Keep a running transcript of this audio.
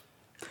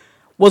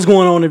What's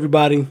going on,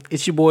 everybody?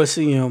 It's your boy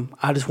CM.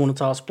 I just want to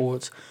talk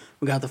sports.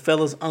 We got the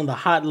fellas on the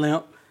hot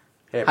lamp.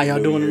 How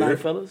y'all doing tonight,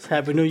 fellas?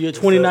 Happy New Year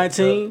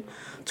 2019.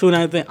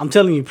 2019. I'm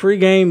telling you,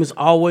 pregame is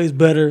always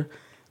better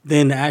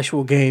than the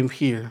actual game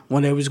here.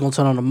 One day we're just going to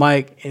turn on the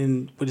mic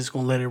and we're just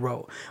going to let it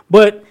roll.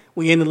 But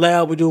we in the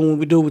lab. We're doing what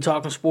we do. We're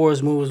talking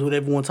sports, movies,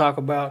 whatever we want to talk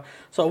about.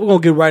 So we're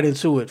going to get right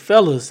into it.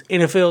 Fellas,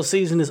 NFL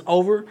season is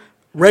over.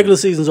 Regular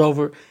season's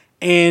over.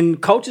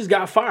 And coaches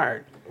got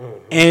fired.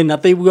 And I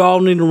think we all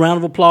need a round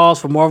of applause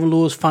for Marvin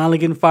Lewis finally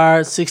getting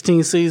fired.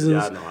 16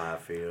 seasons. Y'all know how I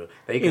feel.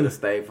 They could have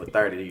stayed for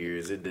 30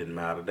 years. It didn't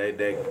matter.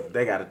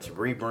 They got to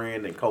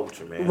rebrand and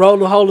culture, man.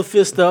 Hold the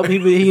fist up.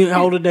 He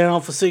held it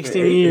down for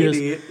 16 years.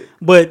 He did.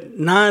 But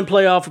 9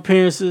 playoff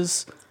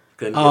appearances.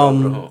 Couldn't get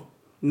over the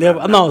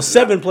hump.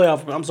 7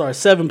 playoff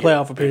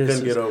appearances.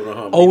 Couldn't get over the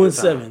hump.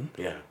 0-7.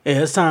 Yeah.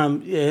 It's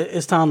time. Yeah,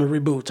 it's time to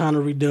reboot. Time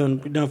to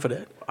redone for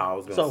that. I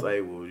was gonna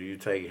say, well, you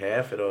take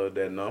half of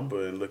that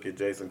number and look at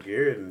Jason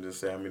Garrett and just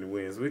say how many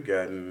wins we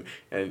got,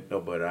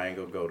 but I ain't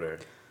gonna go there.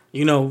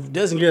 You know,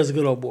 Jason Garrett's a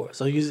good old boy,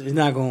 so he's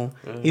not going.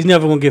 He's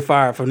never gonna get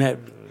fired from that.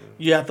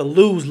 You have to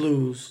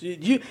lose.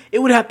 It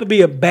would have to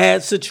be a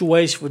bad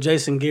situation for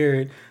Jason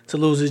Garrett to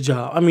lose his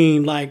job. I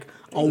mean, like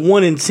a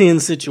 1-in-10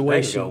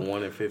 situation. They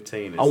can go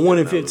 1-15. A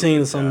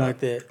 1-in-15 or something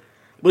like that.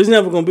 But it's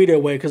never gonna be that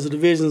way because the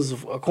division's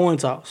a coin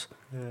toss.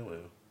 Yeah, well.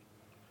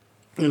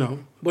 You know,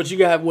 but you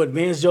got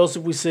Vance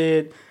Joseph, we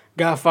said,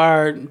 got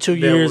fired 2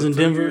 years in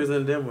Denver. 2 years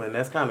in Denver, and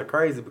that's kind of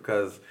crazy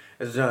because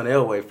it's John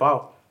Elway's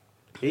fault.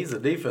 He's a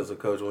defensive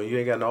coach. When you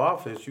ain't got no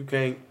offense, you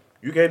can't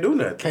do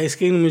nothing. Case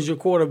Keenum is your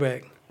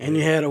quarterback, and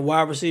you had a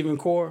wide receiving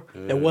core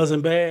that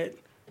wasn't bad.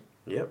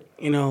 Yep.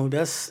 You know,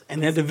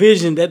 that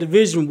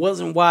division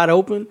wasn't wide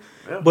open,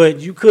 but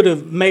you could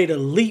have made a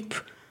leap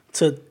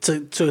to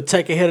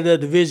take ahead of that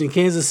division.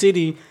 Kansas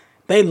City,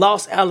 they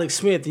lost Alex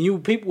Smith,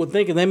 and people were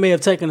thinking they may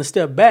have taken a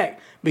step back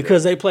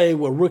because they played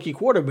with a rookie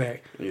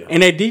quarterback. Yeah.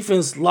 And their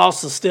defense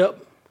lost a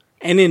step,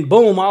 and then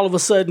boom, all of a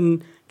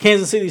sudden,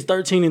 Kansas City's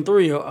 13-3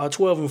 or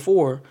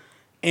 12-4,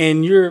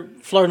 and you're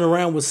flirting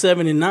around with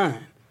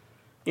 7-9.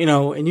 You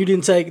know, and you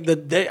didn't take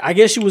I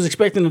guess you was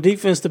expecting the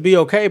defense to be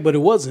okay, but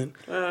it wasn't.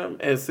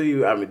 And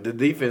see, I mean, the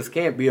defense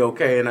can't be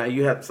okay, and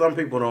you have some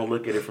people don't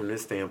look at it from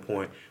this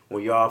standpoint.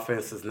 When your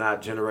offense is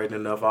not generating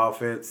enough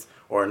offense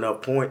or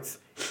enough points,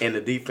 and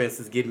the defense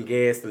is getting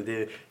gassed, and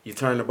then you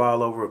turn the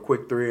ball over a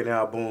quick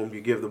 3-and-out, boom,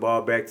 you give the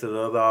ball back to the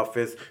other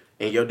offense,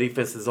 and your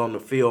defense is on the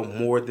field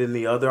more than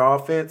the other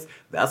offense,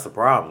 that's a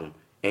problem.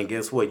 And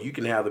guess what? You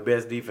can have the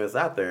best defense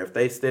out there. If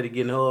they steady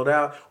getting huddled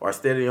out or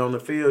steady on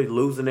the field,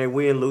 losing their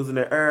wind, losing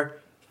their air,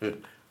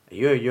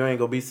 you ain't going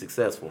to be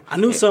successful. I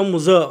knew something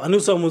was up.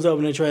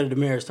 When they traded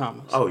Demaryius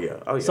Thomas. Oh,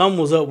 yeah. Something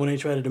was up when they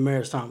traded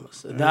Demaryius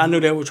Thomas. Mm-hmm. I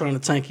knew they were trying to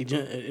tank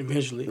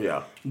eventually.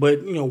 Yeah.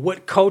 But, you know,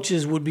 what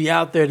coaches would be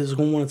out there that's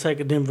going to want to take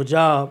a Denver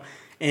job?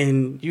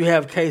 And you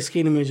have Case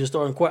Keenum as your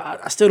starting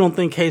quarterback. I still don't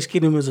think Case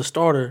Keenum is a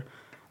starter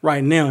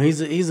right now.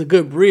 He's a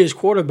good bridge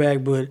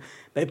quarterback, but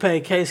they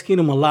paid Case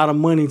Keenum a lot of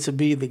money to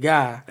be the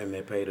guy. And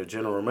they paid a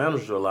general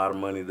manager a lot of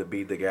money to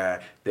be the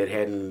guy that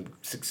hadn't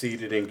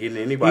succeeded in getting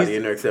anybody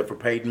in there except for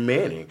Peyton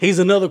Manning. He's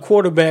another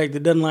quarterback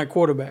that doesn't like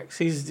quarterbacks.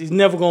 He's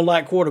never going to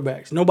like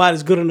quarterbacks.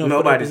 Nobody's good enough.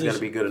 Nobody's going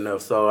to be good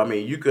enough. So, I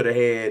mean,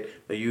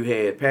 you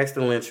had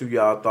Paxton Lynch, who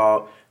y'all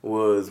thought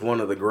was one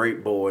of the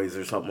great boys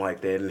or something like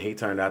that, and he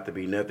turned out to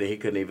be nothing. He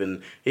couldn't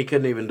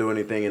even do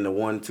anything in the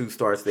 1-2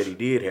 starts that he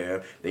did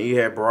have. Then you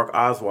had Brock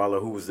Osweiler,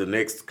 who was the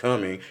next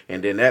coming,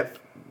 and then that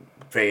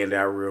fanned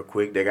out real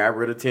quick. They got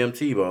rid of Tim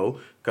Tebow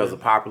because of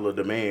popular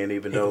demand,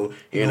 even though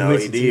he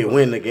did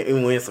win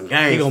some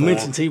games. He gonna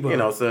mention Tebow. You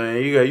know, so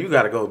you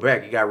got to go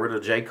back. You got rid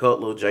of Jay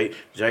Cutler,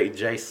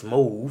 Jay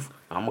Smooth.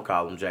 I'm gonna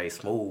call him Jay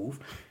Smooth.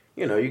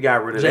 You know, you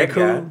got rid of that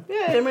guy.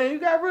 Yeah, man, you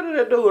got rid of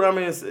that dude. I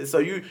mean, so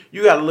you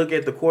got to look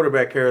at the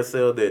quarterback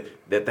carousel that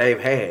they've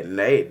had, and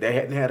they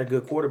hadn't had a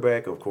good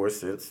quarterback, of course,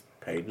 since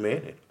Peyton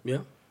Manning. Yeah.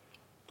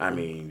 I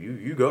mean,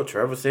 you go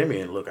Trevor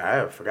Siemian. Look,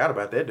 I forgot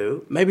about that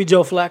dude. Maybe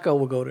Joe Flacco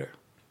will go there.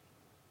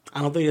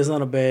 I don't think that's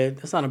not a bad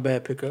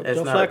pickup. That's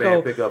not a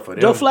bad pickup for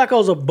them. Joe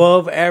Flacco's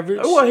above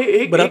average, well,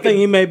 I think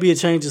he may be a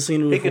change of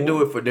scenery. He can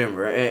do it for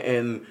Denver.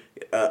 And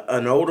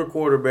an older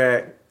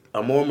quarterback,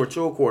 a more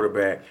mature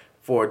quarterback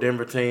for a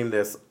Denver team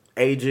that's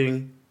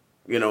aging,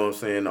 you know what I'm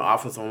saying, the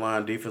offensive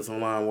line, defensive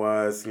line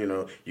wise, you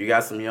know, you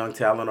got some young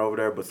talent over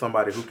there, but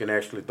somebody who can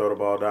actually throw the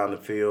ball down the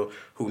field,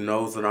 who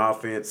knows an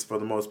offense for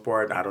the most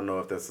part. I don't know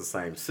if that's the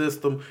same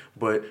system,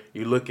 but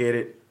you look at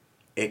it,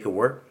 it could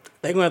work.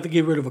 They're going to have to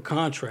get rid of a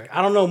contract.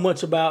 I don't know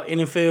much about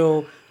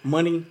NFL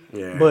money,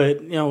 yeah.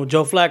 But, you know,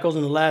 Joe Flacco's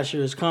in the last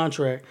year's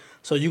contract,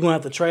 so you're going to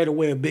have to trade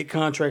away a big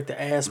contract to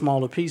add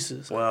smaller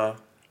pieces. Well,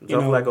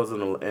 Joe Flacco's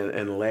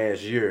in the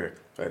last year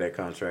of that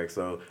contract,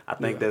 so I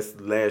think that's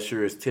last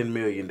year's $10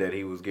 million that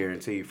he was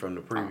guaranteed from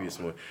the previous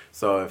one.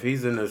 So if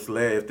he's in if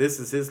this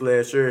is his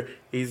last year,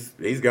 he's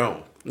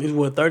gone. He's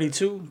what,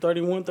 32,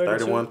 31, 32?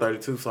 31,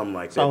 32, something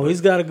like that. So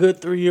he's got a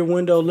good 3-year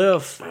window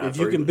left. If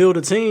you can build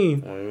a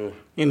team,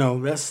 you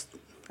know,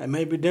 that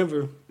may be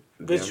Denver.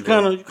 But you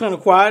kind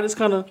of quiet. It's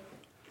kind of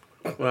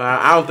Well,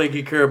 I don't think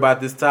he care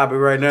about this topic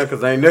right now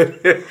because ain't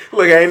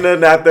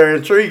nothing out there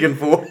intriguing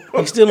for him.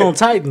 He's still on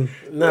Titan.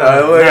 Ain't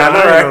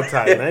no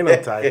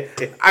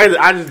Titan.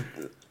 I just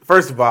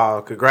first of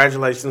all,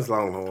 congratulations,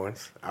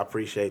 Longhorns. I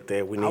appreciate that.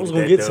 I was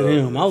gonna get to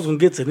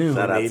them.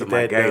 Shout out to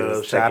my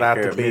Gators. Shout out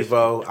to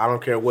Bevo. I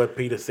don't care what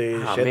Peter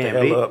says. Shut the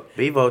hell up.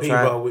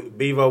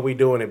 Bevo, we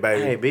doing it,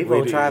 baby. Hey,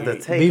 Bevo tried to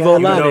take Bevo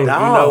out lied. You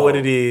know what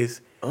it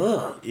is.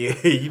 Yeah,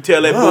 you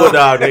tell that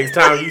bulldog next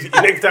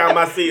time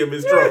I see him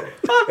in trouble.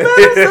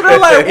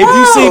 If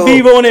you see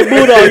Bevo on that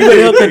bulldog, you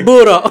better help that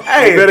bulldog.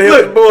 Hey, you better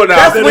help the bulldog.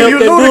 That's when you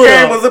knew the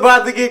game bulldog. was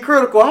about to get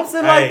critical. I'm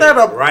sitting like that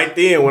up. Right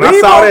then, when I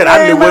saw that,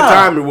 I knew what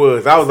time it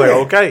was. I was like,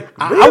 okay.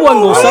 I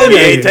wasn't gonna say He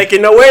that. ain't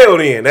taking no L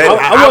then.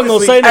 I wasn't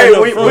gonna say that.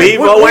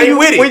 Bevo ain't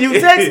with it. When you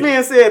text me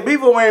and said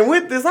Bevo ain't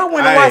with this, I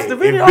went and watched the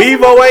video. If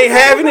Bevo ain't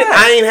having it,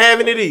 I ain't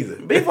having it either.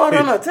 Bevo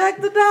done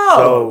attacked the dog.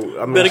 So,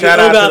 I mean, Better shout get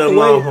out to out the the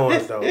way.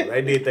 Longhorns, though.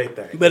 They did their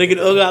thing. Better get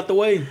Ugg out the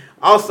way.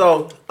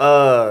 Also,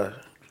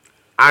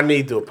 I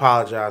need to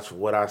apologize for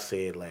what I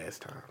said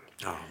last time.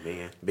 Oh,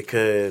 man.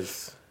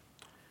 Because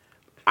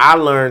I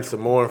learned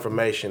some more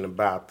information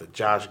about the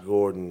Josh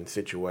Gordon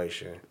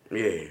situation.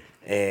 Yeah.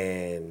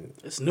 And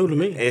It's new to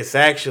me. it's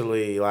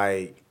actually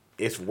like,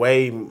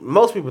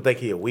 most people think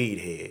he a weed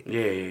head.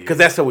 Yeah. Because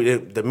that's how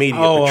the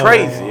media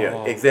portrays it.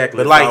 Yeah, exactly.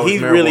 But like he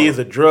really is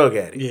a drug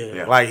addict.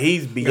 Yeah. Like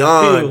he's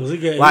beyond.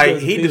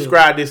 pills. He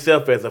described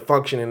himself as a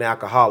functioning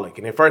alcoholic,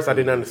 and at first I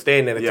didn't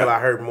understand that until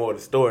I heard more of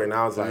the story, and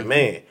I was like,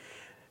 man,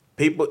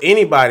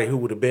 anybody who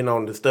would have been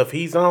on the stuff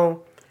he's on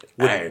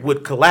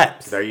would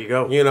collapse. There you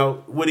go. You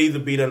know, would either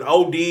be done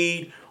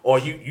OD'd or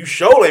you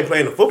sure ain't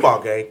playing the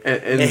football game.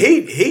 And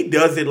he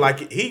does it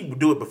like he would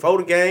do it before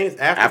the games,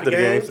 after the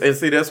games. And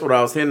see, that's what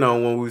I was hitting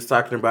on when we was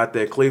talking about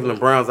that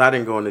Cleveland Browns. I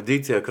didn't go into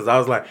detail because I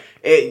was like,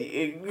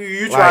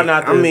 you try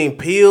not to. I mean,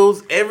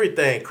 pills,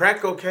 everything,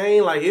 crack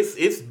cocaine, like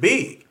it's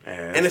big.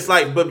 Yeah, and it's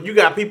like, but you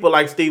got people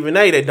like Stephen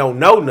A. that don't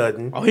know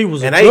nothing. Oh, he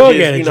was and a they drug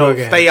just,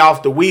 addict. Stay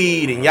off the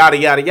weed and yada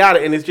yada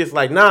yada. And it's just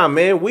like, nah,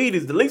 man, weed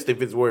is the least of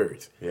his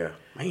worries. Yeah.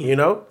 You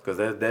know, because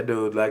that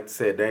dude, like I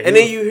said, that. And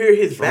then you hear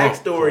his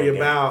backstory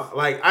about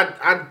like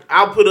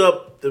I'll put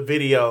up the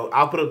video.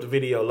 I'll put up the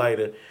video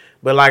later.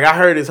 But like I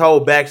heard his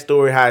whole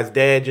backstory, how his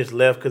dad just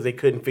left because they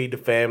couldn't feed the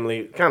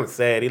family. Kind of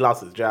sad. He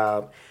lost his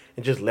job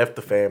and just left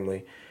the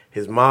family.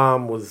 His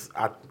mom was,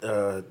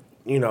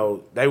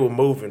 they were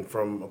moving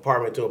from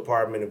apartment to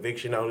apartment,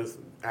 eviction notice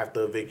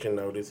after eviction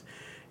notice,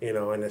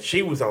 and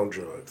she was on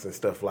drugs and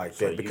stuff like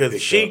that because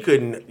she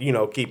couldn't,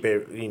 keep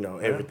it,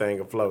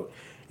 everything afloat.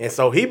 And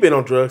so he been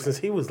on drugs since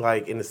he was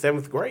like in the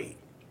 7th grade,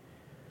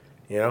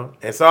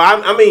 And so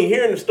I mean,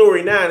 hearing the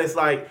story now, and it's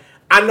like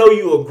I know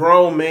you a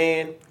grown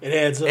man. It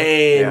adds up,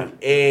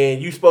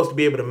 and you supposed to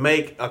be able to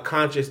make a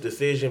conscious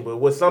decision. But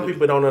what some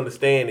people don't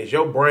understand is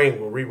your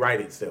brain will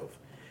rewrite itself,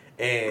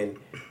 and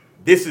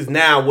this is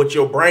now what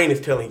your brain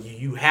is telling you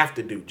you have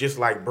to do, just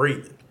like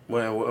breathing.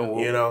 Well,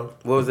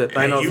 what was that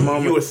Thanos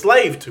moment? You a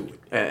slave to it.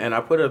 And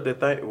I put up that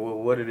thing.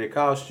 What did it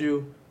cost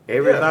you?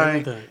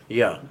 Everything.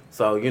 Yeah.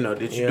 So,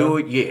 did you do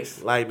it?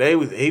 Yes. Like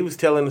he was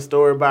telling the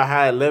story about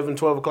how 11,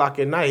 12 o'clock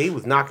at night, he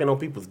was knocking on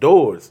people's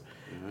doors.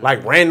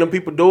 Like random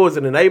people's doors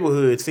in the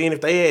neighborhood, seeing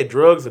if they had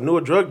drugs or knew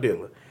a drug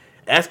dealer.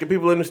 Asking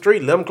people in the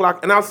street, 11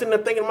 o'clock. And I was sitting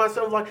there thinking to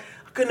myself, like,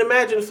 I couldn't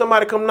imagine if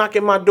somebody come knock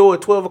at my door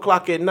at 12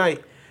 o'clock at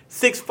night,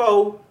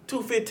 6'4",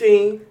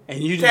 215.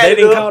 And they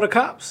didn't call the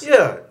cops?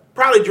 Yeah.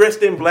 Probably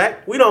dressed in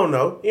black. We don't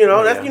know.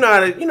 That's you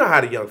know how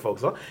the young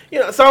folks are.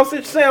 So I'm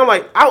sitting saying, I'm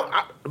like,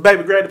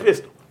 baby, grab the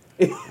pistol.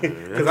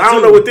 Because I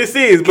don't know what this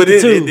is, but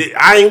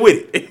I ain't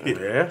with it.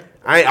 Yeah.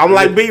 I'm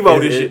like Bevo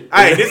this shit.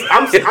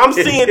 I'm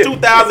seeing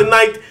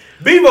 2019.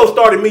 Bevo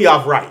started me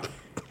off right.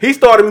 He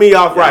started me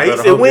off right. He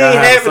said, we ain't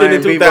having it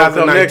in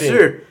 2019. Next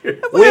year.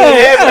 We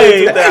ain't having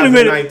it in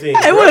 2019.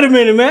 Hey, wait a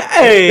minute, man.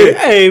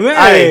 Hey, man.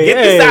 Hey, get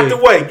this out the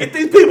way. Get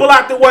these people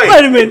out the way.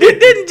 Wait a minute.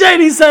 Didn't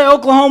JD say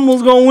Oklahoma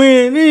was going to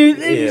win?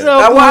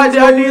 I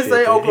did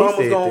say Oklahoma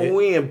was going to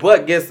win,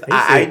 but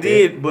I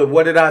did. But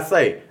what did I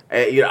say?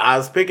 I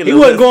was picking. He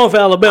wasn't going for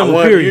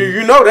Alabama, period.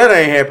 You know that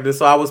ain't happening.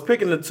 So I was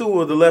picking the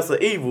two of the lesser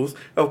evils.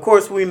 Of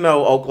course, we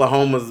know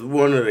Oklahoma's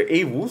one of the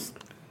evils,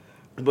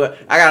 but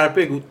I gotta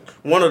pick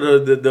one of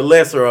the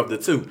lesser of the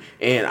two,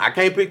 and I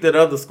can't pick that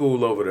other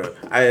school over there.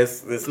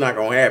 It's not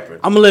gonna happen.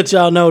 I'm gonna let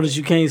y'all know that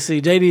you can't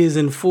see. JD is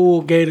in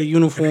full Gator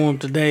uniform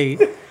today.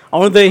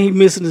 Only thing he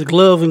missing is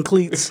glove and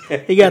cleats.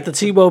 He got the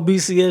Tebow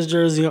BCS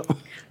jersey on.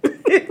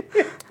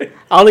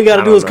 All he got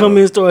to do is come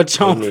in and start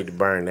chomping. You need to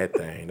burn that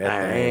thing.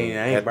 I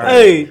ain't burning.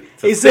 Hey,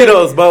 he said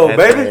those bowl,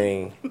 baby.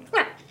 Thing.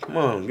 Come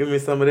on, give me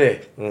some of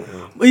that.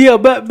 But yeah,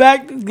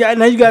 back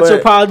now you got your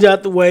apology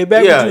out the way.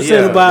 Back what you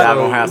said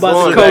about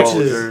the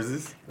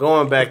coaches.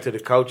 Going back to the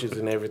coaches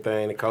and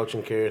everything, the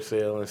coaching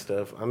carousel and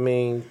stuff. I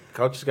mean,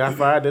 coaches got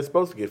fired. They're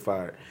supposed to get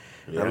fired.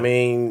 I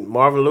mean,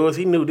 Marvin Lewis,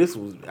 he knew this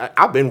was.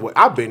 I've been waiting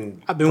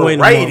on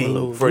Marvin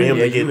Lewis for him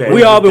to get.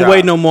 We all been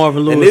waiting on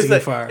Marvin Lewis to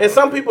get fired. And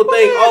some people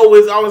think,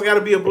 it's always got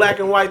to be a black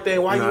and white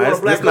thing. Why you want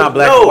a black? It's not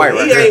black and white.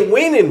 He ain't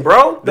winning,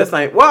 bro. That's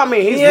like, well, I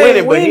mean, he's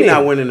winning, but he's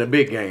not winning the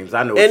big games.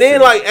 I know. And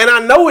then and I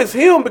know it's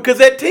him because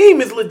that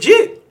team is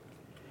legit.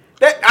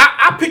 That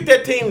I picked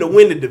that team to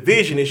win the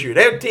division this year.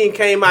 That team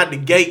came out the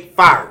gate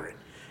firing,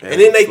 and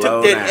then they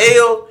took that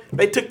L.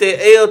 They took their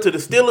L to the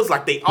Steelers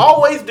like they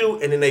always do,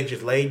 and then they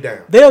just laid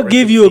down. They'll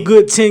give you a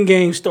good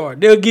 10-game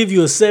start. They'll give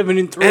you a 7-3,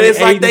 and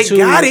it's like they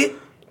got it.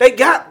 They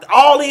got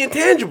all the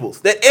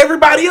intangibles that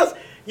everybody else.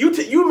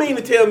 You mean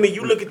to tell me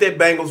you look at that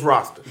Bengals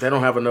roster? They don't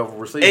have enough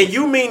receivers. And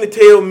you mean to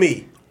tell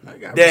me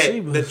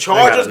that the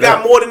Chargers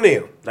got more than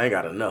them? They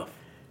got enough.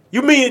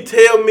 You mean to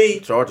tell me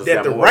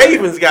that the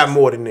Ravens got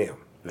more than them?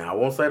 Now I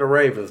won't say the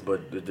Ravens,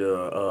 but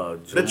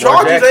the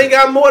Chargers ain't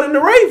got more than the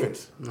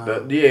Ravens.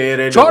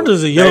 They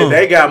Chargers are young.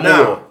 They got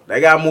more. They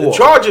got more. The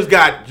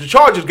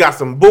Chargers got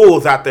some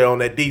bulls out there on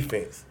that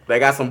defense. They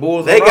got some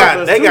bulls. They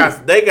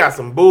got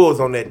some bulls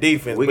on that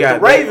defense. We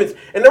got the Ravens,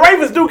 and the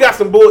Ravens do got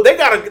some bulls. They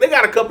got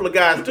a couple of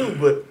guys too,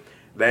 but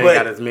they ain't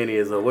got as many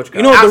as what you got.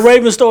 You know what the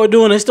Ravens started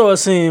doing? They started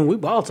saying we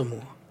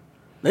Baltimore.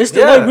 They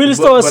really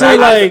started saying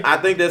I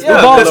think that's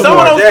because some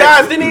of those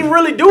guys didn't even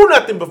really do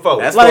nothing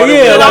before. That's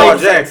Lamar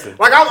Jackson.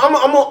 Like I'm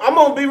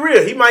gonna be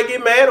real. He might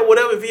get mad or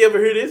whatever if he ever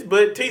hear this,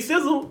 but T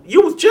Sizzle,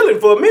 you was chilling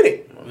for a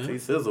minute. T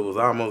Sizzle was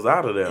almost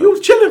out of there. He was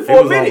chilling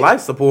for a minute. He was on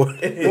life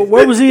support.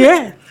 Where was he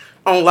at?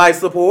 On life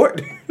support.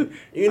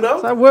 You know.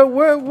 Like where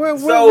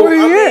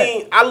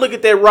he at? I look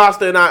at that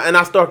roster and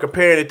I start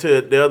comparing it to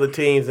the other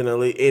teams in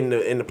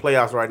the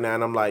playoffs right now,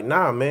 and I'm like,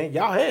 nah, man,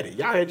 y'all had it.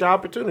 Y'all had your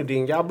opportunity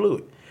and y'all blew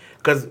it.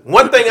 Because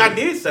one thing I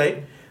did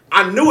say,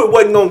 I knew it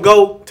wasn't going to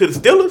go to the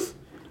Steelers.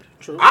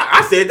 True.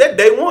 I said that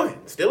day one.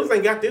 Steelers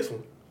ain't got this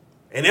one.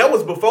 And that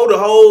was before the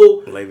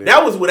whole,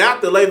 that was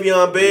without the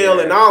Le'Veon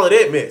Bell and all of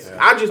that mess.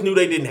 Yeah. I just knew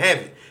they didn't have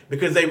it.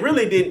 Because they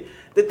really didn't.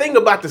 The thing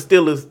about the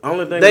Steelers,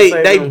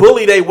 they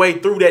bully their way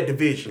through that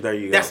division. There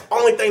you go. That's the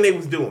only thing they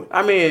was doing.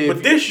 I mean,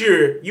 but this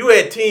year, you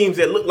had teams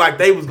that looked like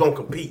they was going to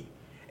compete.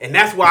 And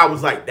that's why I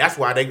was like, that's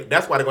why they're going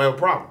to have a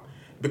problem.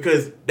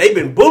 Because they've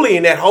been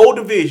bullying that whole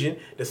division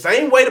the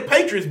same way the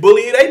Patriots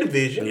bully their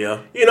division.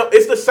 Yeah,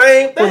 it's the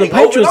same thing. Well, the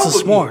Patriots are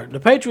smart. The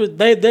Patriots,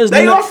 they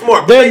are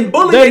smart.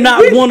 They're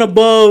not one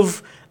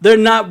above. They're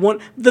not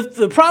one.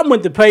 The problem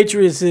with the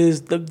Patriots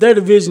is their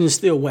division is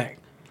still whack.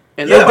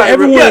 And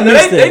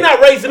they're not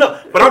raising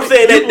up. But I'm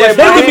saying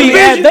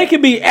that they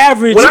could be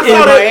average. When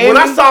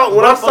I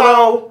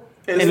saw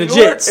in the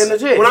Jets,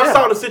 I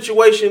saw the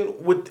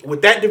situation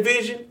with that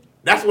division,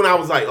 that's when I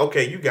was like,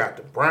 okay, you got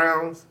the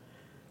Browns.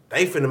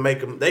 They finna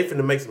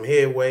make some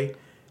headway.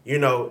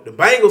 The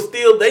Bengals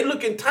they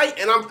looking tight,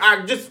 and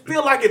I just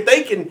feel like if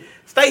they can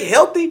stay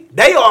healthy,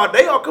 they are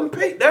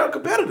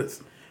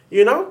competitors.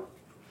 They don't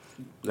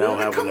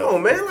have enough. Come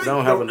on, man. They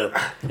don't have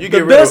enough.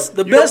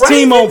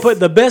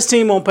 The best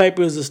team on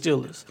paper is the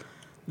Steelers.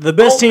 The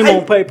best team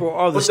on paper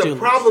are the Steelers. But the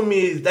problem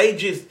is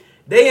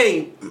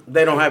they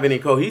don't have any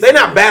cohesive. They're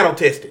not battle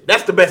tested.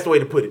 That's the best way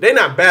to put it. They're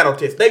not battle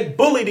tested. They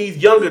bully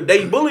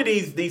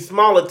these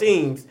smaller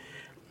teams.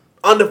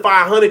 Under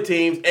 500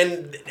 teams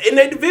and in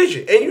their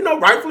division, and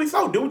rightfully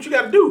so. Do what you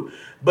got to do.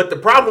 But the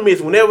problem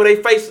is, whenever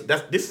they face,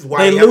 this is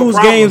why they lose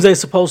games they're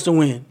supposed to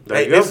win.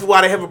 This is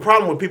why they have a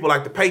problem with people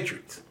like the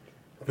Patriots,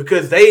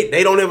 because they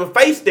don't ever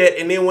face that,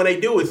 and then when they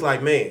do, it's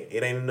like, man,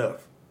 it ain't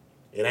enough.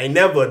 It ain't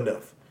never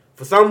enough.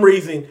 For some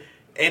reason,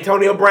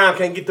 Antonio Brown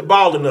can't get the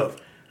ball enough.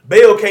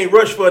 Bell can't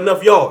rush for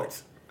enough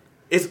yards.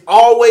 It's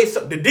always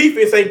the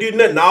defense ain't doing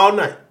nothing all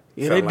night.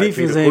 Yeah, their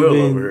defense ain't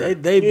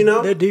been.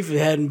 Their defense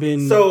hadn't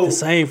been the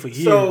same for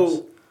years.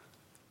 So,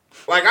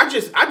 like I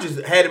just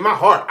had in my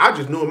heart. I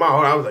just knew in my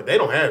heart. I was like, they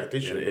don't have it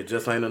this year. It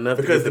just ain't enough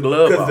because the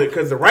glove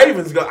because the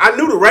Ravens I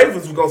knew the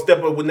Ravens was gonna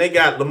step up when they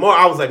got Lamar.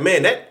 I was like,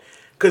 man,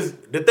 because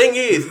the thing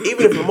is,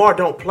 even if Lamar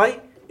don't play,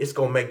 it's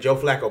gonna make Joe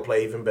Flacco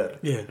play even better.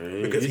 Yeah,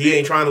 because he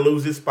ain't trying to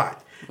lose his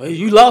spot. Well,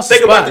 you lost.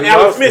 Think about the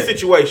Alex Smith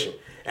situation.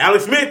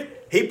 Alex Smith,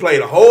 he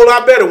played a whole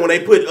lot better when they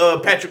put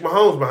Patrick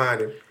Mahomes behind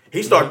him.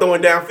 He started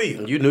throwing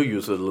downfield. You knew you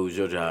was going to lose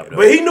your job, though.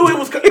 But he knew it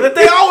was coming. But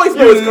they always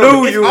knew it's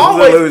coming. You was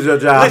going to lose your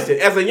job. Listen,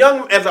 as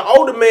an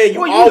older man,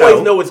 you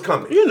always know it's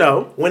coming.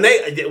 When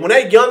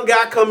that young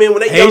guy come in,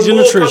 when that young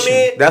bull come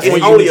in, that's it's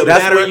when only a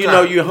matter of time. That's when you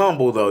know you're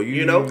humble, though.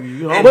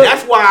 And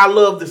that's why I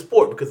love the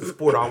sport, because the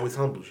sport always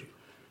humbles you.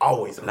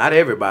 Always. Not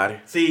everybody.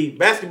 See,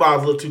 basketball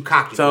is a little too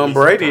cocky. Tom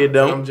Brady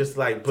don't. I'm just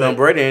like, Tom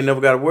Brady ain't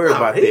never got to worry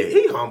about that.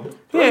 He humble.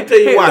 Let me tell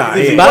you why.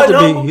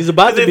 He's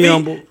about to be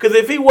humble. Because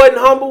if he wasn't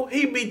humble,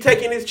 he'd be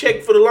taking his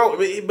check for the long.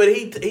 But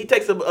he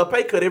takes a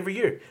pay cut every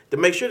year to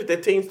make sure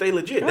that team stay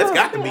legit. That's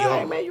got to be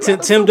humble.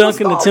 Tim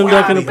Duncan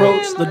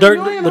approach, the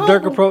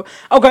Dirk approach.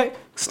 Okay,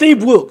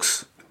 Steve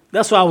Wilkes.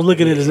 That's why I was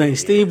looking at his name.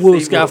 Steve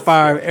Wilkes got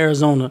fired at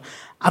Arizona.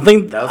 I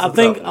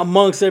think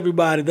amongst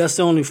everybody, that's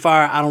the only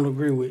fire I don't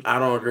agree with. I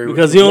don't agree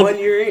because with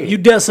it. You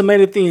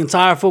decimated the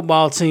entire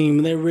football team,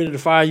 and they're ready to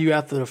fire you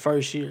after the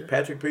first year.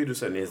 Patrick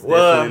Peterson is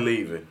definitely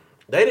leaving.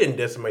 They didn't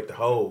decimate the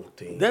whole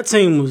team. That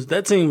team was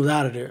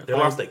out of there. They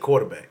lost their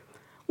quarterback.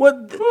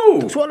 What?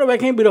 The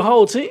quarterback can't be the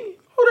whole team.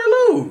 Who they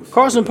lose?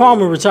 Carson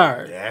Palmer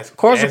retired. Yeah,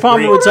 Carson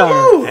Palmer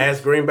retired.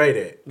 Ask Green Bay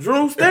that.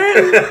 Drew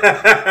Stanley.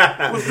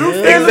 Was Drew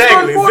Stanley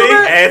Exactly. See,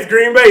 ask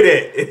Green Bay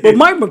that. But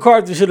Mike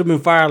McCarthy should have been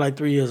fired like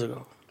 3 years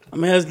ago. I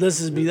mean, let's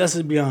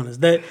just be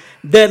honest.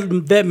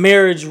 That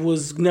marriage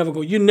was never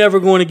going. You're never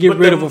going to get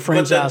rid of a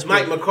franchise.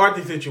 But the Mike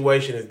McCarthy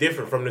situation is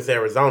different from this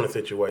Arizona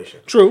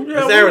situation. True.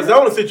 This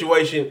Arizona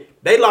situation,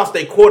 they lost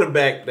their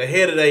quarterback, the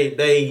head of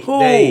they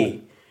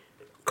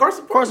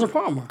Carson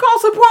Palmer.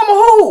 Carson Palmer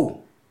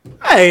who?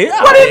 Hey,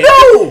 what did he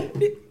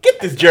do? Get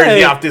this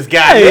jersey off this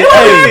guy.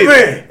 Hey,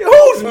 man.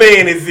 Whose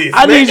man is this?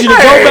 I need you to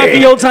go back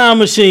in your time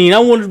machine. I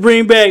want to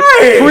bring back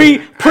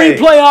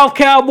pre-playoff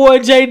Cowboy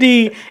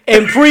JD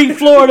and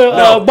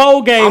pre-Florida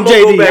bowl game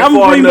JD. I'm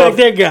going to bring back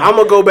that guy. I'm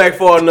going to go back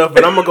far enough,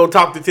 and I'm going to go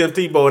talk to Tim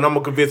Tebow, and I'm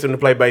going to convince him to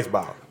play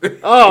baseball.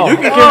 Oh, you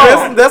can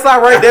convince him. That's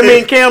all right. That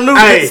means Cam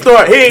Newton can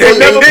start. He ain't going to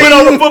never put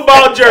on a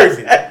football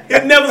jersey.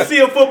 He'll never see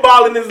a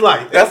football in his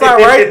life. That's all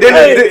right.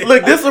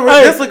 Look, this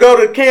will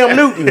go to Cam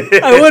Newton.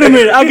 Hey, wait a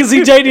minute. I can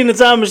see JD in the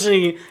time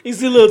machine. You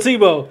see little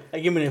Tebow.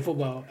 Hey, give me that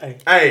football.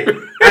 Hey,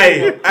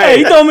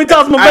 he told me to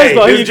toss my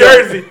baseball. This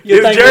jersey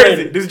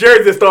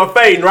that start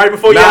fading right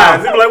before your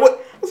eyes. He be like,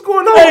 what's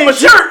going on with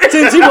my shirt?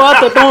 Tim Tebow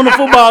out there throwing the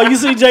football. You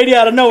see JD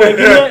out of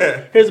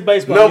nowhere. Here's a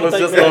baseball. Numbers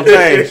just gonna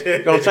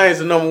change. Gonna change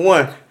to number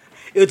 1.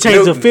 It'll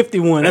change to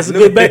 51. That's a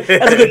good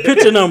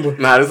picture number.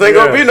 Nah, this ain't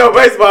gonna be no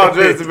baseball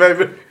jersey,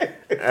 baby.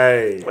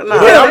 Hey, but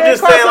I'm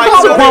just saying, like,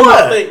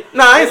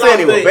 I ain't saying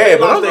he was bad,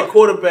 but their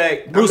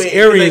quarterback. Bruce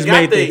Arians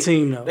made their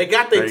team though. They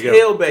got their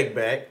tailback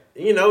back.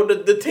 You know, the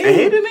team. And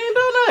he didn't even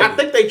do nothing. I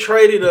think they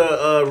traded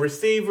a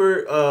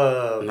receiver.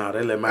 No,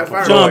 they let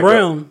Michael John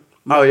Brown.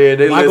 Oh yeah,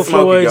 they Michael let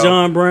Smokey Floyd, go.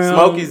 John Brown,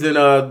 Smokies and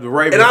the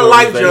Ravens. And I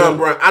like John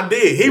Brown. I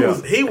did. He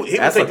was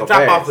take the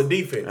top off the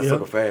defense. That's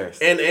like a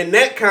fast. And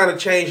that kind of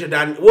changed the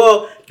dynamic.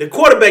 Well, the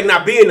quarterback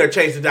not being there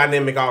changed the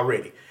dynamic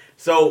already.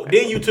 So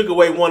then you took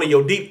away one of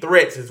your deep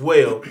threats as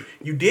well.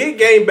 You did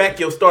gain back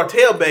your star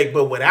tailback,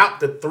 but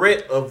without the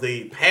threat of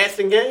the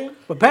passing game.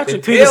 But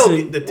Patrick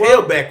Peterson, the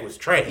tailback was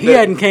trash. He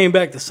hadn't came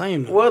back the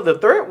same. Though. Well, the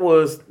threat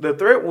was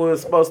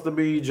supposed to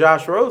be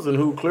Josh Rosen,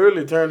 who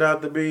clearly turned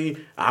out to be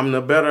I'm the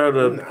better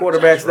of the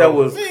quarterbacks. That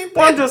was. Well,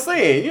 I'm just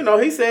saying. You know,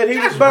 he said he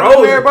was better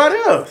than everybody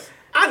else.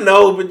 I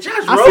know, but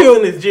Josh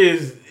Rosen is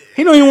just.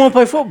 He don't even want to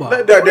play football.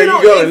 There you go.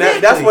 Exactly.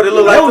 And that's what it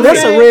looked like.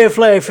 That's a red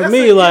flag for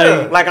me.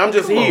 Like I'm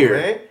just here.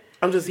 Man.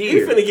 I'm just here.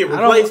 You finna get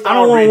replaced. I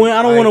don't want to win.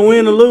 I don't want to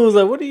win or lose.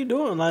 Like, what are you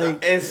doing?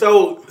 Like, and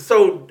so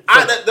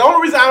the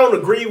only reason I don't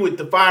agree with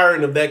the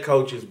firing of that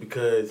coach is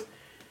because,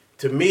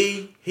 to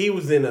me, he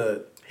was in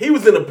a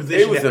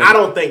position that I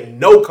don't think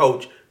no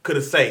coach could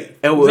have saved.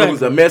 It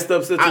was a messed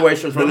up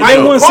situation from the Mike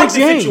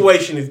McCarthy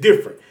situation is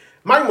different.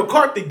 Mike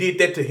McCarthy did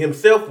that to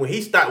himself when he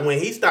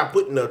stopped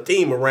putting a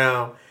team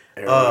around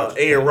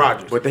Aaron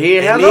Rodgers. But he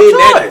didn't have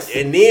no choice.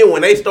 And then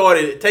when they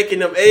started taking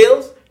them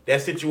L's,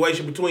 that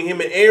situation between him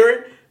and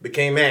Aaron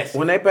became massive.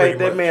 When they paid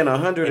that man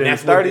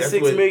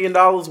 $136 million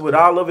with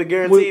all of it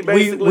guaranteed,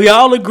 basically. We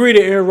all agree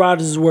that Aaron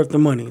Rodgers is worth the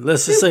money.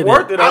 Let's just say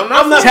worth that. I'm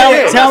not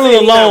talent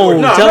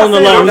alone.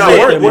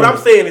 What I'm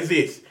saying is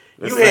this.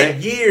 You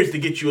had years to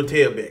get you a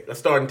tailback, a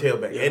starting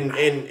tailback.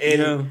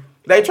 And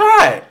they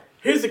tried.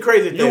 Here's the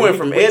crazy thing. You went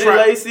from Eddie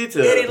Lacy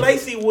to... Eddie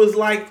Lacy was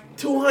like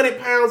 200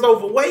 pounds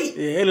overweight.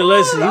 Yeah, Eddie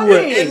Lacy,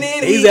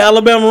 he's the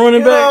Alabama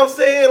running back. You know what I'm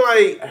saying?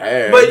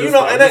 Like, but you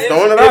know, and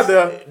throwing it out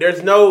there.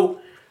 There's no...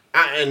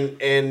 I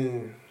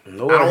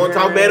don't want to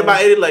talk bad about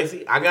Eddie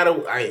Lacy. I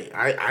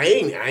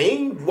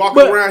ain't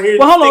walking around here.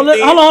 Well, hold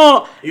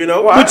on. You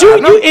know, but you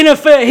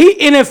NFL. He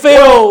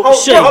NFL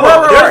shape.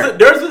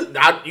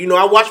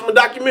 I watched my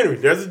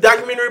documentaries. There's a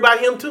documentary about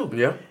him too.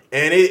 Yeah,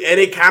 and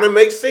it kind of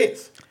makes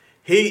sense.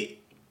 He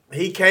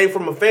came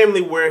from a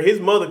family where his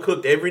mother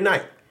cooked every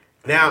night.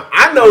 Now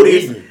I know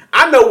this.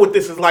 I know what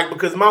this is like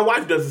because my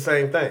wife does the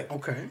same thing.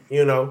 Okay,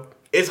 you know,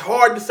 it's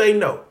hard to say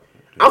no.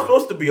 I'm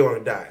supposed to be on a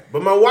diet.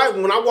 But my wife,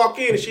 when I walk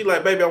in and she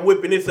like, baby, I'm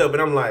whipping this up.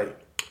 And I'm like,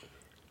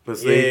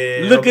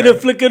 look at the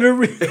flick of the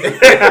wrist.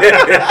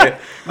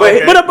 but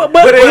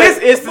in his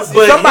instance,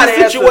 somebody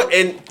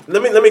and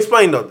let me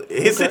explain though.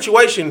 His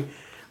situation,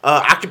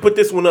 I can put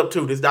this one up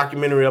too, this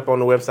documentary up on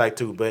the website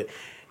too. But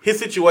his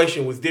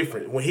situation was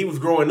different. When he was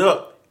growing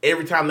up,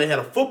 every time they had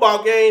a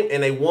football game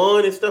and they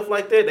won and stuff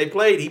like that,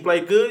 he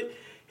played good.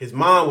 His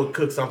mom would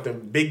cook something,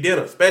 big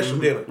dinner, special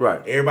dinner.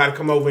 Right. Everybody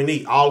come over and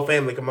eat. All the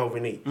family come over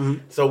and eat.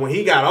 Mm-hmm. So when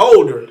he got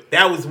older,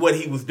 that was what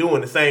he was doing.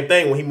 The same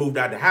thing when he moved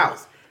out the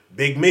house.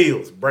 Big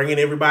meals, bringing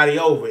everybody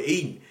over,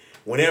 eating.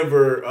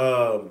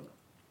 Whenever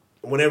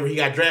he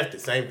got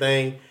drafted, same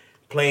thing,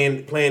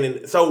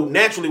 playing. So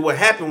naturally what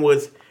happened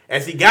was,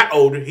 as he got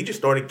older, he just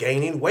started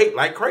gaining weight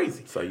like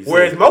crazy.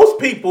 Whereas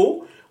most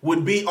people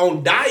would be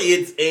on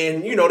diets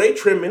and, they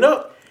trimming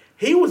up.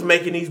 He was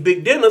making these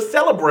big dinners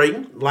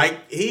celebrating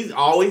like he's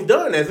always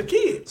done as a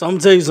kid. So I'm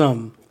gonna tell you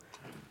something.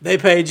 They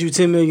paid you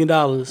 $10 million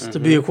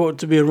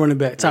to be a running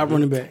back, top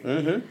running back.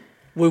 Mm-hmm.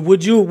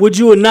 Would you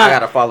or not? I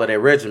gotta follow that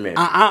regimen.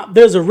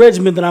 There's a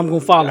regimen that I'm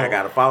gonna follow. I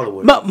gotta follow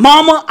it. But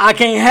mama, I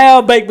can't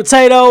have baked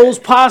potatoes,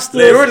 pasta.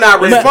 You're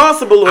not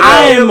responsible.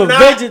 I am a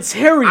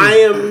vegetarian. I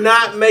am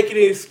not making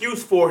an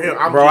excuse for him.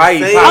 Bro, I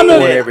eat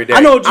popcorn every day. I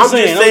know what you're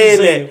saying. I'm just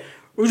saying that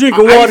we're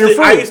drinking water and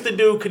fruit. I used to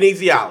do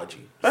kinesiology.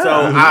 So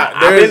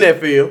I'm in that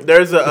field.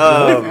 There's a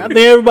I think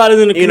everybody's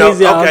in the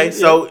kinesiology. Okay,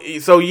 so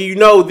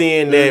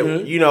then that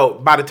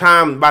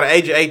by the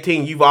age of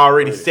 18 you've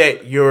already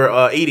set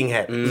your eating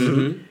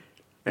habits,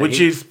 which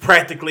is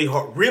practically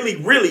really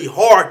really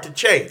hard to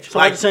change. So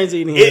like to change the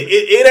eating habits.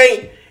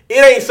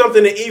 It ain't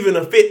something that even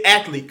a fit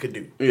athlete could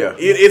do. Yeah,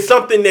 it's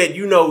something that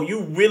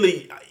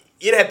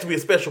it has to be a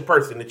special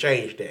person to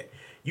change that.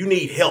 You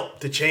need help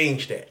to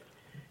change that.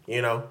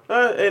 It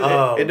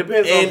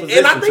depends on position,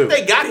 and I think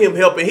they got him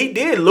help, and he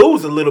did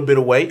lose a little bit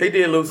of weight. He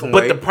did lose some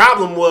weight. But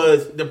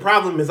the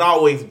problem has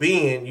always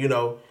been,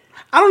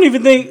 I don't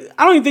even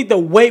think the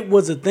weight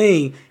was a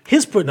thing.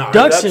 His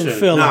production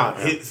fell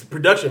off. His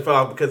production fell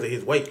off because of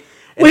his weight.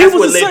 And Well, that's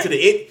what led to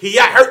the end. He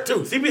got hurt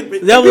too. See,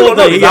 That was the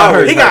thing. He got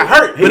hurt. He got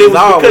hurt, but it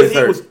was because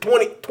he was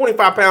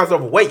 25 pounds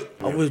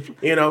overweight.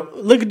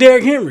 Look at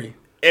Derrick Henry.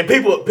 And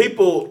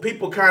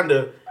people kind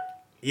of.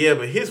 Yeah,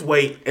 but his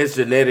weight... It's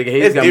genetic.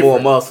 He's got more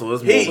muscle.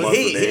 It's more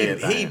muscle than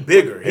he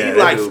bigger.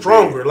 He's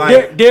stronger.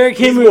 Like Derrick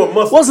Henry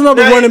was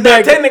another running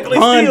back. Technically,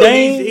 Ron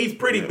Dane. He's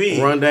pretty big.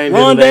 Ron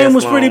Dane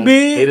was pretty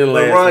big. He didn't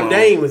last Ron long.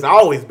 Dane has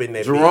always been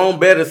that Jerome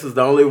big. Bettis is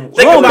the only one.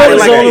 Jerome Bettis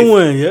is the only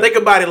one. Yeah. Think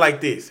about it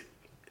like this.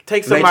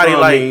 Take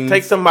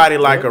somebody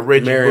like a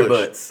Reggie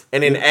Bush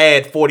and then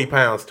add 40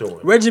 pounds to him.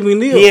 Reggie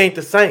McNeil. He ain't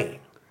the same.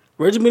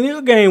 Reggie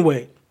McNeil gained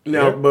weight.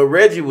 No, but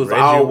Reggie was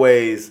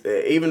always,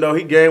 even though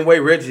he gained weight,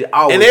 Reggie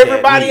always. And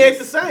everybody ain't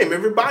the same.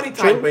 Everybody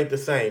type ain't the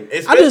same.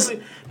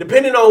 Especially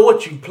depending on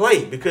what you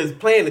play. Because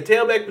playing the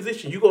tailback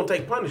position, you're gonna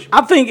take punishment.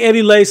 I think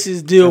Eddie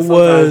Lacy's deal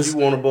was you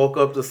want to bulk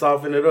up to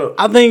soften it up.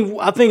 I think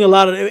a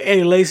lot of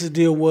Eddie Lacy's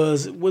deal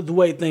was with the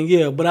weight thing,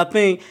 yeah. But I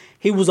think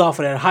he was off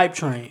of that hype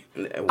train.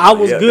 I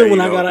was good when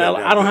I got out.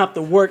 I don't have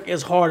to work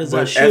as hard as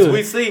I should. As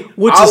we see,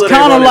 which is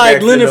kind of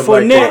like Leonard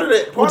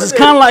Fournette. Which is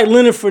kind of like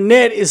Leonard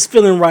Fournette is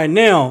feeling right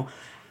now.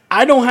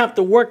 I don't have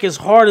to work as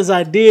hard as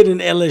I did in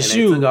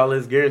LSU. And they took all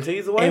his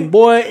guarantees away. And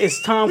boy, it's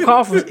Tom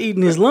Coughlin's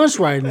eating his lunch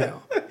right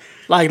now.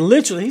 Like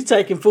literally, he's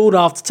taking food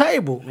off the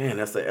table. Man,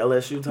 that's the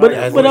LSU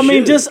type. But I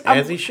mean, just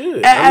as he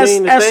should. As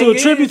to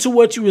attribute to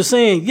what you were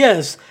saying,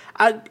 yes.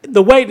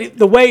 The weight,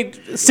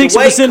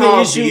 60% of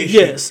the issue,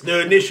 yes.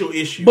 The initial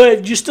issue.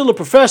 But you're still a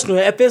professional.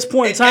 At this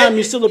point in time,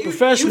 you're still a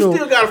professional. You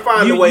still got to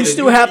find a way. You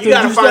still have to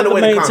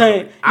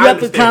maintain. You have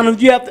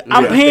to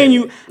I'm paying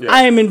you. Yeah.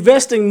 I am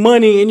investing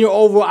money in your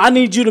overall. I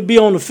need you to be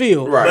on the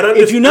field. Right. But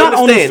if you're not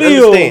on the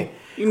field,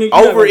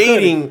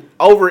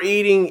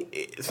 overeating.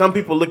 Some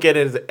people look at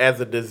it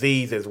as a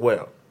disease as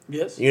well.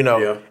 Yes. And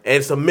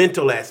it's a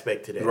mental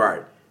aspect to that.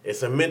 Right.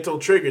 It's a mental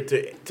trigger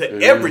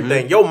to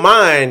everything. Your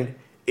mind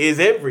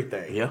is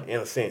everything, in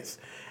a sense.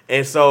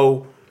 And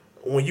so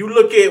when you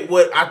look at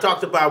what I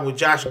talked about with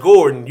Josh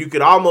Gordon, you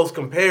could almost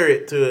compare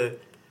it to,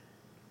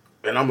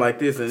 and I'm like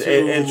this, and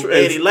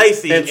Eddie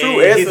Lacy and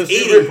his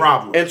eating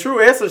problem. In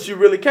true essence, you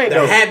really can't.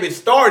 The habit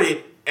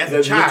started as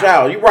a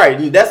child. You're right.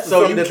 And that's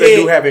something that they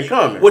do have in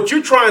common. What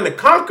you're trying to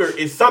conquer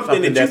is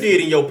something that you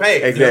did in your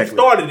past. Exactly. You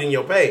started in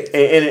your past.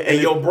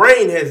 And your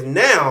brain has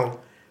now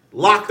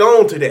locked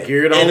on to that.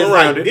 Geared on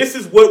around it. This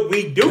is what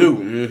we do.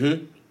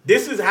 Mm-hmm.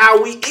 This is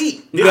how we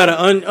eat. You got to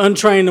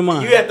untrain the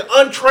mind. You have to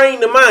untrain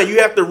the mind. You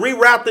have to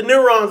reroute the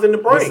neurons in the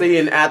brain. See,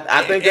 and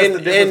I think that's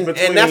the difference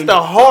between... And that's the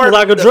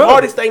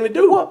hardest thing to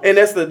do. Well, and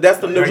that's the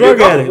new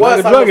drug addict.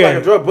 Like a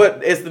drug,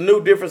 but it's the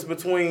new difference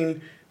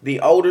between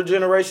the older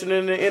generation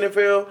in the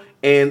NFL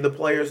and the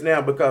players now,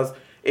 because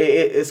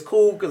it's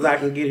cool because I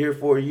can get here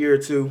for a year or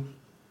two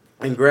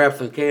and grab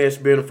some cash,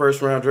 being a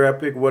first-round draft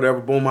pick or whatever.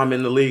 Boom, I'm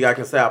in the league. I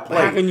can say I play.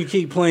 How can you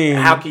keep playing?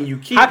 How can you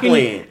keep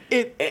playing?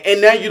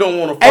 And now you don't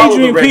want to follow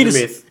the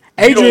regiments.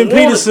 Adrian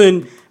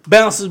Peterson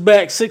bounces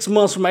back 6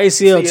 months from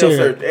ACL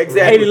tear. Exactly.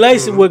 Eddie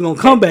Lacy wasn't going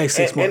to come back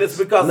 6 months. And it's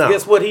because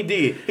guess what he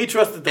did? He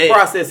trusted the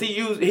process.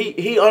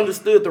 He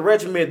understood the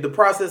regimen, the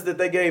process that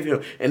they gave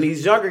him. And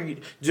these younger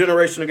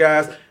generation of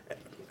guys,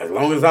 as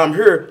long as I'm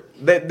here,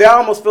 they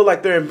almost feel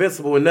like they're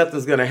invincible and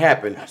nothing's gonna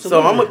happen.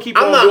 So I'm gonna keep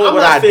on doing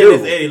what I do. I'm not saying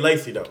it's Eddie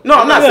Lacy though. No,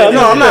 I'm not saying.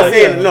 No, I'm not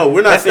saying. No,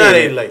 we're not saying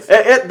Eddie Lacy.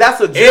 That's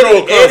a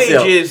general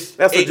concept.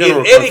 That's a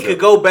general concept. If Eddie could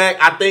go back,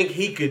 I think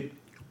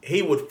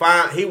he would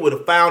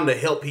have found the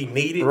help he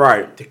needed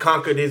to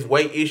conquer his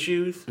weight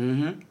issues.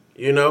 Mm-hmm.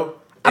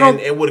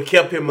 And would have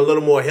kept him a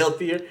little more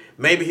healthier.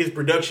 Maybe his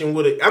production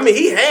would have. I mean,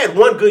 he had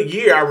one good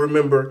year. I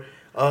remember.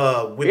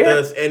 With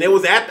us, and it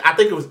was I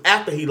think it was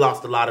after he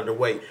lost a lot of the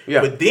weight.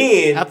 Yeah. But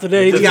then after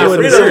that, he got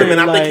rid of him,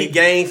 and I think he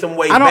gained some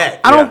weight back.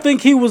 I don't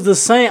think he was the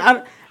same.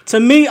 To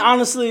me,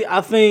 honestly,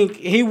 I think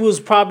he was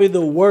probably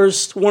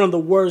one of the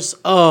worst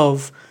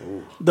of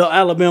the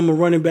Alabama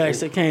running backs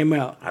that came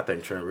out. I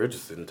think Trent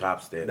Richardson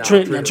tops that.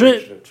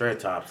 Trent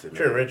tops it.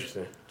 Trent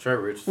Richardson.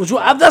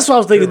 That's what I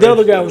was thinking. The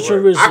other guy was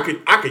Trent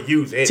Richardson. I could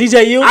use Eddie.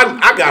 TJ Yeldon?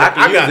 I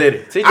got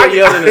Eddie. TJ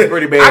Yeldon is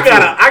pretty bad.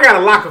 I got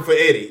a locker for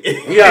Eddie.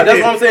 Yeah, that's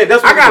what I'm saying.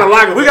 I got a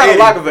locker. We got a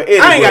locker for Eddie.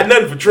 I ain't got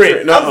nothing for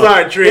Trent. I'm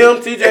sorry,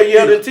 Trent. Him, TJ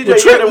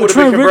Yeldon would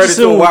have been converted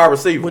to a wide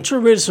receiver. But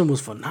Trent Richardson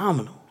was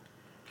phenomenal.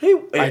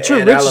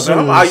 Trent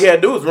Richardson, all you had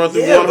to do was run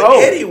through one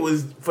hole. Eddie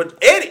was for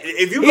Eddie.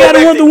 If you he had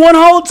to run through one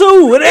hole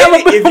too with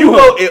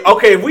Alabama.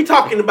 If we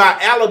talking about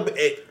Alabama,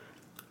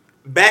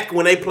 back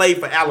when they played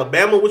for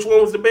Alabama, which one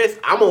was the best?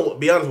 I'm gonna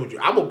be honest with you.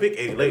 I'm gonna pick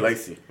Eddie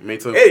Lacy. Me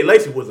too. Eddie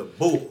Lacy was a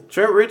bull.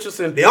 Trent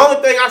Richardson. The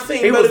only thing I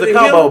seen he was the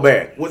combo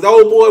back. Was the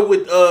old boy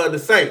with the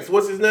Saints.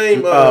 What's his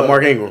name?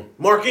 Mark Ingram.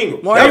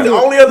 That was the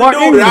only other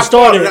dude that I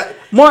started.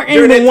 Mark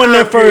Ingram won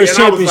their first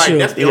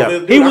championship.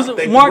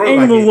 Mark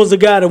Ingram was the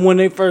guy that won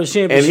their first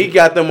championship, and he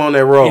got them on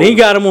that road. And he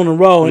got them on the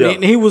road,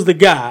 and he was the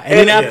guy. And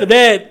then after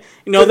that,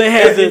 they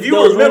had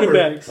those running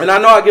backs. And I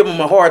know I give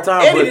him a hard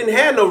time. Eddie didn't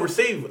have no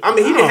receiver. I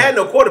mean, he didn't have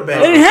no quarterback.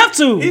 They didn't have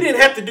to. He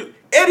didn't have to do.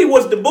 Eddie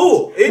was the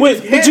bull.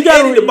 But you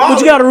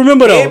got to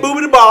remember though.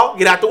 Booby the ball,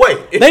 get out the way.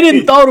 They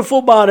didn't throw the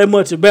football that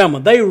much at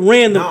Bama. They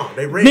ran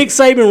Nick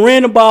Saban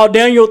ran the ball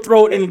down your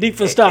throat, and the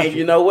defense stopped. And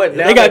you know what?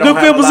 They got good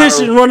field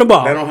position to run the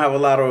ball. They don't have a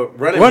lot of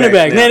running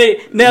backs.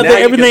 Now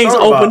that everything's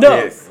opened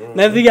up. Yes.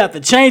 Now they got the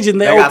change and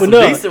they opened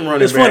up.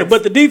 It's funny,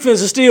 but the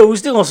defense is we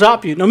still gonna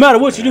stop you. No matter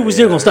what you do, we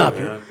still gonna stop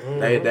you.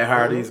 They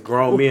hire these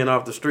grown men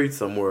off the street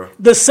somewhere.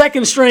 The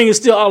second string is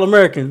still All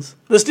Americans.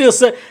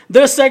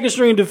 Their second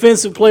string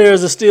defensive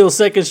players are still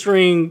second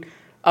string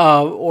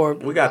or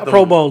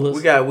Pro Bowlers.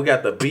 We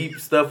got the beep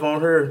stuff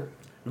on her.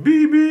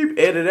 Beep beep,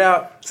 edit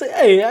out. Say,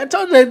 hey, I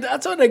told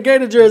that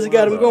Gator jersey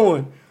got him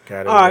going.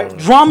 All right,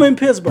 drama in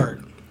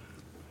Pittsburgh.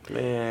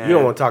 Man, you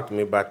don't want to talk to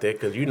me about that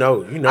because you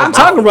know. I'm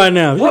talking right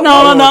now. No, we're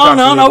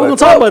gonna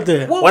talk about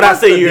that. What I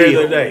seen you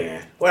earlier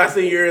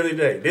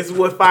today. This is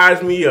what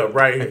fires me up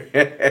right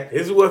here.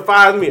 This is what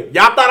fires me up.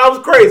 Y'all thought I was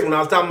crazy when I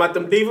was talking about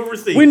them diva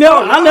receivers.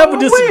 I never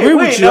disagree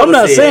with you. I'm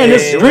not saying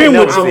disagreeing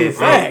with you. In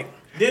fact,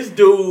 this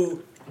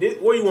dude.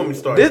 Where you want me to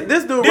start?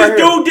 This dude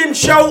didn't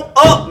show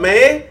up,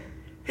 man.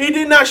 He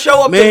did not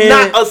show up in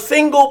not a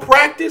single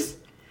practice.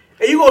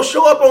 And you gonna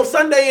show up on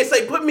Sunday and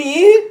say put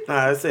me in?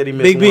 Nah, I said he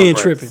missed Big one Ben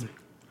practice. tripping.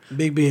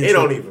 Big Ben. It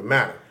don't even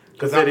matter.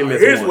 Because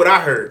here's what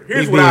I heard.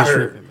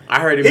 I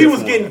heard he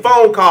was getting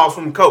phone calls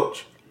from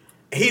coach.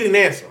 He didn't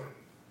answer him.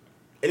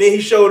 And then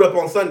he showed up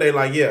on Sunday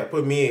like, yeah,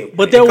 put me in.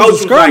 But there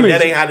was a skirmish. Like,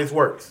 that ain't how this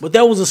works. But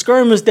there was a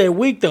skirmish that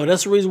week, though.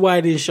 That's the reason why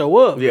he didn't show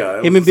up.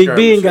 Yeah, him and Big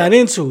Ben got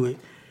into it.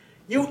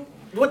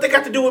 What they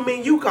got to do with me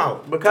and you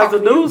calling? Because the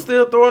dude's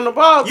still throwing the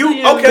ball.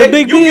 The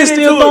Big Ben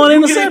still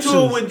throwing interceptions. You get into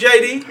it with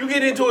JD. You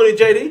get into it with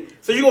JD.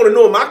 So you gonna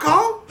know my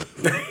call?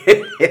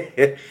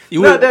 That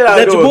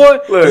your boy?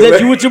 Is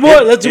that you with your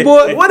boy? That's your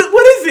boy? What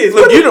is this?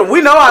 Look,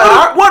 we know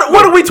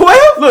what are we 12?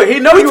 Look, he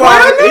know you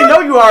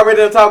already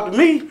done talked to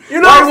me.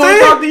 You know what I'm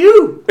saying? Talk to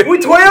you. We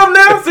 12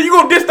 now, so you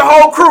gonna diss the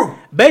whole crew.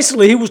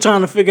 Basically, he was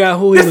trying to figure out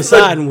who he was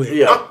siding with.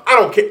 Yeah. I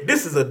don't care.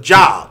 This is a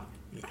job.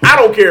 I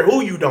don't care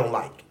who you don't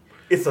like.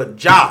 It's a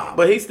job.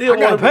 But he still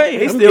want to pay.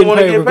 He still want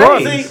to get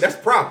paid. See, that's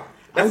the problem.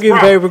 I'm getting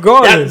paid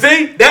regardless.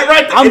 That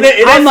right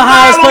there. I'm the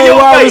highest paid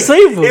wide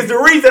receiver. It's the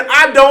reason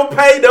I don't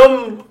pay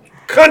them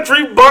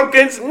country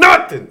bumpkins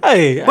nothing.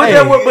 I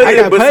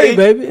got paid,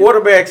 baby.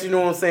 Quarterbacks, you know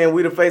what I'm saying?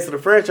 We the face of the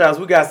franchise.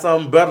 We got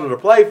something better to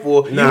play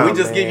for. We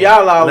just give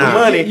y'all all the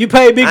money. You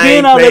pay Big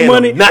Ben all that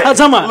money. I'm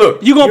talking about.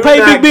 Look, you gonna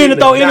pay Big Ben to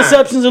throw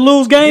interceptions and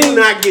lose games? You're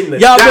not getting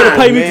y'all better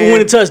pay me for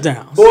winning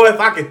touchdowns. Boy, if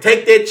I could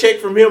take that check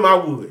from him, I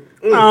would.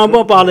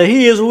 Bump all that.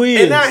 He is who he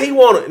is. And now he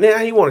want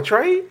to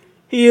trade.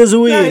 He is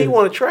who he is. Now he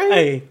want to trade.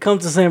 Hey, come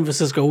to San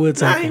Francisco. We'll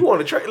take him. Now he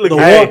want to trade. Look,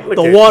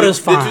 the water's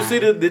fine.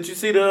 Did you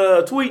see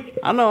the tweet?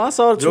 I know. I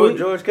saw the tweet.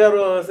 George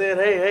Kittle said,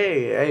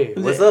 "Hey,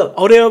 what's up?"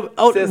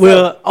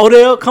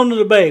 Odell, come to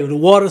the Bay. The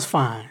water's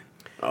fine.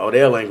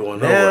 Odell ain't going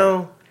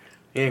nowhere.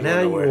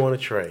 Now you want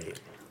to trade.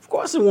 Of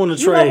course, he want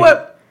to trade. You know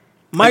what?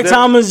 Mike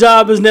Tomlin's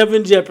job is never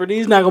in jeopardy.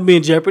 He's not going to be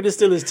in jeopardy. It's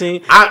still his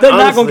team. They're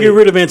not going to get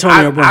rid of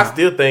Antonio Brown. I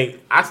still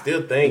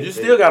think. You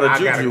still got a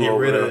juju get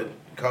rid of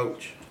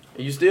coach.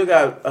 You still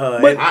got.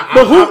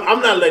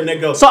 I'm not letting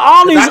that go. So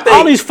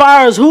all these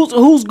fires.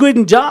 Who's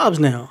getting jobs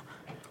now?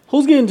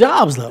 Who's getting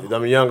jobs though?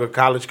 Them younger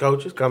college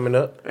coaches coming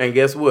up. And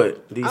guess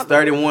what? These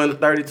 31,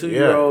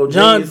 32-year-old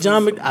John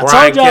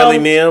Brian Kelly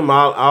and them,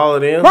 all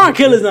of them. Brian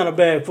Kelly's not a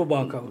bad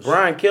football coach.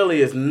 Brian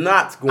Kelly is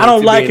not going to be I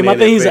don't like him. I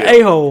think he's an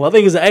a-hole.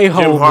 Jim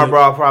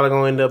Harbaugh probably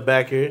going to end up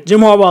back here. Jim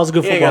Harbaugh's a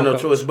good football coach. He ain't got no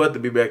choice but to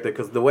be back there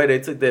because the way they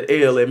took that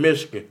L at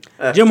Michigan.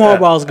 Jim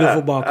Harbaugh's a good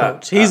football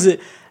coach.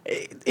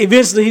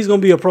 Eventually he's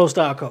going to be a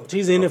pro-style coach.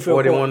 He's an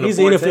NFL coach. He's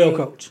an NFL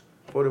coach.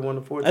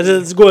 41-14. I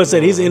just go ahead and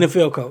say he's an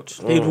NFL coach.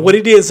 What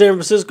he did in San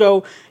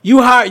Francisco,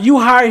 you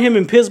hire him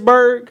in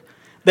Pittsburgh,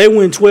 they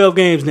win 12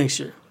 games next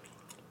year.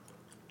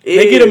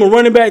 They get him a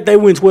running back, they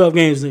win 12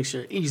 games next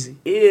year. Easy.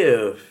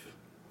 If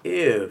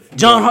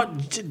John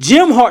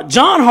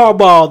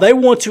Harbaugh, they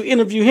want to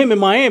interview him in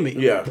Miami.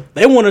 Yeah.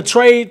 They want to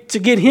trade to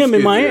get him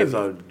in Miami.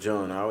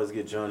 John. I always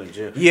get John and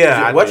Jim.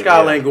 Yeah.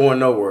 Ain't going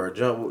nowhere.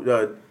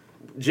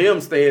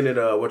 Jim's staying at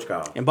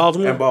in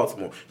Baltimore. In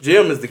Baltimore.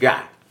 Jim is the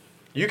guy.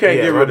 You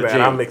can't get rid of Jim.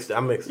 I mixed.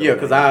 Yeah,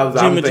 because I'm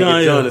thinking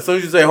John. As soon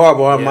as you say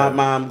Harbaugh,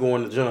 I'm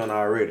going to John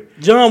already.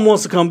 John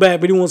wants to come back,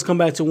 but he wants to come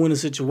back to win a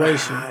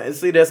situation. And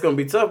see, that's going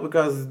to be tough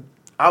because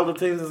all the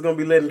teams is going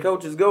to be letting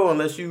coaches go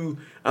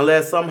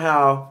unless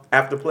somehow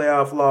after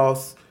playoff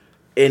loss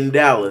in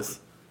Dallas,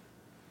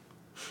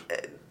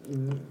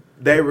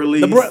 they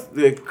release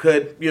they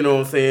cut. You know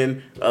what I'm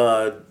saying?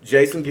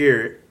 Jason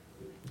Garrett.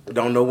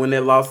 Don't know when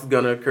that loss is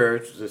gonna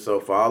occur. So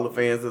for all the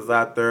fans that's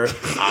out there,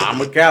 I'm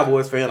a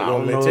Cowboys fan. I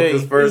don't know if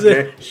it's first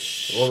game.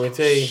 Let me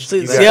tell you.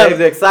 Save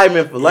the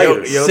excitement for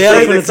later.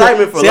 Save the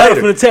excitement for later.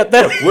 Seattle finna tap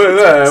that.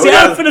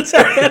 Seattle finna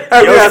tap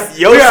that.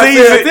 Your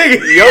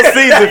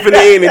season finna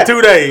end in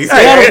 2 days.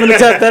 Seattle finna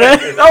tap that.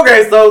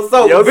 Okay,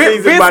 so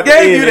Vince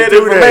gave you that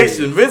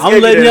information.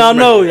 I'm letting y'all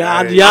know.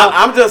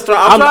 I'm just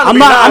trying. I'm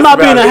not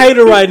being a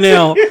hater right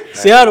now.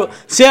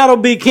 Seattle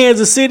beat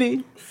Kansas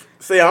City.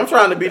 See, I'm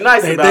trying to be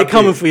nice about it. They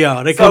coming for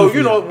y'all.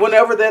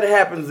 Whenever that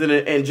happens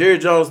and Jerry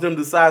Jones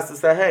decides to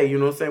say, hey, you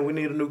know what I'm saying, we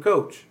need a new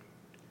coach.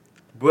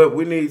 But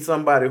we need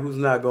somebody who's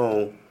not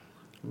going to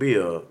be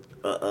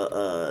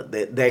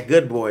that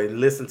good boy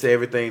and listen to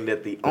everything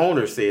that the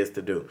owner says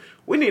to do.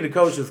 We need a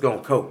coach that's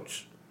going to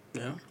coach.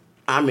 Yeah.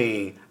 I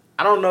mean,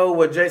 I don't know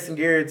what Jason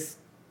Garrett's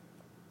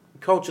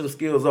coaching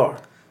skills are.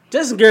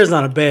 Jason Garrett's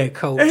not a bad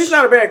coach. And he's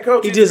not a bad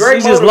coach. He just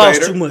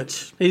lost too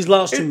much. He's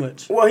lost too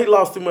much. Well, he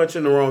lost too much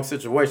in the wrong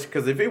situation.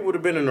 Because if he would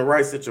have been in the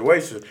right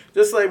situation,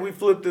 just like we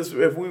flipped this,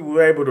 if we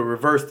were able to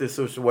reverse this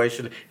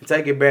situation and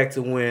take it back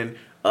to when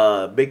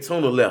Big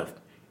Tuna left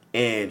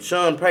and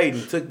Sean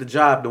Payton took the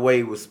job the way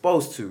he was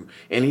supposed to,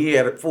 and he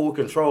had full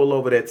control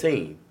over that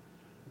team.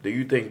 Do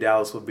you think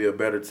Dallas would be a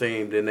better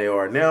team than they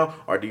are now,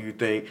 or do you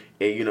think,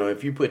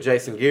 if you put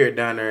Jason Garrett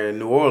down there in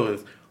New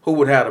Orleans, who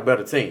would have a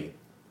better team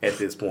at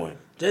this point?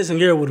 Jason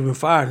Garrett would have been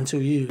fired in 2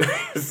 years.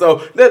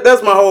 So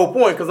that's my whole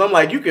point, because I'm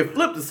like, you can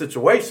flip the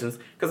situations,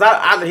 because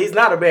he's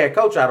not a bad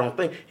coach, I don't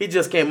think. He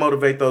just can't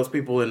motivate those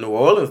people in New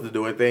Orleans to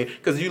do anything,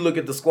 because you look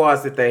at the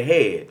squads that they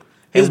had.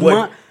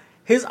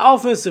 His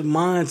offensive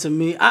mind, to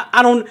me,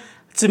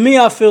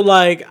 I feel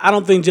like I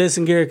don't think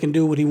Jason Garrett can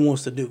do what he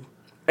wants to do.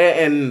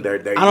 And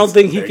I don't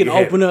think he can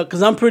open up,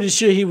 because I'm pretty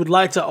sure he would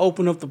like to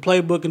open up the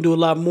playbook and do a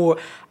lot more.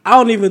 I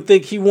don't even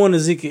think he wants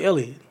Ezekiel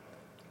Elliott.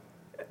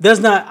 That's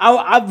not.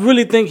 I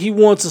really think he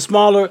wants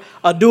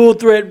a dual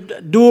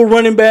threat, dual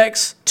running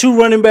backs, 2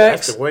 running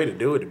backs. That's the way to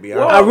do it, to be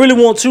honest. I really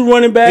want 2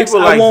 running backs.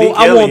 I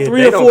want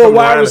 3 or 4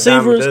 wide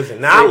receivers.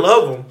 Now I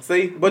love him.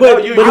 See, but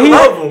love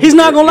him. He's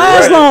not gonna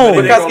last long.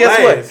 Because guess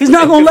what? He's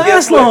not gonna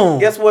last long.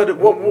 Guess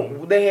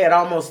what? They had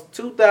almost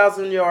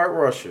 2,000-yard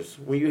rushers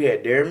when you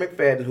had Darren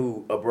McFadden,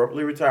 who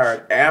abruptly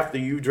retired after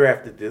you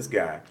drafted this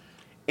guy.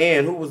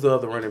 And who was the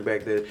other running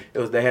back they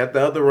had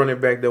the other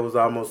running back that was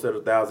almost at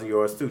 1,000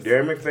 yards too.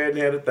 Darren McFadden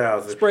had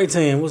 1,000. Spray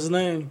tan, what's his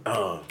name?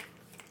 I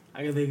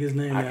can think of his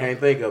name. I can't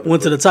think of it.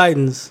 Went to the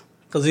Titans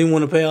because he didn't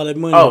want to pay all that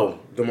money. Oh,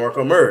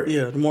 DeMarco Murray.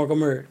 Yeah, DeMarco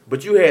Murray.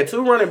 But you had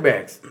 2 running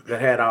backs that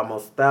had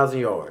almost 1,000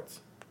 yards.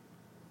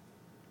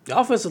 The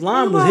offensive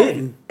line was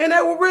hitting, and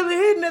they were really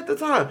hitting at the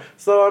time.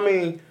 So I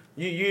mean,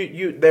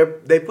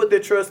 they put their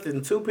trust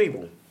in 2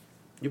 people.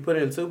 You put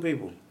it in 2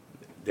 people,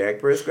 Dak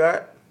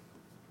Prescott.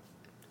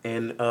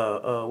 And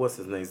what's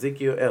his name?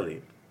 Ezekiel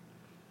Elliott.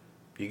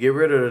 You get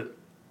rid of,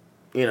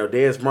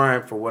 Dez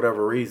Bryant for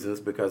whatever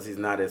reasons because he's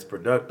not as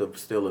productive,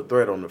 still a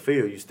threat on the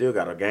field. You still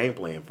got a game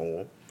plan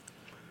for him.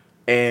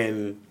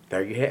 And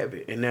there you have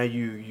it. And now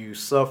you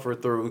suffer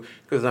through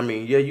because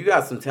you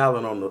got some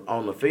talent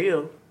on the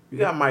field. You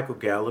got Michael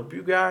Gallup.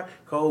 You got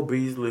Cole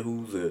Beasley,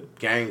 who's a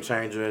game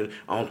changer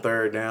on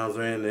third downs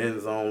or in the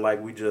end zone, like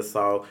we just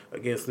saw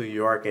against New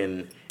York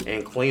and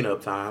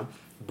cleanup time.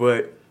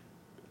 But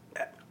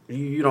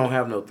you don't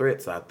have no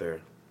threats out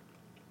there.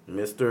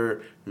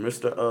 Mr.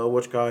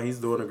 He's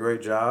doing a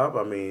great job.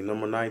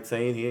 Number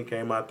 19, he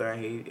came out there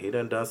and he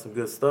done some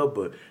good stuff.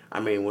 But,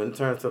 when it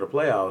turns to the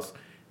playoffs,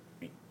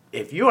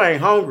 if you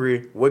ain't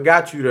hungry, what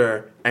got you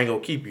there ain't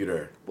going to keep you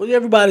there. Well,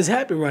 everybody's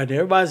happy right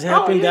there. Everybody's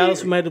happy in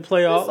Dallas who made the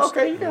playoffs. It's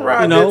okay. You can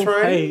ride that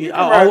train. Hey, you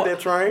can ride that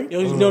train.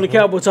 You know the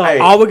Cowboys talk.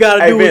 All we got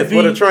to do is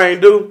what a train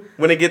do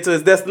when it get to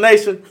its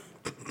destination?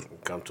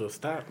 Come to a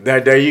stop.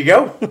 There you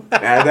go.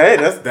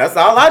 That's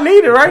all I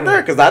needed right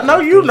there, because I know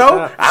you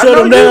know. Shut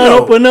them down,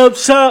 open up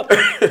shop.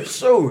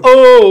 Sure.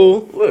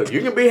 Oh. Look,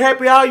 you can be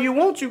happy all you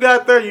want. You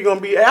got there, you're going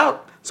to be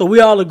out. So we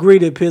all agree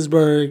that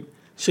Pittsburgh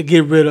should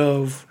get rid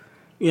of,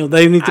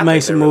 they need to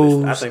make some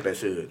moves. I think they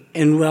should.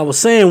 And when I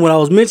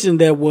was mentioning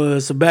that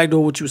was to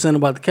backdoor what you were saying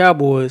about the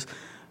Cowboys,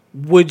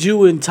 if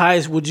you're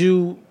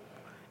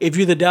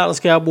the Dallas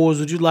Cowboys,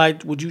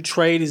 would you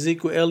trade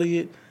Ezekiel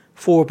Elliott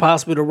for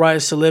possibly the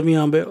rights to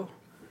Le'Veon Bell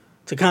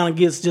to kind of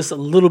get just a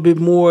little bit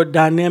more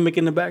dynamic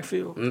in the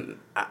backfield?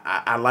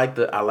 I like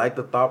the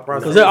thought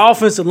process Because their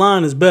offensive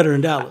line is better in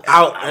Dallas.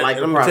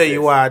 Let me tell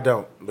you why I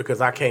don't.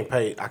 Because I can't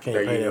pay. I can't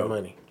pay that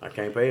money. I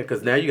can't pay it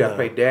because now you got to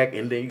pay Dak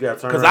and then you got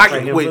to turn Because around I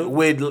and can pay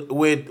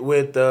him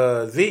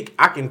with Zeke,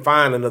 I can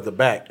find another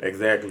back.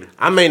 Exactly.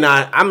 I may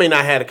not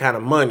have the kind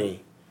of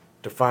money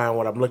to find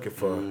what I'm looking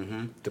for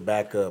to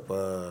back up.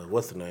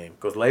 What's the name?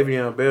 Because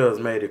Le'Veon Bell has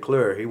made it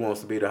clear he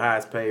wants to be the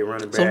highest paid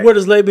running back. So where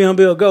does Le'Veon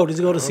Bell go? Does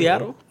he go to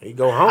Seattle? He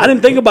go home. I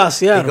didn't think about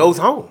Seattle. He goes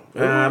home.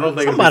 I don't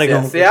think Somebody it's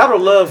gonna- Seattle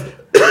loves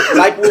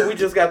like what we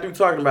just got through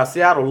talking about.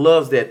 Seattle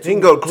loves that He can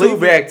go to Cleveland.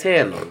 two-back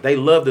tandem. They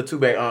love the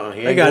two-back.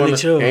 They got Nick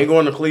Chubb. He ain't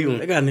going to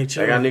Cleveland. They got Nick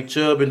Chubb. They got Nick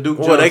Chubb and Duke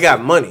Well, Johnson. they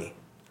got money.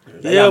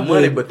 They got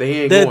money, but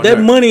they ain't going that there.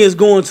 money is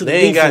going to the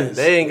They ain't defense.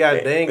 got.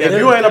 If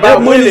you ain't that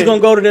about money's winning, going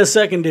to go to their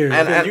secondary.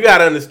 And you got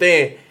to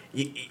understand,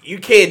 you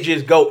can't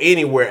just go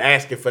anywhere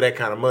asking for that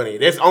kind of money.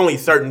 There's only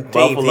certain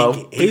teams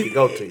Buffalo. he can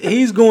go to.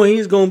 He's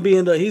going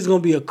to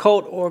be a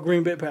Colt or a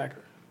Green Bay Packer.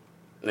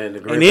 and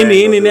And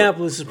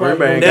Indianapolis is Green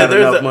probably Bay ain't Now, got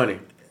there's enough a- money.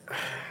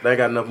 They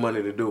got enough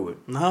money to do it.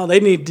 No, they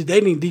need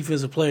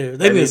defensive players.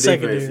 They need a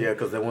secondary. defense, yeah,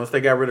 because once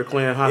they got rid of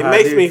Clinton, It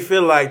makes me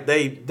feel like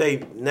they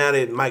now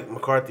that Mike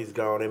McCarthy's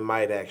gone, it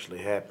might actually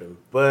happen.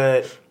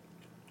 But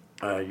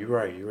You're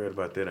right. You're right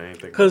about that. I ain't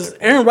thinking. Because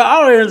about that.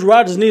 all Aaron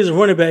Rodgers needs a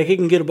running back he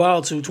can get a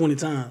ball to 20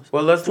 times.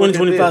 Well, let's 20, look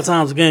at 25 this.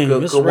 times a game.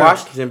 It's a Could wrap.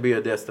 Washington be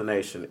a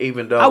destination?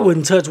 Even though I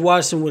wouldn't touch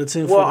Washington with a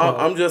 10 Well,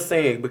 football. I'm just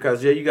saying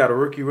because you got a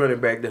rookie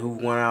running back who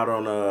went out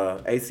on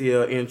a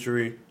ACL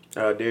injury,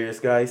 Darius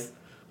Geis.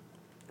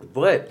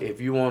 But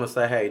if you want to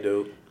say, hey,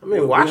 dude, I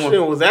mean,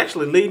 Washington was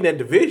actually leading that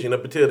division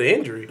up until the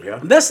injury. yeah.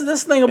 That's the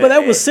thing about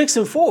that was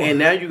 6-4. And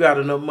now you got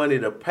enough money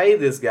to pay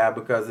this guy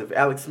because if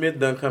Alex Smith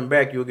doesn't come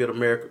back, you'll get a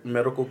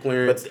medical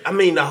clearance. But I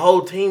mean, the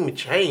whole team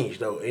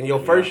changed though. In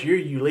your first year,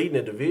 you leading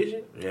the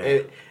division,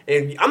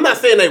 and I'm not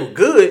saying they were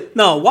good.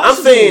 No, Washington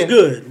I'm saying, was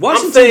good.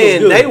 Washington I'm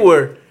saying was good. they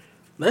were.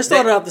 They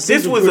started out the This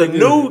season was a pretty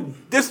good.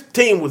 This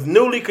team was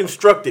newly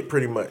constructed,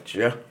 pretty much.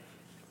 Yeah.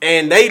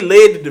 And they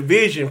led the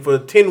division for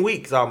 10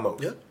 weeks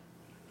almost. Yep.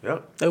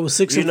 Yep. They was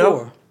 6-4,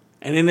 know?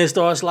 and then they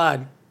started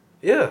sliding.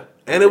 Yeah.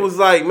 And it was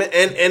like, man,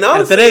 and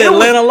honestly, After that it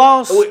was- Atlanta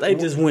loss, when- they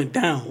just went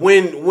down.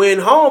 When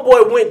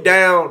Homeboy went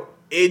down,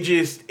 it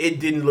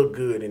didn't look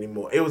good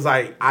anymore. It was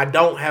like I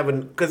don't have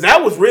because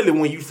that was really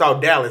when you saw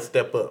Dallas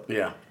step up.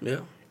 Yeah. Yeah.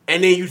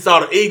 And then you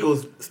saw the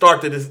Eagles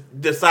start to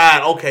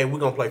decide, okay, we're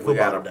gonna play football. We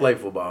got to today. play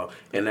football.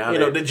 And now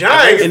The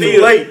Giants And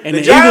still the- and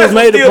the Giants Eagles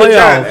made the still playoffs.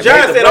 Giants.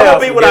 Giants said, "I'm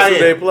gonna be what I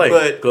They am." play.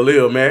 But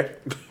Khalil Mack.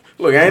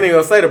 Look, I ain't even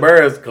gonna say the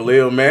Bears.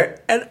 Khalil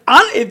Mack. And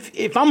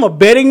if I'm a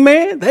betting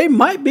man, they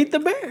might beat the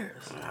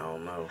Bears. I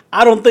don't know.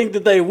 I don't think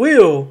that they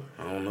will,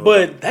 don't know.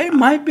 but they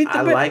might beat the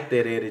I Bears. like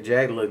that Eddie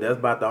Jackson. Look, that's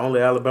about the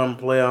only Alabama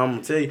player I'm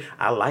gonna tell you.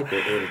 I like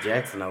that Eddie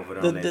Jackson over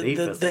there on that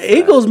defense. The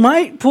Eagles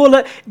might pull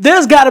it.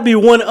 There's got to be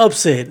one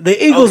upset.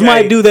 The Eagles okay,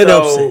 might do that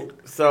upset.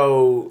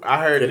 So I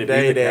heard Could it be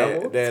today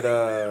the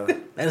Cowboys?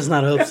 That is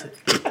not an upset.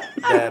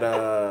 that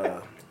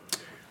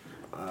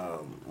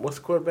what's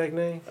the quarterback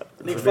name?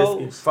 Nick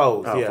Trubisky? Foles.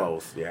 Foles, Oh, yeah.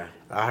 Foles, yeah.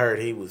 I heard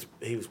he was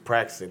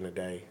practicing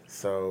today,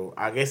 so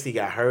I guess he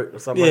got hurt or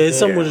something. Yeah, like it's that.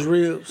 something with his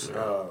ribs.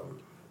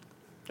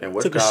 And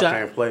Took a Westcott shot.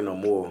 can't play no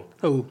more.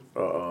 Who?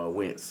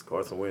 Wentz,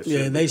 Carson Wentz. Yeah,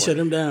 shouldn't they be shut playing.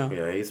 him down.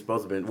 Yeah, he's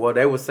supposed to be. Well,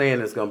 they were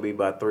saying it's gonna be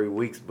about 3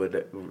 weeks,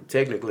 but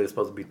technically it's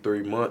supposed to be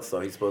 3 months, so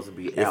he's supposed to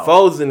be If out.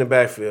 Foles in the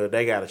backfield,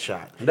 they got a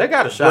shot. They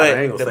got a shot.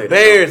 I ain't But gonna say the that.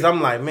 Bears,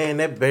 I'm like, man,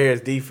 that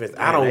Bears defense.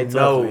 I Man, they don't tough,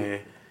 know. man.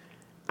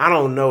 I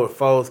don't know if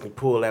Foles can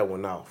pull that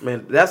one off.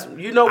 Man, that's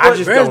you know I what?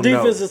 just Bears don't know.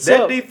 defense is That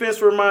tough.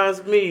 defense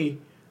reminds me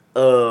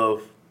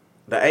of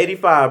the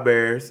 '85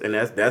 Bears, and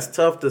that's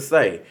tough to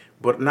say.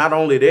 But not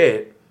only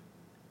that,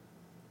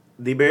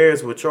 the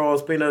Bears with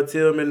Charles Peanut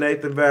Tillman,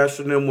 Nathan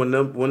Vasher,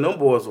 when them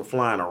boys were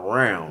flying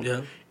around,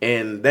 Yeah.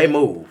 and they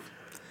moved.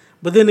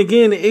 But then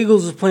again, the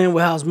Eagles was playing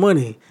with house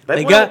money.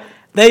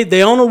 They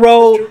They on the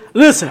road.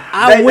 Listen,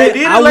 They did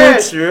it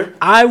last year.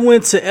 I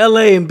went to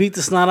LA and beat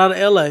the snot out of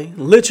LA.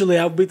 Literally,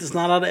 I beat the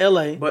snot out of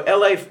LA. But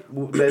LA,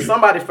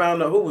 somebody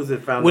found out who was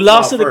it? Found We the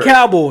lost to snot the first.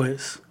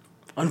 Cowboys.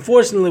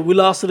 Unfortunately, we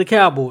lost to the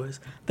Cowboys.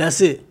 That's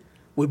it.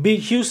 We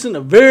beat Houston,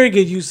 a very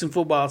good Houston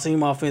football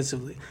team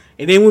offensively,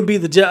 and then we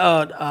beat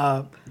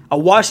a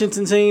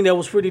Washington team that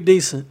was pretty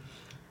decent.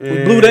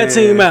 We blew that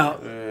team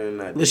out.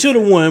 Not They should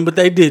have won, but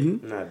they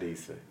didn't. Not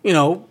decent. You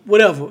know,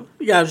 whatever.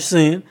 You got what I'm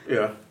saying?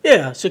 Yeah.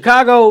 Yeah,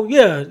 Chicago.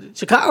 Yeah,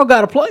 Chicago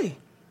got to play.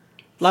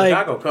 Like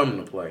Chicago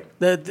coming to play.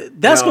 that's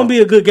Now, going to be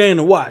a good game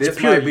to watch.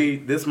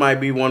 This might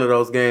be one of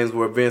those games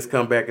where Vince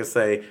come back and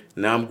say,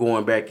 "Now I'm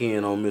going back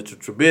in on Mitchell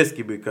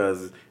Trubisky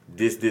because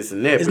this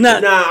and that." It's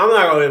not- Nah, I'm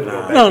not gonna ever go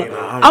back No, in. I'm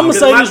gonna Because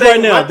say my this thing-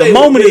 right now. my The thing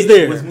with moment is Mitch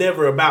there. was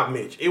never about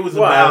Mitch. It was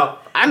Well, about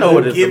I know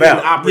what it's giving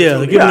about.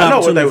 opportunity. giving I know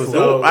what they was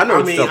opportunity. doing. I know what I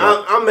you're mean,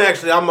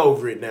 talking about. I'm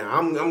over it now.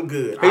 I'm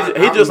good.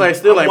 He just ain't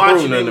still I'm ain't watching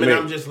proving nothing him to and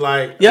me. I'm just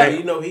like, Yeah. hey,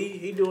 you know,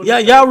 he doing. Yeah,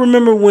 his y'all thing.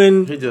 remember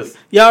when He just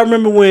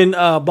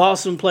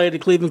Boston played the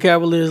Cleveland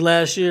Cavaliers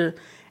last year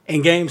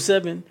in Game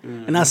 7,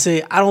 and I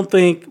said I don't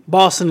think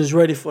Boston is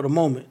ready for the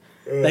moment.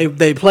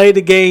 They played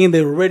the game.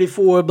 They were ready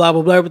for it. Blah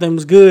blah blah. Everything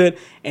was good.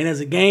 And as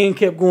the game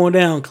kept going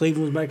down,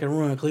 Cleveland was making a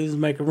run.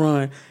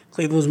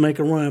 Cleveland was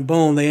making a run.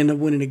 Boom! They ended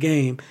up winning the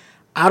game.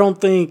 I don't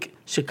think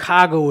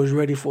Chicago is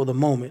ready for the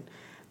moment.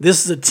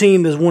 This is a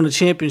team that's won a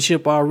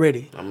championship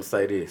already. I'm gonna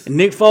say this: and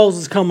Nick Foles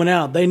is coming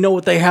out. They know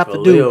what they have to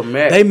Khalil do.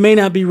 Mack. They may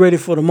not be ready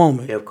for the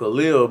moment. If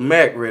Khalil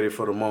Mack ready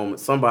for the moment,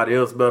 somebody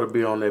else better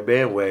be on that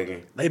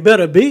bandwagon. They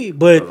better be.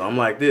 But I'm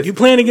like this: you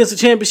playing against a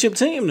championship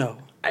team, though.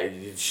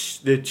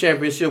 The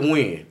championship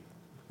win.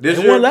 This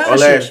They year won last or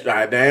last year.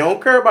 year? They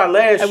don't care about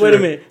last year. Hey, wait a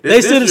minute. This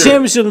They still the year.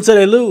 championship until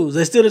they lose.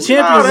 They still the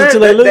champions until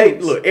they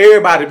lose. Look,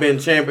 everybody been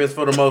champions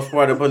for the most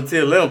part up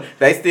until them.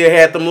 They still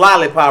had them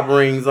lollipop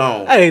rings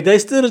on. Hey, they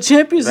still the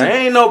champions. They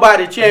ain't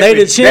nobody champion. They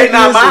the champions. They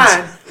not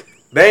mine.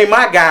 They ain't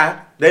my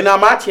guy. They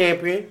not my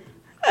champion.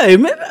 Hey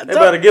man, They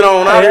better get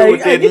on out here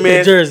with that get man.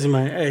 that jersey,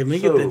 man. Hey man,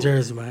 get that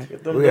jersey, man.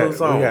 Get them We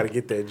dudes on. got to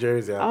get that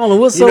jersey out. I don't know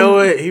what's You so- know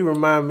what? He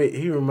remind me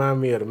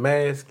of the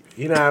mask.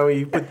 You know how when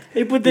you put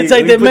He take when that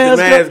you put mask,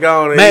 the mask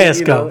on. And mask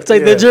you off. know, Take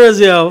yeah. that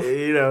jersey off.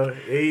 You know,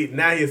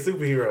 now he's a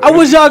superhero. I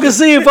wish y'all could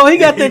see him, folks. He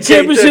got that You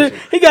can't championship.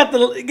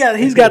 touch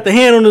He's got the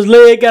hand on his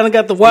leg.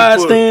 Got the wide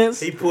stance.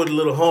 He pulled a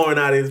little horn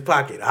out of his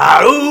pocket.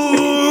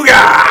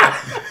 Auga!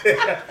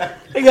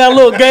 He got a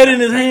little gate in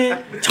his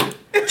hand. Chomp,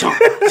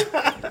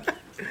 chomp,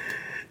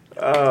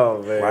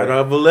 Oh man! Right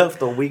or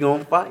left, or we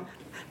gonna fight.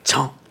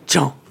 chomp,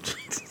 chomp.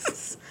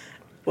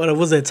 What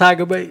was that?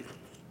 Tiger bait?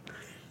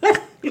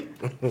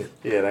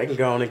 Yeah, they can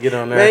go on and get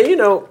on there. Man, you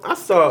know, I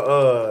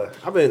saw.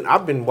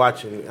 I've been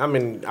watching.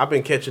 I've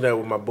been catching up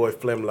with my boy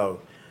Flemlo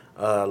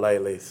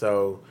lately.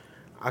 So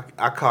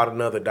I caught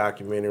another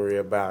documentary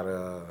about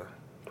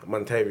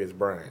Montavious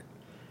Bryant,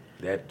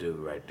 That dude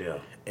right there.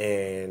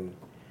 and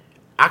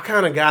I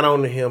kind of got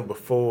on to him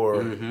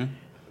before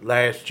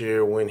last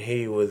year when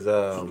he was.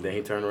 Then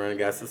he turned around and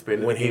got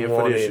suspended When he again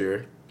for this wanted-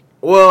 year.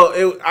 Well,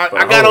 I For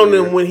a got whole on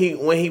year. him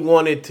when he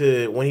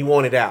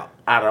wanted out.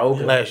 Out of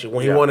Oakland. Last year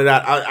when he Yeah. wanted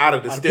out of the Out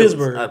of Steelers,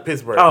 Pittsburgh. out of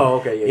Pittsburgh. Oh,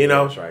 okay, yeah, you yeah,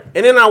 know. that's right.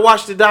 And then I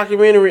watched the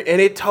documentary,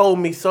 and it told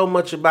me so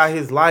much about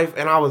his life,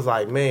 and I was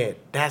like, man,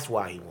 that's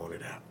why he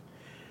wanted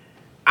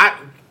out.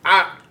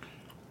 I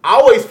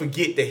always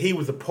forget that he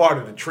was a part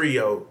of the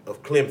trio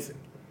of Clemson.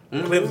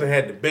 Clemson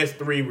had the best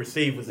three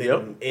receivers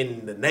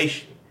in the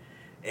nation,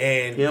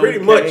 and Him, pretty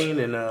much Kane,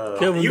 and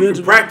Kevin you could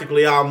Benjamin.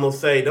 practically almost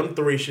say them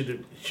three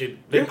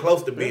they're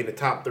close to being the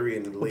top three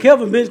in the league.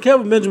 Kevin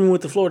Benjamin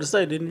went to Florida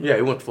State, didn't he? yeah,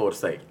 he went to Florida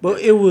State. But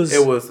it was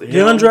him.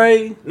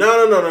 DeAndre.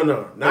 No,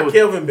 not was-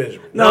 Kelvin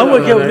Benjamin. No, it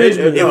wasn't Kelvin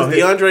Benjamin. It was No,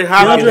 DeAndre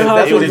Hopkins, DeAndre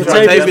Hopkins, it was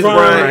Latavius Latavius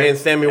Bryant, Bryant, and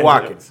Sammy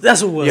Watkins.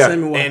 That's what it was. Yeah.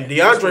 Sammy Watkins. And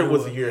DeAndre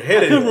was a year ahead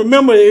I of couldn't him.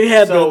 remember they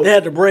had So- they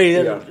had the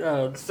braid.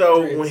 Yeah.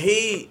 So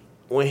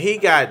when he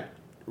got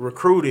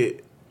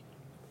recruited,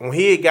 when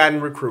he had gotten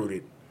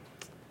recruited,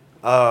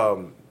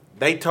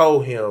 they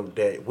told him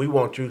that we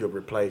want you to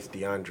replace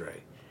DeAndre.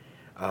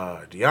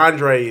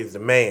 DeAndre is the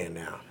man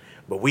now,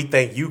 but we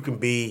think you can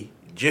be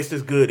just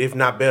as good, if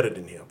not better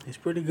than him. He's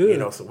pretty good. You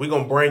know, so we're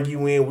gonna bring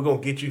you in. We're gonna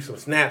get you some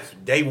snaps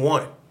day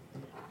one.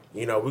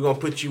 You know, we're gonna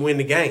put you in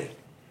the game.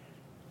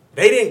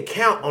 They didn't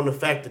count on the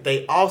fact that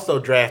they also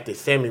drafted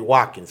Sammy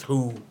Watkins,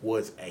 who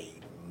was a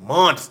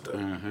monster,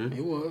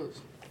 He was.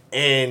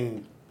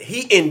 and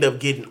he ended up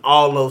getting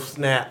all those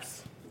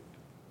snaps.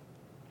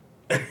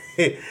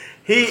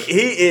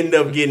 He ended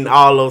up getting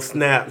all those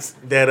snaps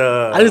that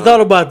I just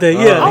thought about that.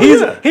 Yeah,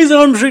 he's an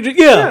unrestricted.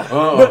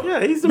 Yeah,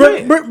 yeah, he's the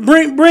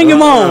man. bring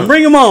him on.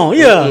 Bring him on.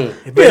 Yeah,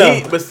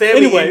 But Sammy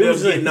Anyway, ended it up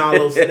was getting all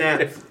those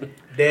snaps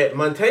that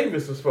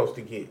Montavious was supposed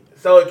to get.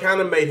 So it kind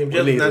of made him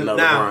jealous. need Now, another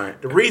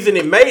Bryant. the reason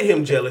it made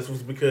him jealous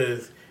was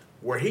because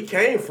where he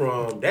came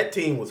from, that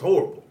team was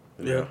horrible.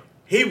 yeah.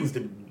 He was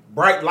the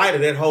bright light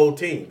of that whole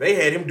team. They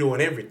had him doing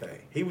everything.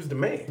 He was the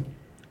man.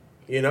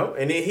 You know?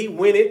 And then he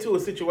went into a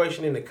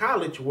situation in the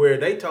college where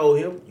they told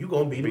him, you're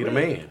going to be Be the the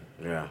man.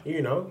 Yeah.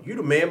 You know, you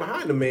the man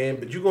behind the man,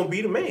 but you're going to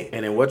be the man.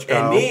 And then what you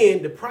And call?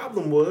 then the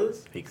problem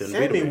was, He couldn't be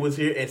the Sammy man. was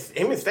here, and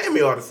him and Sammy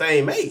are the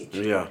same age.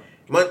 Yeah.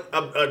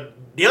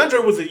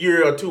 DeAndre was a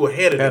year or two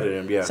ahead of Better him.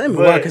 than him. Yeah. Sammy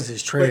But, Watkins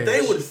is trash. but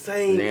they were the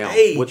same Now,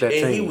 age, with that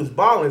and he team. was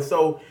balling,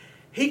 so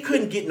he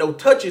couldn't get no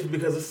touches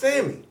because of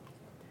Sammy.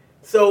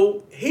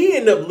 So he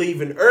ended up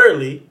leaving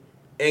early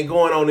and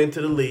going on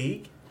into the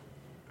league,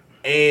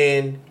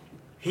 and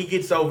he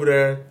gets over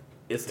there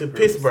It's to up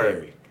here with Pittsburgh.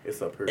 Sammy. It's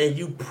up here. And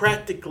you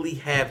practically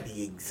have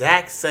the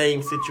exact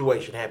same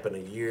situation happen a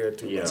year or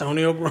two Yeah. ago.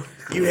 Antonio Brown.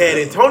 You had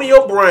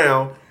Antonio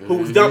Brown, who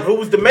was who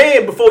was the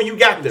man before you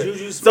got there.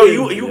 Juju So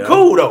Smith. you Yeah.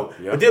 cool though.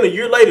 Yeah. But then a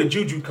year later,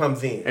 Juju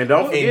comes in, And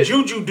don't forget-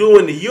 Juju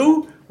doing to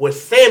you what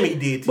Sammy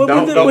did to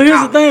But, you. but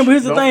here's the thing. But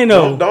here's the thing,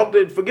 though.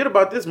 Don't forget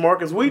about this.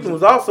 Marcus Wheaton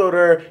was also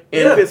there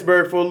in Yeah.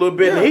 Pittsburgh for a little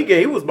bit, and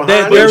he was behind.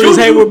 That him. Darius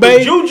Hayward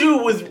Bay?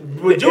 Juju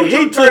He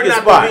Juju took turned his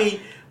out spot. to be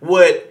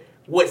what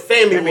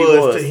Sammy Sammy was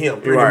to was. him. You're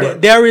Pretty right.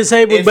 much. Darius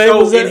Hayward And Bay so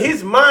was in there.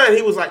 his mind,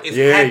 he was like, "It's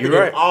Yeah, happening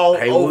you're right. all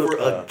Hayward,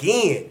 over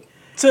again."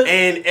 To-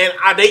 And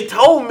they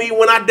told me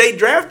when they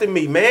drafted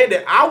me, man,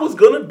 that I was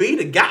gonna be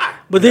the guy.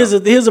 But here's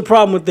a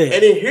problem with that.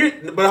 And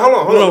then but hold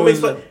on. Let me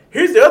explain.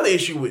 Here's the other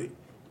issue with it.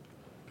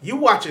 You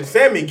watching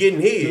Sammy getting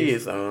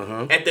his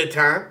at that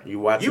time. You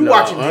watching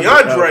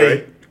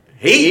DeAndre.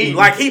 He eating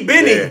like he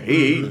been eating.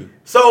 He eating.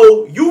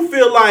 So you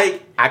feel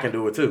like I can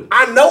do it too.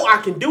 I know I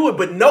can do it,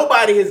 but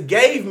nobody has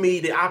gave me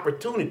the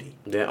opportunity.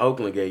 Then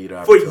Oakland gave you the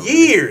opportunity. For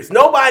years,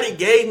 nobody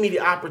gave me the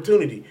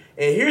opportunity.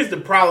 And here's the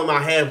problem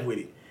I have with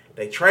it.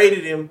 They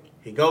traded him.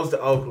 He goes to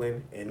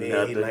Oakland, and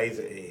then he lays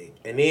an egg.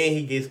 And then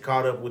he gets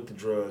caught up with the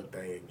drug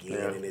thing again.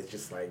 Yeah. And it's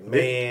just like,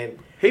 man.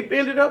 He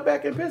ended up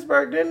back in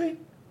Pittsburgh, didn't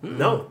he? Mm-hmm.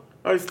 No.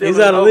 Oh, he's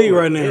out of the league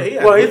right now.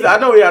 Yeah, I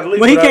know he's out of the league.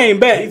 But he came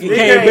back. He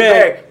came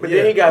back. But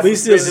then he got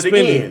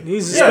suspended again.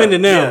 He's suspended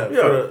now.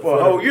 For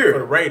a whole year. For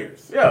the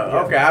Raiders.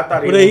 Yeah, okay. I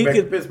thought he went back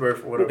to Pittsburgh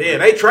for whatever. Yeah,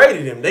 they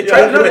traded him. They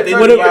traded him at the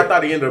end of the year. I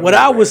thought he ended up. What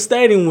I was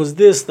stating was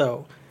this,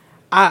 though.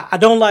 I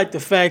don't like the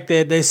fact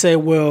that they say,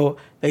 well,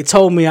 they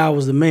told me I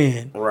was the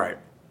man. Right.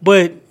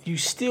 But you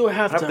still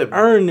have to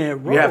earn that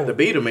role. You have to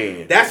be the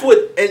man. That's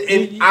what.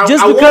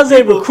 Just because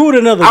they recruit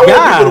another guy. I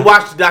want people to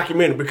watch the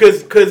documentary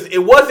because it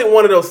wasn't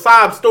one of those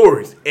sob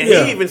stories. And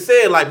he even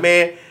said, like,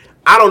 man,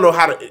 I don't know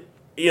how to.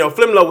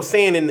 Flemlo was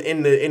saying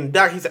in the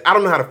doc, he said, I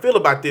don't know how to feel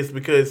about this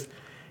because,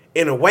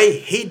 in a way,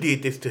 he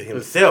did this to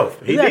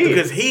himself. He did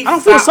because he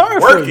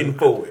stopped working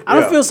for it. I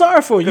don't feel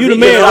sorry for you. You the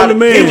man. I'm the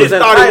man. He just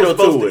thought he was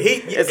supposed to.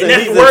 And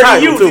that's the word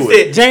he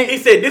used. He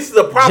said, this is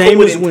a problem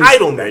with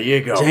entitlement. There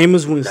you go.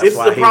 Jameis Winston. This is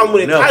a problem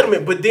with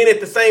entitlement. But then at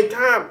the same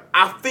time,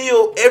 I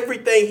feel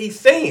everything he's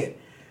saying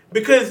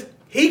because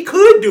he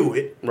could do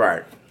it.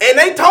 Right. And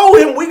they told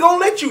him, we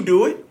going to let you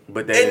do it.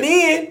 But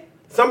then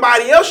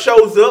somebody else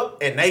shows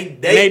up and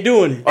they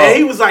doing it. And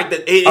he was like,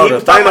 he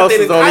was talking about that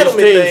entitlement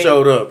thing.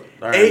 Showed up.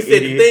 Right, and he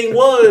said the thing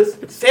was,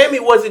 Sammy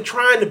wasn't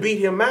trying to beat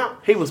him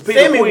out. He was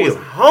Peter Quill. Sammy was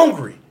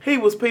hungry. He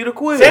was Peter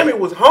Quill. Sammy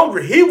was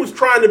hungry. He was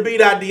trying to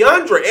beat out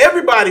DeAndre.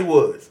 Everybody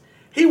was.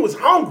 He was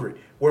hungry.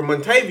 Where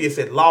Montavious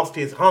had lost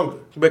his hunger.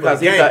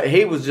 Because he thought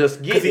he was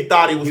just getting. Because he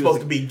thought he was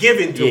supposed to be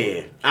given to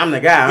him. I'm the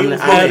guy. I'm the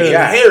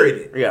inherit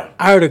it. Yeah.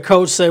 I heard a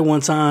coach say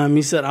one time,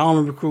 he said, I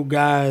only recruit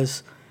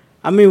guys.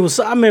 I remember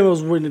it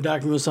was written in the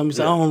document or something. He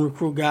said, I don't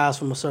recruit guys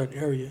from a certain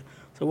area.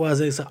 So why is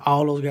they say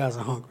all those guys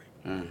are hungry?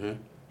 Mm-hmm.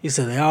 He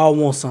said they all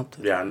want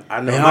something. Yeah, I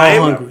know. They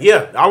all hungry.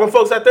 Yeah, all them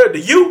folks out there,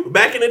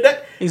 back in the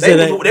day,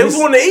 they was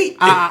wanting to eat.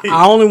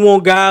 I only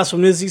want guys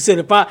from this. He said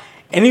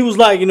and he was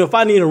like, if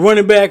I need a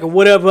running back or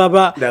whatever,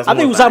 I think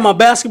he was talking about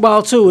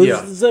basketball too.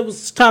 It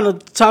was kind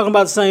of talking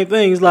about the same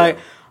thing. He's like,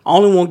 I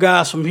only want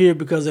guys from here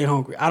because they're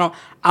hungry. I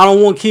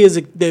don't want kids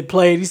that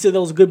played. He said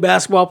those are good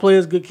basketball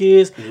players, good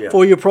kids,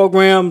 4-year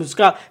program.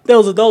 Scott,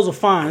 those are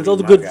fine.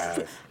 Those are good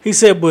guys. He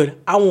said, but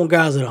I want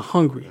guys that are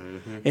hungry.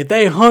 If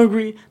they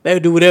hungry, they'll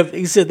do whatever.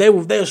 He said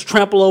they'll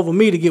trample over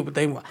me to get what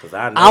they want.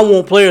 I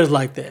want players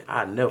like that.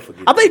 I never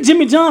forget. I think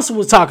Jimmy Johnson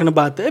was talking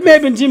about that. It may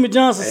have been Jimmy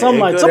Johnson.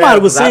 Somebody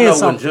was saying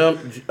something.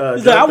 He's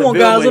like, I want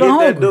guys that are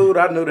hungry. That dude,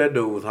 I knew that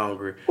dude was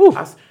hungry.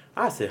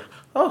 I said,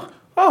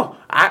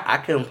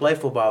 I couldn't play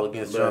football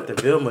against Jonathan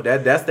Vilma.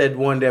 That's that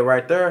one that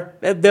right there.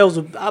 I think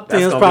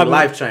that's probably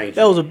life changing.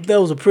 That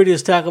was the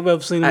prettiest tackle I've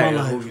ever seen in my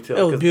life.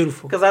 That was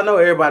beautiful. Because I know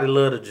everybody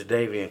loved the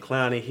Jadeveon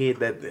Clowney hit.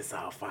 That's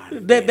all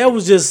fine. That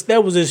was just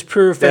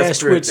pure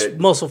fast twitch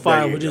muscle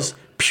fire with just.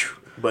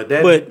 But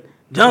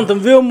Jonathan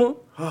Vilma.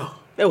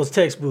 That was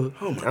textbook.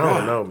 Oh my God. I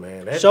don't know,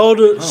 man.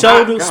 Shoulder,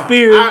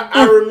 spear.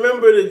 I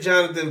remember the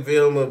Jonathan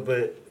Vilma,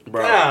 but.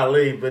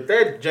 Golly, but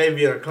that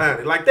Jadeveon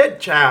Clowney, like that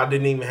child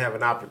didn't even have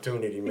an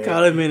opportunity, man.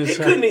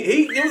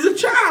 He was a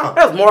child.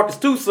 That was Marcus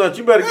Toussaint.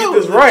 You better get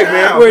this right,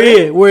 man.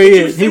 Where he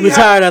is? He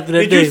retired after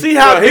that day. Did you see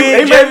how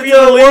big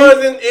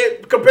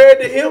Jadeveon was compared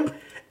to him?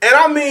 And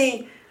I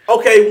mean,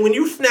 okay, when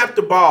you snap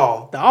the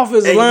ball, the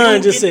offensive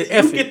line just said,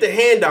 "F it." You get the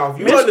handoff.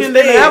 You Michigan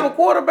didn't have a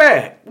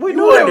quarterback. We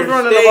knew they was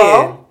running the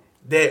ball.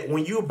 That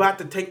when you about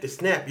to take the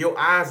snap, your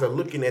eyes are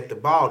looking at the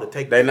ball to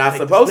take. They're not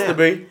supposed to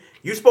be.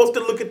 You're supposed to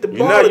look at the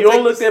ball. You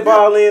don't look that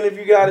ball in if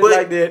you got it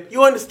like that.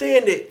 You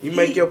understand that you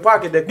make your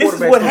pocket. That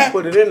quarterback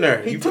put it in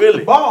there. He took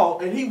the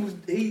ball and he was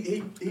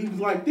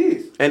like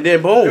this. And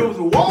then boom, there was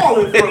a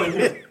wall in front of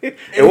him.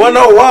 It wasn't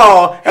no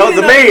wall. That was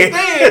a man.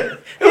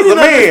 It was a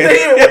man.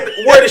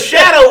 Where the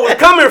shadow was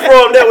coming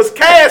from that was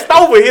cast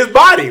over his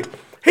body.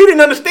 He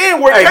didn't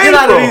understand where it came from. Get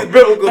out of these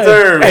biblical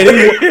terms.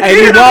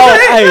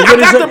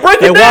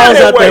 They walls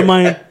out there,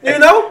 man. You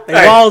know?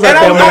 They walls out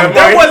there, man.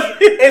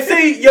 And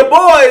see, your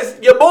boys,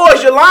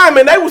 your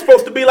linemen, they were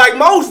supposed to be like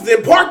Moses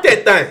and park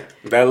that thing.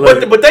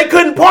 But they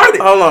couldn't part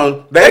it. Hold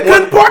on. They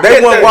couldn't park that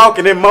thing. They weren't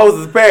walking in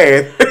Moses'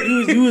 path.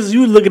 You was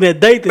looking at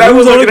Dathan. They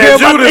was looking at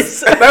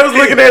Judas. They was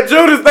looking at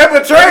Judas. They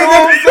betrayed him. You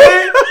know what I'm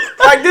saying?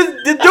 Like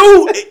the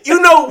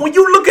dude, when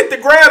you look at the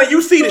ground and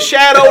you see the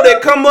shadow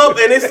that come up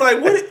and it's like,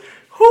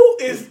 who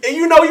is, and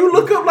you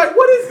look up like,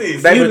 what is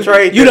this? They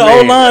betrayed you. The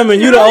old lineman.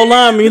 You the old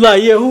lineman. You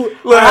like, yeah, who?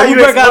 Look, how you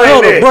break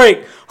out the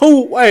break?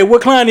 Who? Hey,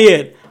 what Clowney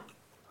at?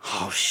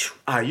 Oh shoot!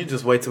 You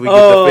just wait till we get the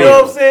film. You know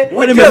what I'm saying?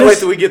 Wait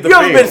till we get the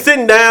film. You ever been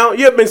sitting down?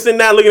 You ever been sitting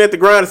down looking at the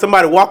ground and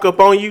somebody walk up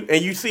on you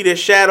and you see that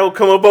shadow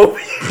come up over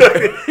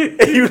you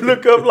and you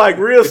look up like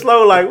real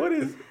slow, like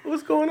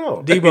what's going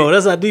on? Debo.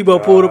 That's how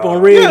Debo pulled up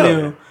on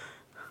red.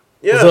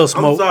 Yeah.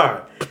 I'm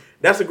sorry.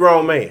 That's a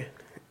grown man.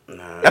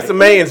 That's a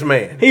man's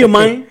man. He a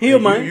man. He a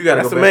man. You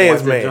gotta That's go a back and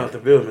man's watch man. that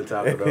Jonathan Vilman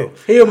tackle though.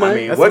 He a man. I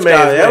mean, That's what a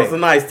man's that was man.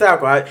 a nice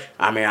tackle. I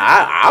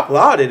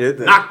applauded it.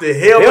 Knocked the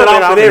helmet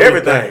off and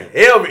everything.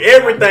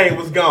 Everything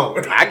was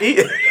gone. I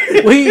get.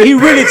 Well, he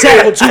really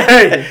tackled two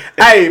people.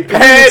 Hey,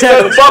 pads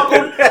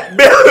unbuckled,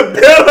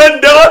 bell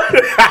undone.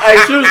 Hey,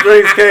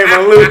 shoestrings came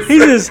unloose.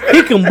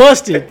 He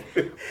combusted.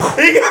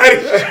 He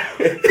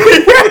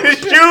got his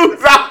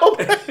shoes off.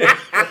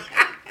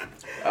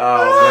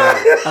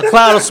 Oh A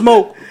cloud of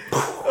smoke.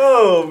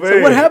 Oh man!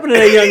 So what happened to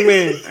that young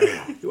man?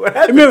 What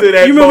happened You remember, to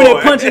that you remember boy?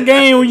 that punching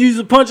game when you used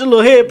to punch a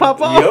little head pop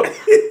off? man.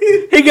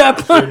 He got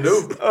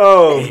punched.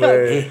 Oh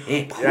man!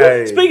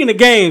 Hey. Speaking of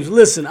games,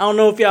 listen, I don't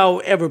know if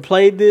y'all ever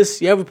played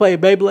this. You ever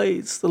played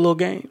Beyblades, the little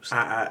games?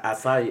 I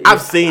saw you.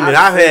 I've seen it.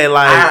 I've had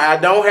like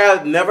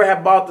I never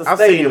have bought the I've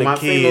seen stadium. the I've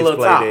seen the kids little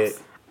play tops.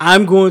 that.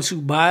 I'm going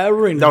to buy a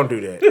arena. Don't do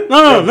that.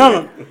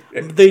 No.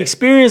 The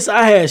experience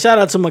I had. Shout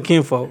out to my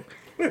kinfolk.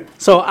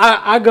 So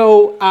I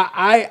go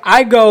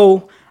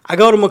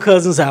to my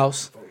cousin's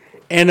house,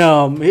 and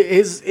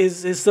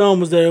his son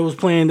was there. Was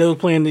playing. They was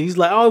playing. He's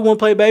like, oh, I want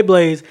to play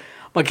Beyblades.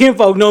 My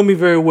kinfolk know me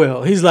very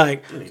well. He's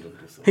like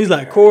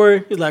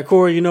Corey. He's like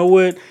Corey. You know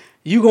what?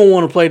 You gonna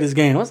want to play this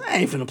game? I was like, I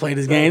ain't finna play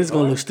this game. It's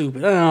gonna look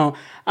stupid. I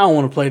don't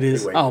want to play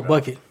this. Oh,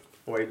 bucket.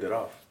 Waved it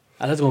off.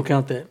 That's gonna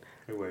count that.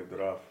 He waved it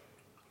off.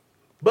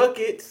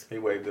 Buckets. He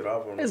waved it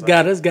off. On the It's side.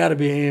 got to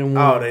be an Oh,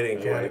 N1. they didn't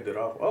He count waved it. it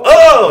off.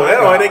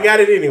 Oh, they got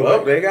it anyway.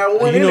 Well, they got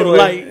one You know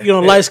anyway. the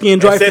light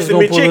skinned Dreyfus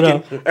Sesame gonna pull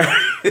it chicken.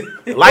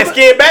 up. Light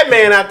skinned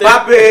Batman out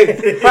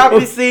there.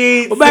 Poppy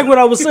seeds. But back what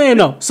I was saying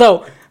though.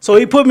 So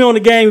he put me on the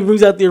game. He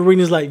brings out the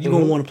arena. He's like, "You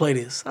gonna want to play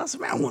this?" I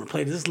said, "Man, I want to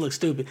play this. This looks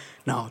stupid."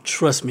 No,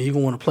 trust me, you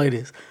gonna want to play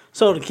this.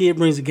 So the kid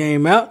brings the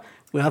game out.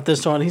 We're out there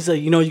starting. He said,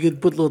 "You know, you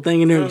could put a little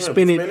thing in there and you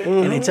spin it,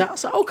 and they tell." I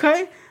said,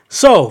 "Okay."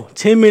 So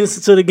 10 minutes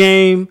into the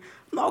game,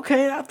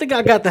 okay, I think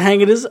I got the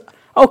hang of this.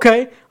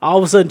 Okay, all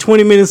of a sudden,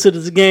 20 minutes into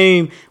the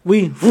game,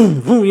 we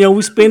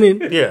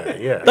spinning.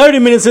 Yeah. 30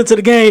 minutes into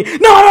the game,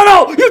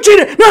 no, you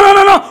cheated.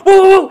 No.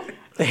 Woo.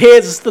 The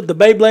heads, the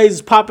Beyblades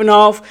is popping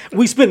off.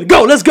 We spinning.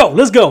 Go, let's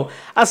go.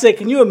 I said,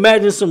 can you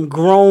imagine some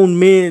grown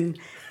men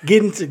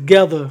getting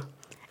together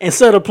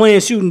instead of playing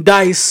shooting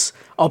dice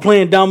or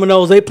playing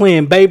dominoes, they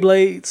playing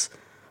Beyblades?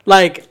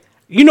 Like,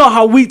 you know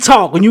how we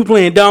talk when you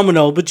playing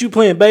dominoes, but you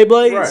playing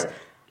Beyblades? Right.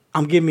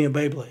 I'm giving me a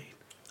Beyblade.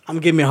 I'm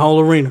giving me a whole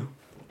arena.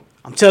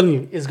 I'm telling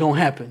you, it's going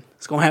to happen.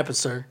 It's going to happen,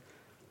 sir.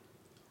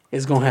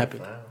 It's going to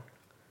happen.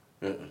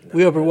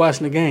 We up here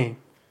watching the game.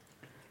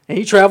 And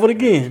he traveled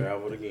again.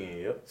 Traveled again.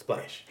 Yep.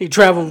 Splash. He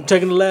traveled,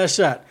 taking the last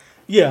shot.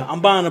 Yeah,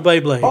 I'm buying a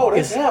Beyblade. Oh,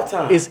 that's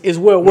halftime. It's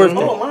well worth it.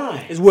 Oh,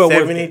 my. It's well worth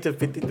 70 it. to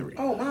 53.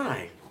 Oh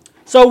my.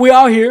 So we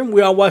all here.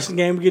 We all watching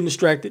the game. We're getting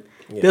distracted.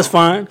 That's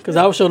fine, because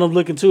I was showing up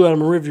looking too at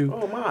my review.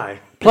 Oh my.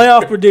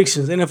 Playoff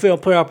predictions.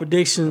 NFL playoff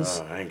predictions.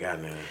 I ain't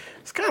got nothing.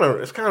 It's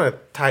kind of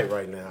tight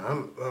right now.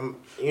 I'm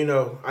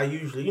I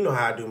usually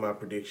how I do my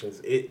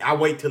predictions. I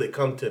wait till it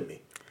come to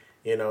me.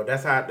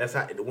 That's how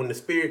when the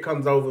spirit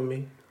comes over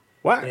me.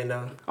 What?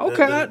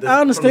 Okay,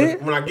 I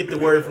understand. When I get the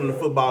word from the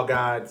football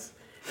gods,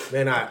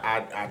 then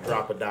I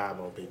drop a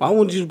dime on people. I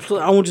want you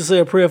to say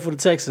a prayer for the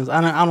Texans.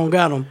 I don't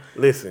got them.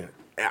 Listen,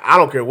 I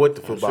don't care what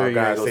the football you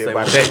guys ain't say gonna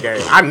about say that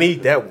game. I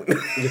need that one.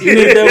 You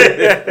need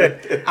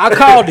that. I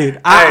called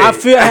it. I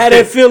had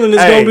that feeling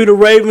it's gonna be the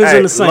Ravens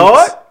and the Saints.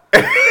 Lord?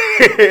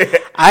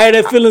 I had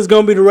that feeling it's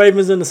gonna be the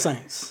Ravens and the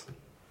Saints.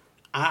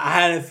 I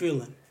had that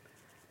feeling.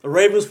 The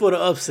Ravens for the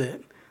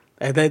upset.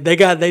 They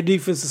got their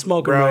defense is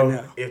smoking right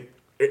now.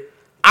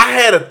 I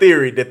had a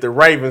theory that the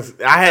Ravens.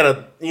 I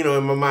had in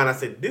my mind. I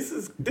said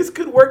this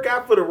could work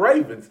out for the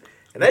Ravens,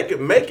 and they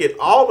could make it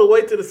all the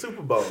way to the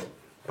Super Bowl,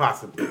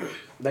 possibly.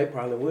 They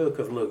probably will,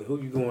 because look,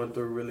 who you going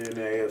through really in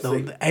the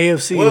AFC? The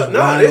AFC Well, is no,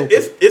 wide open.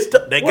 it's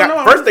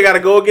tough. First they got to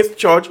go against the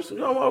Chargers.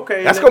 No,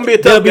 okay. That's gonna be a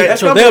tough game.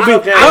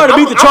 They already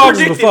beat the Chargers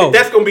predicting before.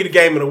 That's gonna be the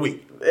game of the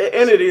week.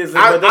 And it is.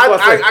 I But that's what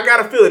I said.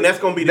 got a feeling that's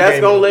gonna be the That's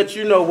game. gonna of the let week.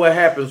 you know what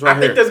happens right I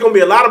think here. there's gonna be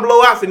a lot of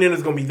blowouts, and then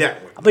there's gonna be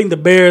that one. I think the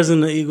Bears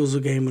and the Eagles are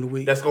game of the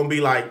week. That's gonna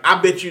be like,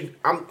 I bet you.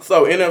 I'm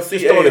So NFC,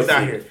 just throwing this AFC.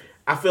 out here.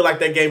 I feel like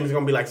that game is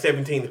gonna be like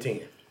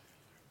 17-10.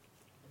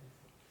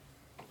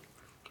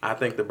 I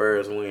think the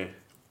Bears win.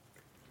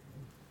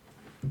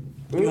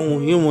 You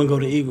don't want to go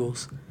to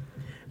Eagles.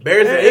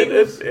 Bears and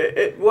Eagles.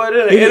 It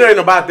ain't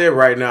about that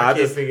right now. I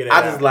can't figure that I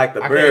out. just like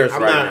the I Bears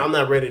can't- right now. I'm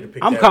not ready to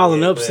pick. I'm that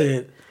calling one yet,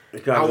 upset.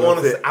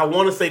 I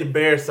want to say the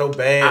Bears so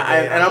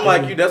bad, And I'm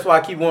like you. That's why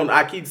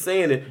I keep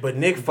saying it. But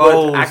Nick But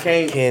Foles I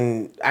can't.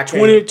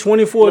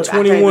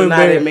 24-21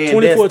 deny that Bears. man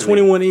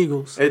 24-21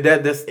 Eagles.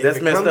 That's If it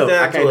messed comes up.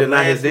 down I to can't a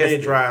deny his last-minute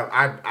destiny. drive.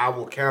 I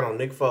will count on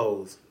Nick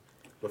Foles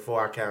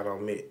before I count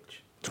on Mitch.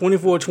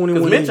 24-21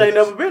 Because Mitch Eagles. ain't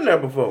never been there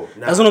before.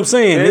 That's what I'm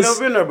saying. He ain't This-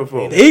 never been there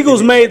before. The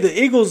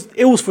Eagles.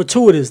 It was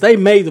fortuitous. They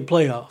made the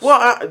playoffs.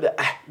 Well,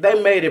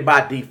 they made it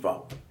by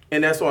default.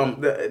 And that's why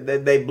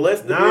they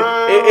blessed the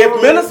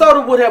If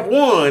Minnesota would have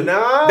won, they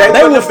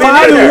were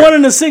 5-1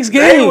 in the 6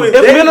 games.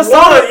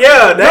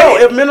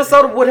 If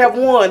Minnesota would have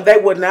won, they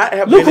would not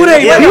have. Look who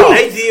they beat.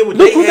 They did what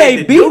Look who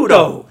they beat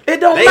though.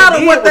 It don't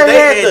matter what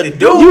they had to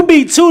do. You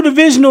beat two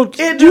divisional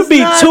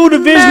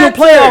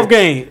playoff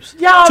games.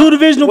 Two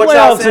divisional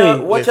playoff teams.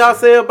 What y'all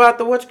say about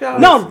the what you call?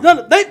 No,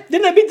 didn't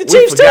they beat the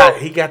Chiefs too?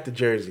 He got the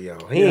jersey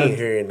on. He ain't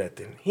hearing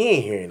nothing. He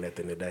ain't hearing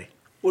nothing today.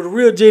 With a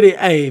real JD,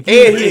 hey,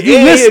 if you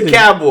listening, he a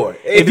cowboy.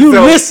 If you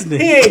listening,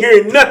 he ain't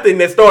hearing nothing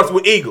that starts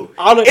with Eagle.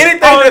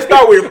 Anything that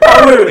starts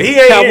with he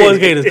ain't Cowboys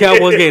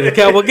Gators.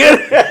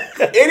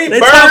 Any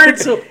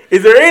birds?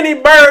 Is there any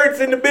birds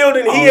in the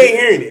building? He ain't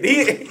hearing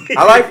it.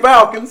 I like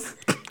Falcons.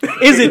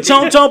 Is it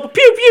chomp chomp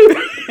pew pew?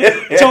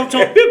 Chomp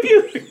chomp pew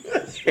pew.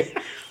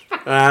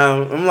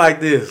 I'm like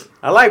this.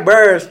 I like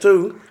birds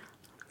too.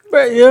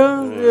 But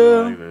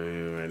yeah.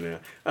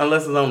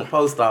 Unless it's on the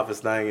post office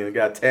thing and it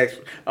got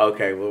text.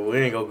 Okay, well we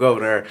ain't gonna go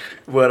there.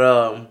 But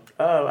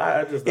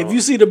I just don't. If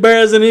you see the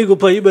Bears and the Eagle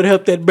play, you better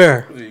help that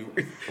bear. You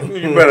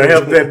better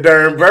help that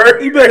darn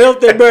bird. You better help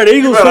that bird. The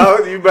Eagles.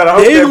 You better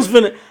hope the Eagles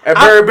finna. That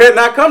bird better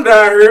not come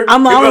down here.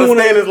 I don't want to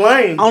stay in his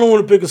lane. I don't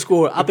want to pick a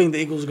score. I think the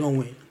Eagles are gonna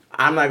win.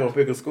 I'm not gonna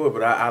pick a score,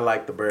 but I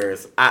like the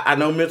Bears. I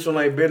know Mitchell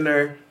ain't been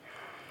there.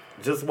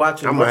 Just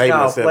watching. I'm gonna hate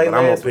myself, but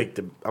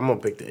I'm gonna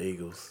pick the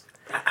Eagles.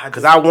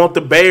 Because I want the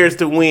Bears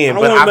to win,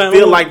 but I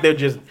feel like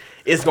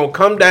it's gonna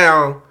come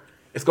down.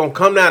 It's gonna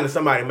come down to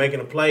somebody making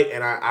a play,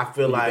 and I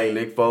feel like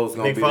Nick Foles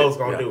gonna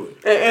do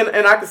it.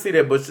 And I can see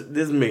that, but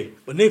this is me.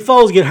 But Nick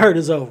Foles get hurt,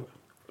 it's over.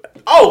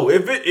 Oh,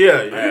 if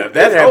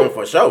that happened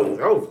for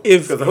sure.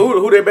 Because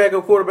who their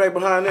backup quarterback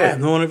behind that? I have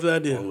no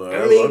idea.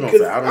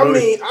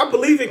 I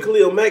believe in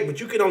Khalil Mack, but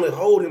you can only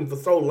hold him for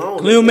so long.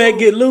 Khalil Mack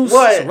get loose.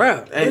 What?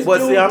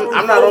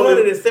 I'm not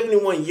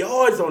 471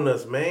 yards on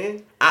us,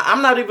 man.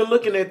 I'm not even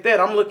looking at that.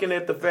 I'm looking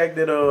at the fact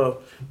that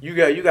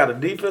you got a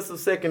defensive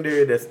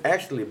secondary that's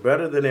actually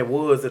better than it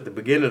was at the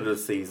beginning of the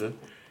season.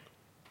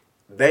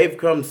 They've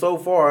come so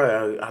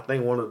far. I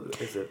think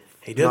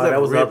he does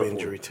have a rib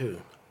injury too.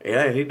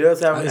 Yeah, he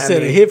does have. I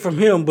said a hit from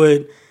him,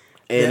 but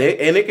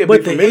it could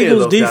be from the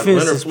Eagles'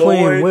 defense is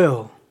playing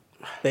well.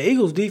 The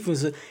Eagles'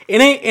 defense, it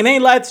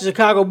ain't like the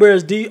Chicago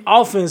Bears'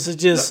 offense is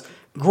just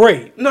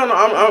great. No,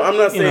 I'm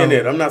not saying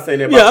that. I'm not saying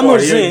that. Yeah, I'm not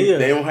saying. Yeah,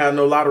 they don't have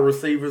no lot of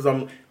receivers.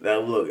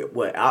 Look,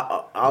 what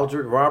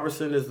Aldrick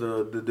Robertson is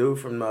the dude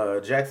from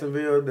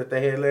Jacksonville that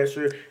they had last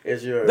year.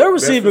 Is their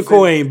receiving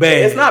core ain't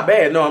bad. It's not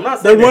bad. No, I'm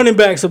not saying their running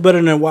backs are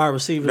better than wide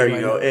receivers. There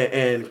you go.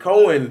 And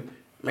Cohen.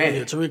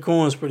 Man, Tariq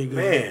Cohen's pretty good.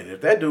 Man,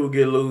 if that dude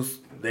get loose,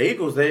 the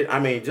Eagles,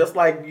 just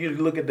like you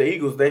look at the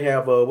Eagles, they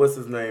have what's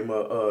his name,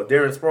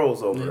 Darren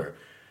Sproles over there.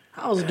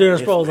 How's Darren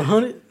Sproles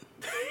 100?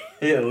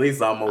 Yeah, at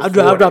least almost. I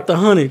dropped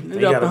 100. He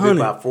got to be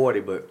about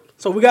 40, but.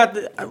 So we got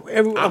we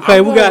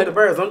got the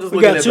Bears. I'm just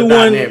looking at the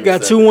dynamics. We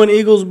got 2-1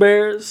 Eagles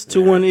Bears,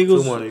 2-1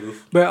 Eagles. 2-1 Eagles.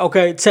 Bears.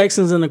 Okay,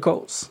 Texans and the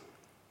Colts.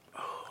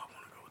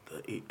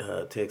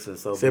 Texans.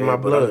 So it's in my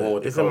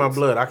blood. It's in my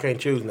blood. I can't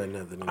choose nothing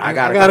other than that. I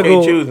gotta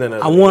go. Choose nothing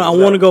other I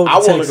want to go. I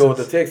want to go with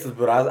the Texans,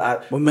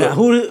 but But man,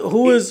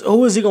 who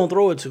is he gonna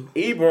throw it to?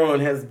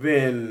 Ebron has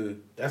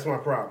been. That's my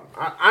problem.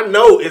 I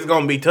know it's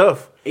gonna be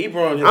tough.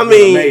 Ebron has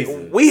been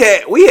amazing. we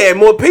had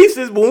more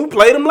pieces when we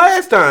played them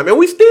last time, and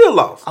we still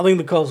lost. I think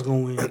the Colts gonna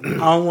win.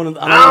 I don't want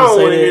to. I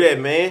don't want to hear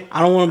that, man.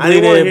 I don't want to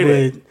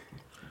believe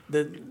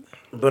that,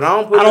 but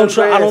I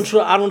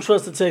don't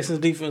trust the Texans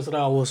defense at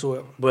all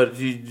whatsoever. But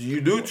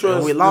you do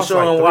trust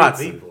Deshaun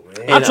Watson.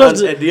 I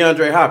trust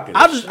DeAndre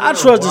Hopkins. I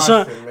trust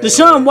Deshaun.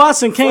 Deshaun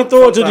Watson can't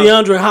throw it to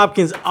DeAndre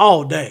Hopkins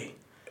all day.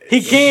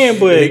 He can,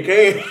 but he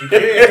can.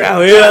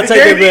 Oh yeah, I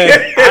take it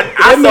back.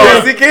 I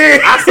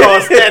saw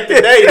a stat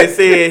today that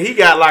said he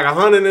got like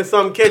 100 and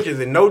some catches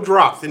and no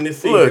drops in this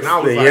season. Look, I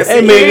was yes, hey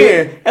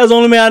man, that's the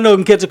only man I know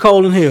can catch a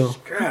Colin Hill.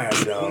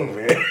 God no,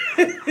 man.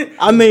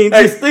 I mean,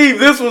 hey Steve,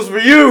 this was for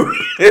you.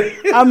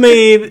 I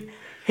mean,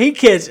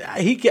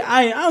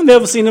 I've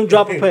never seen him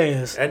drop a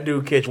pass. That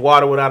dude catch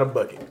water without a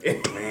bucket.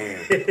 Man.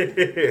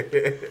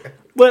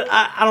 But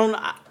I don't.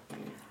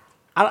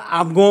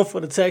 I'm going for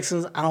the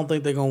Texans. I don't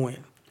think they're gonna win.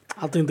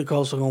 I think the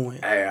Colts are gonna win.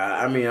 Hey,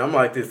 I'm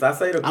like this. I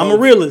say the Colts. I'm a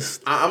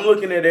realist. I'm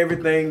looking at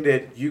everything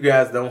that you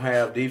guys don't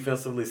have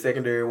defensively,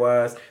 secondary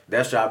wise.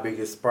 That's your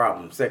biggest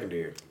problem,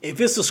 secondary.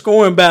 If it's a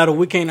scoring battle,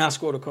 we can't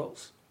outscore the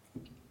Colts.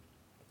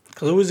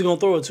 Because who is he gonna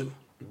throw it to?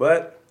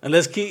 But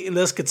unless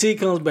Kati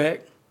comes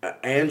back,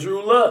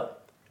 Andrew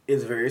Luck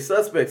is very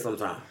suspect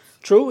sometimes.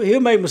 True, he'll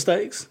make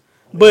mistakes.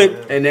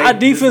 But our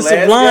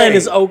defensive line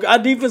is okay. Our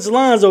defensive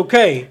line is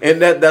okay.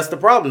 And that's the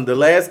problem. The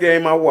last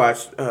game I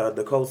watched,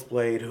 the Colts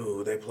played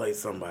they played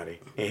somebody.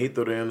 And he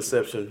threw the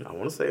interception. I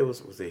want to say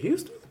was it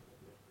Houston?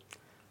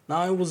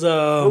 No, it was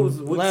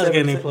last 17,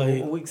 game they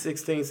played. Week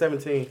 16,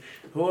 17.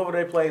 Whoever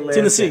they played last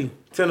Tennessee.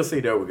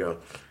 Tennessee, there we go.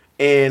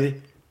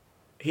 And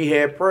he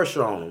had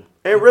pressure on him.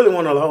 And really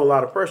wasn't a whole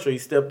lot of pressure. He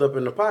stepped up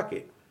in the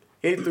pocket.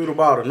 He threw the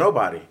ball to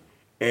nobody.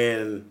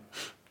 And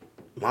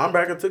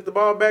linebacker took the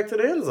ball back to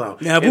the end zone.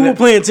 Now, if we were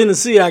playing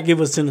Tennessee, I'd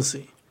give us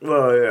Tennessee.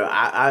 Well, yeah,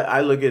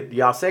 I look at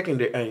y'all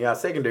secondary, and y'all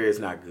secondary is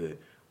not good,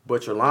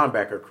 but your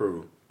linebacker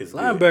crew is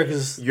good.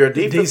 Linebackers, Your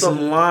defensive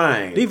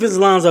line. Defensive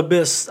lines are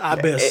best.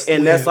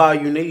 And that's all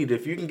you need.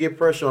 If you can get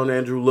pressure on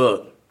Andrew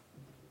Luck,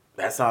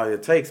 that's all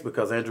it takes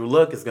because Andrew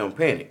Luck is gonna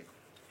panic.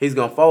 He's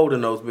gonna fold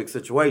in those big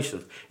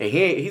situations. And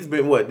he's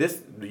been what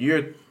this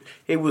year.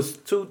 He was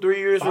 2-3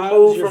 years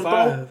removed from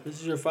throwing.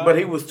 This is your 5. But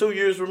he was 2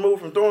 years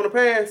removed from throwing a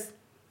pass.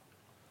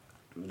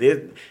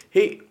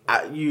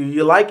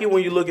 You like it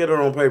when you look at it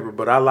on paper,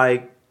 but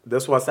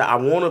that's why I said I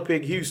want to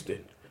pick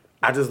Houston.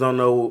 I just don't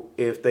know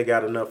if they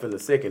got enough in the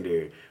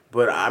secondary.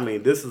 But I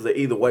mean, this is an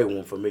either way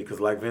one for me because,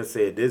 like Vince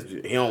said,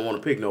 he don't want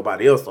to pick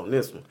nobody else on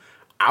this one.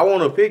 I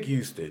want to pick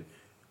Houston,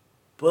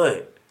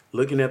 but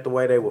looking at the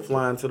way they were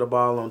flying to the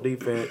ball on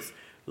defense,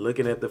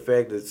 looking at the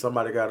fact that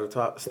somebody got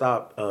to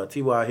stop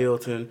T.Y.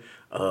 Hilton,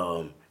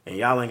 and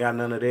y'all ain't got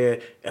none of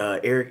that.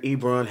 Eric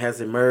Ebron has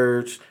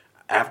emerged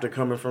after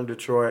coming from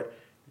Detroit.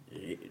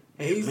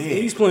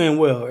 He's playing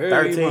well.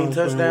 13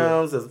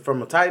 touchdowns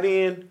from a tight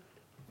end.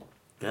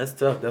 That's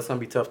tough. That's going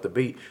to be tough to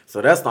beat.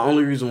 So that's the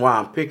only reason why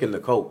I'm picking the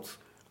Colts.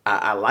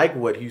 I like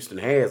what Houston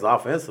has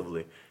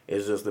offensively.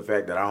 It's just the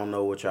fact that I don't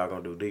know what y'all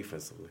going to do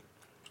defensively.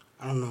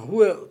 I don't know.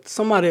 Well,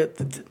 somebody.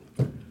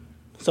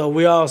 So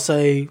we all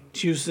say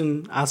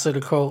Houston. I say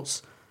the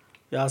Colts.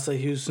 Y'all say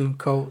Houston,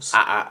 Colts.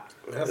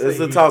 It's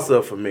a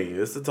toss-up for me.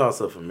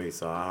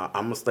 So I'm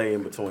going to stay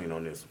in between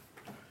on this one.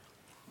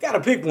 Gotta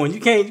pick one.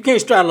 You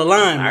can't straddle the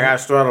line. I gotta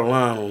straddle the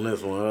line on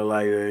this one.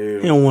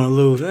 You don't want to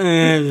lose.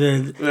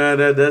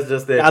 That's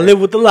just that. I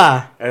live with the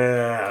lie.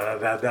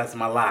 That's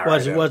my lie.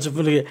 Watch it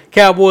for the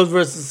Cowboys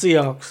versus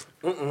Seahawks.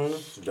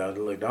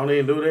 Don't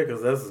even do that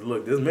because this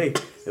is me.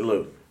 And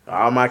look,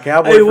 all my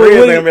Cowboy friends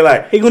are gonna be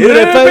like, he gonna do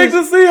that face.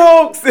 Pick the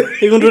Seahawks.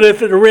 He gonna do that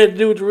for the red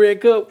dude with the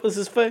red cup. What's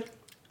his face?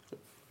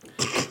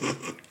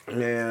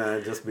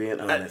 Yeah, just being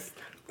honest.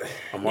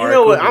 You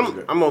know what?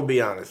 I'm gonna be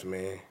honest,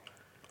 man.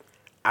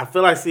 I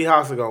feel like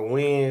Seahawks are going to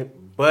win,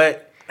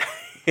 but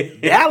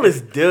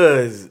Dallas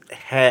does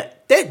have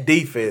that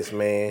defense,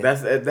 man.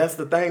 That's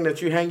the thing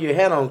that you hang your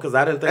head on because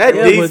I didn't think that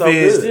defense. So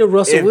good. Still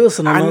Russell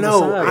Wilson on the other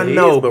side. I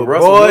know, but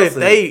boy,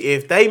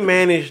 if they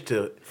manage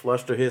to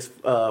fluster his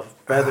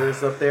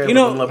feathers up there, with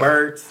the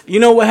birds. You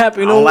know what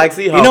happened? I don't like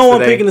Seahawks. You know why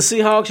I'm picking the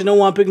Seahawks? You know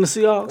why I'm picking the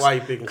Seahawks? Why you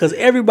picking? Because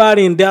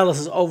everybody in Dallas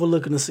is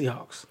overlooking the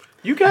Seahawks.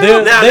 You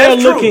can't. They're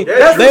looking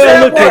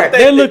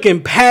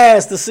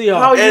past the Seahawks.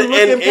 How you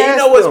looking past you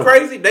know what's them?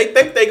 crazy? They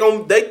think they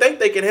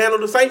can handle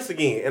the Saints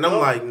again, and I'm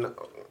like, no.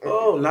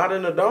 Oh, not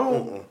in the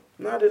dome. Mm-mm.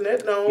 Not in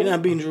that dome. You're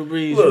not beating Drew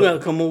Brees. You got to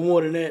come on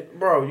more than that,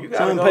 bro. You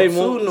got to go to New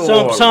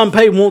Orleans. Sean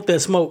Payton want that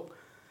smoke.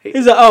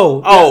 He's like,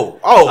 Drew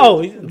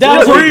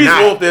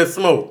Brees want that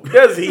smoke.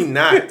 Does he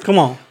not? Come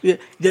on,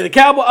 the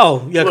Cowboy.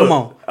 Come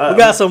on. We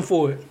got something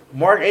for it.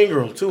 Mark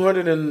Ingram,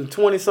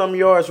 220 some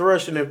yards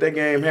rushing if that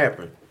game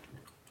happened.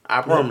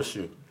 I promise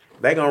you.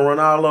 They gonna run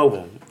all over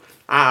them.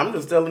 I'm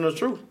just telling the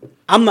truth.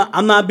 I'm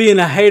not being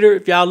a hater.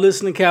 If y'all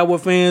listening, Cowboy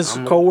fans,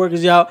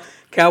 co-workers, y'all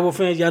Cowboy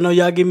fans, y'all know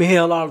y'all give me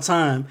hell all the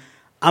time.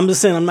 I'm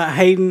just saying I'm not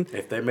hating.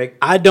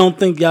 I don't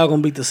think y'all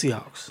gonna beat the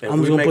Seahawks.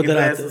 I'm just gonna put that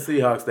out there. If the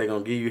Seahawks, they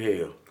gonna give you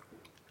hell.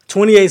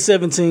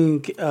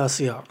 28-17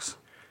 Seahawks.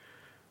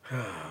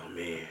 Oh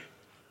man.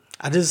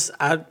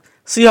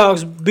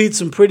 Seahawks beat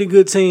some pretty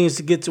good teams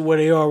to get to where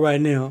they are right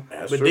now.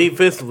 But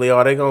defensively,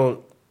 are they gonna?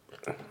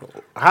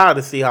 How are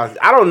the Seahawks?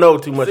 I don't know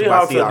too much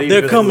about Seahawks.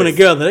 They're coming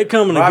together.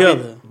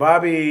 Together.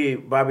 Bobby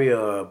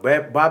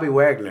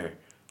Wagner,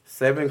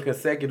 7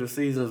 consecutive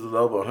seasons with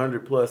over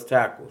 100+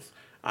 tackles.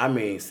 I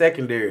mean,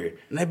 secondary.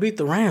 And they beat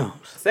the Rams.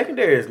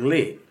 Secondary is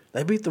lit.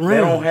 They beat the Rams.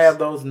 They don't have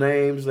those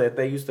names that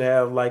they used to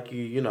have, like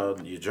your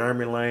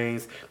Jeremy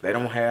Lanes. They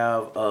don't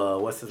have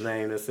what's his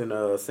name that's in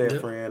San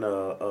Fran.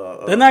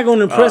 They're not going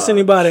to impress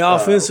anybody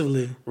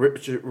offensively.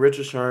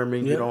 Richard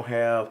Sherman. Yep. You don't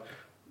have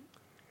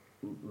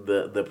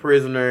the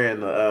prisoner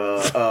and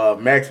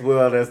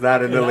Maxwell that's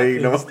not in the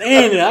league.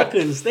 I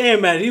couldn't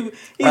stand that. He's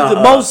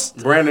the most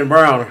Brandon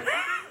Brown.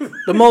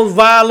 The most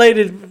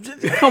violated.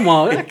 Come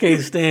on, I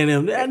can't stand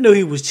him. I knew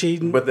he was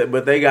cheating. But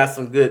they got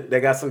some good. They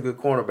got some good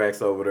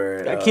cornerbacks over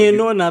there. Got Ken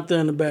Norton out there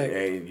in the back.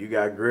 Hey, you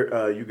got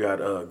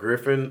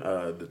Griffin,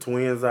 the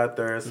twins out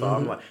there. So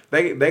I'm like,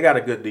 they got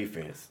a good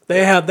defense.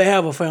 They have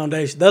a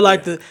foundation. They're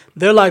like the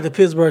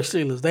Pittsburgh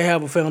Steelers. They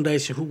have a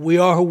foundation. We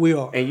are who we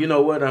are. And you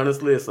know what?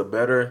 Honestly, it's a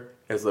better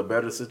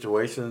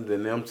situation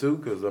than them too.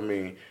 Because I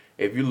mean,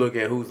 if you look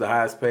at who's the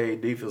highest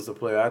paid defensive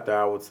player out there,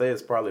 I would say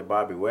it's probably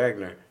Bobby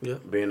Wagner,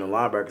 being the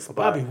linebacker spot.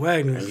 Bobby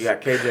Wagner. And you got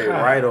KJ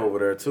Wright over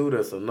there too.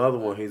 That's another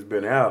one. He's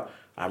been out.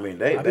 I mean,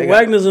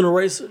 Wagner's an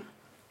eraser.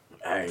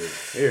 Hey,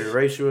 he'll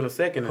erase you in a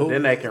second, and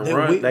then they can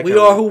run. We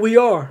are who we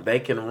are. They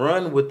can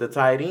run with the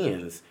tight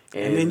ends.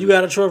 And then you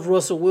got to trust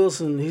Russell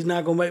Wilson. He's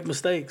not going to make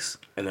mistakes.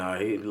 And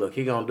he going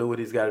to do what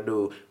he's got to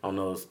do on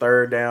those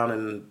 3rd down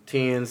and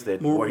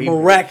 10s.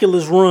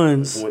 Miraculous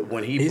runs.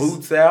 When he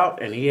boots out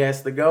and he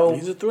has to go.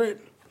 He's a threat.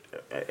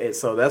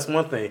 So that's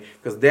one thing.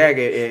 Because Dak,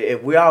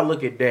 if we all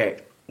look at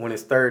Dak, when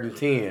it's 3rd and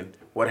 10,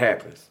 what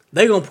happens?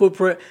 They're gonna put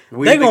they're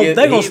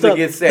gonna stop.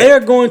 They're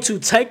going to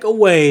take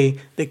away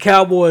the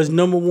Cowboys'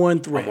 number one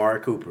threat. Amari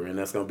Cooper, and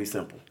that's gonna be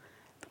simple.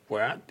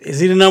 Well, is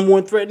he the number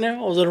one threat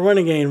now, or is it a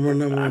running game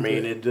number one?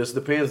 It just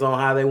depends on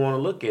how they want to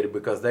look at it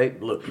because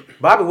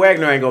Bobby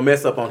Wagner ain't gonna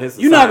mess up on his.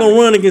 You're not gonna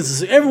run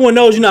against the. Everyone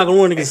knows you're not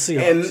gonna run against the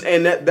Seahawks.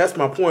 And that's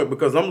my point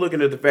because I'm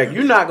looking at the fact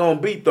you're not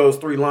gonna beat those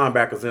 3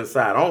 linebackers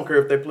inside. I don't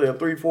care if they play a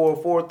 3-4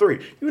 or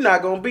 4-3. You're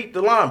not gonna beat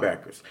the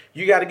linebackers.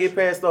 You got to get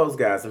past those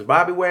guys. And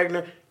Bobby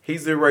Wagner,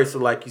 he's the eraser,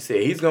 like you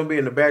said. He's gonna be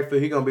in the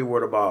backfield. He's gonna be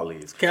where the ball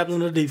is.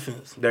 Captain of the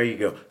defense. There you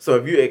go.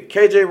 So if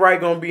KJ Wright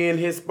gonna be in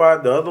his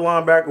spot, the other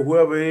linebacker,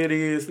 whoever it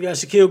is, you got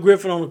Shaquille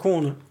Griffin on the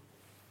corner.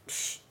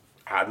 This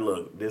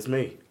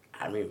me.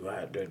 I mean,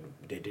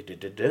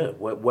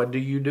 what do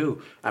you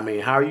do? I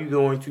mean, how are you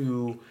going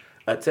to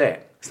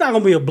attack? It's not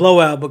gonna be a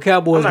blowout, but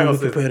Cowboys gonna be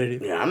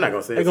competitive. Yeah, I'm not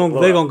gonna say they're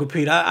gonna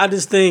compete. I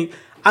just think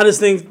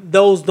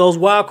those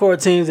wild card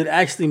teams that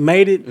actually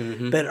made it,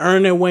 that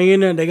earned their way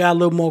in there, they got a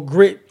little more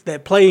grit.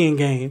 That playing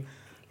game,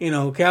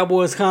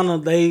 Cowboys I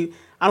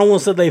don't want to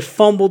say they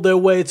fumbled their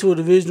way to a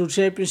divisional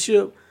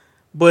championship,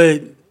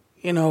 but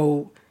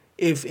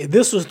if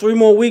this was 3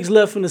 more weeks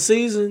left in the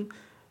season,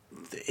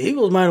 the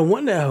Eagles might have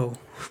won that hoe.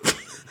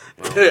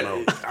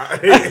 I'm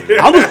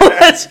gonna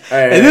let you.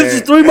 And this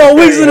is 3 more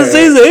weeks in the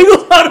season. The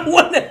Eagles might have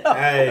won that hoe.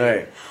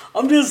 Hey,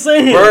 I'm just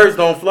saying. Birds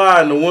don't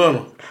fly in the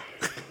winter.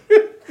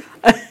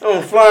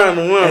 Don't fly in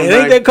the winter. It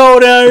ain't that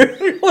cold down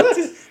here.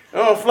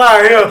 Don't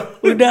fly here.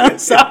 We down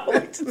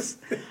south.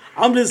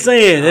 I'm just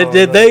saying that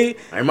they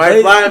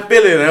might fly in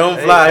Philly. They don't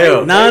fly here.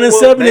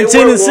 9-7 and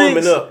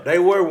 10-6. They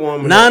were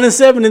warming up.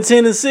 9-7 and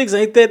 10-6.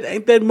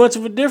 Ain't that much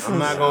of a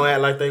difference? I'm not gonna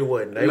act like they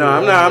wasn't.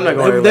 I'm not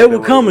gonna. They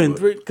were coming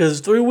because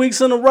 3 weeks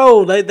in a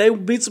row they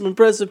beat some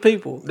impressive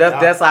people.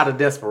 That's out of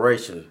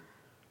desperation.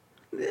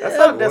 That's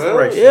out of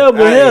desperation. Yeah,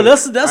 but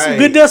that's some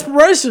good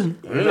desperation.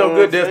 Ain't no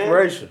good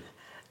desperation.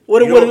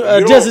 What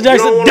Jesse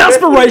Jackson?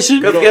 Desperation.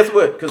 Because guess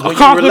what? Because when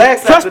you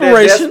relax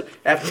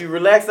after you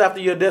relax after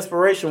your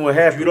desperation, what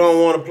happens? You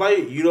don't want to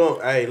play. You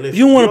don't. Hey, listen.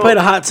 You want to play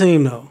the hot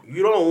team though.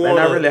 You don't want. They're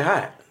not really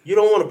hot. You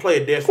don't want to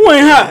play a desperate. Who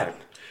ain't hot?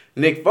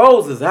 Nick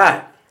Foles is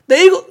hot. The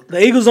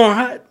Eagles aren't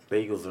hot. The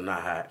Eagles are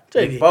not hot.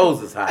 Nick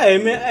Foles is hot. Hey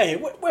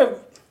man,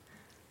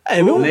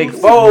 Nick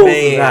Foles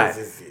is hot.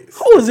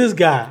 Who is this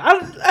guy?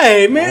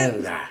 Hey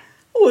man,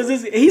 who is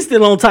this? He's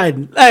still on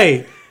Titan.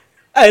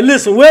 Hey,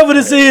 listen, whoever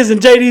this is in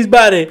JD's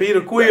body,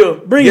 Peter Quill,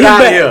 bring him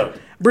back. Here.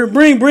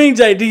 Bring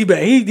JD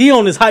back. He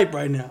on his hype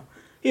right now.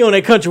 He on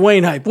that Country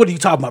Wayne hype. What are you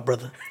talking about,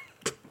 brother?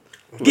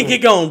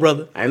 Get going,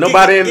 brother. Ain't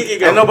nobody in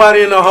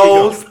the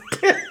holes.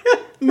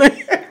 Man,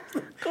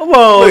 come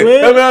on,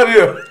 man. Come out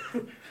here.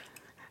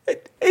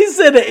 He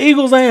said the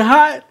Eagles ain't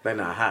hot. They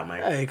not hot,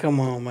 man. Hey, come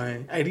on,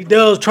 man. Hey, these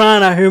doves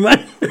crying out here,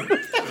 man.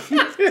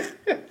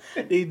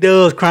 These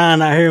doves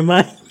crying out here,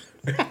 man.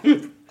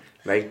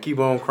 They keep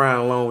on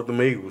crying along with the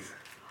Eagles.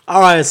 All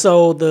right,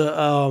 so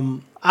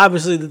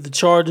obviously the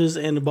Chargers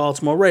and the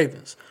Baltimore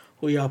Ravens.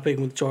 Who y'all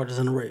picking with the Chargers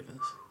and the Ravens?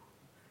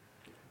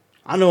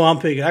 I know I'm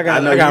picking. I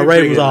got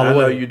Ravens all the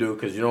way. I know you do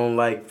because you don't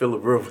like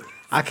Phillip Rivers.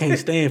 I can't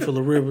stand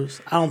Phillip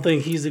Rivers. I don't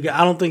think he's the guy.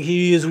 I don't think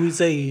he is who he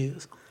say he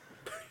is.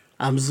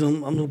 I'm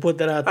gonna put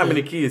that out there. How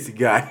many kids he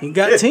got? He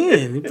got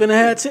 10. He finna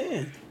have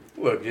 10.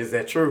 Look, is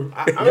that true?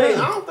 I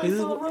don't think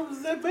Phillip Rivers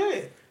is that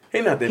bad.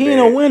 He not that bad. He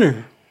ain't a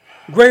winner.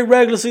 Great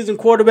regular season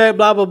quarterback,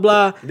 blah, blah,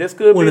 blah. That's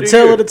good. When the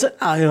tail of the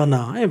oh, hell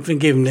no. I ain't finna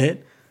give him that.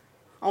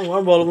 I'm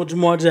rolling with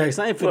Jamar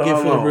Jackson. I ain't finna give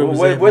Phillip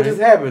Rivers what just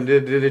happened?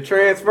 Did it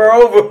transfer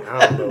over?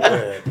 I don't know,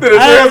 man. Did it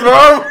transfer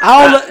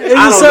over?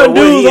 It's certain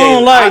dudes I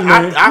don't like,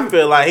 man. I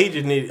feel like he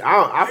just need.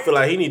 I feel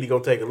like he need to go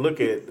take a look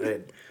at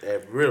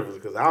Rivers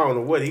because I don't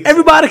know what he.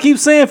 Everybody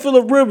keeps saying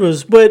Phillip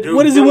Rivers, but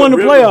what does he win the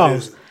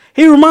playoffs?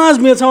 He reminds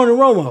me of Tony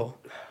Romo.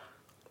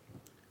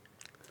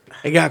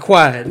 It got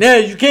quiet. Now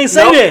you can't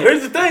say that.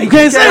 Here's the thing. You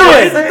can't say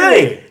that. Here's the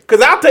thing.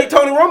 Because I'll take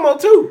Tony Romo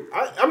too.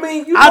 I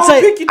mean, you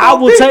don't pick. You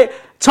don't will take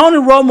Tony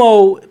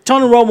Romo.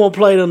 Tony Romo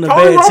played on the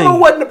bad team. Tony Romo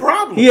wasn't the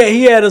problem. Yeah,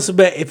 he had us a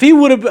bad. If he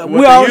would have,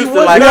 we already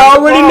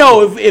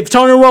know if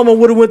Tony Romo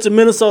would have went to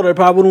Minnesota, they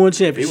probably would have won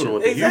championship. He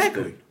would have went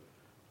to Houston.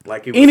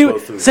 Like he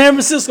was supposed to. San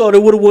Francisco, they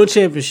would have won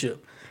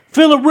championship.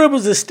 Phillip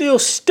Rivers is still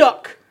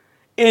stuck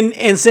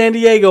in San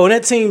Diego, and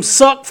that team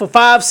sucked for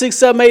 5, 6,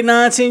 7, 8,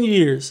 9, 10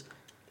 years.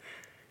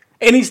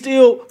 And he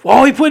still,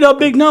 he put up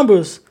big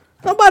numbers.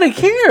 Nobody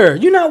care.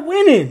 You're not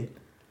winning.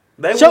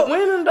 They were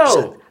winning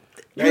though.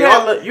 You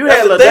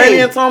had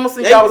LaDainian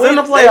Tomlinson. Y'all was in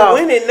the playoffs.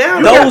 Winning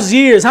now. Those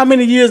years, how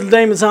many years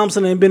LaDainian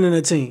Tomlinson ain't been in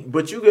the team?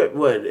 But you get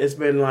what? It's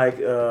been like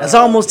that's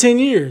almost 10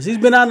 years. He's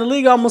been out in the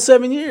league almost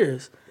 7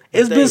 years.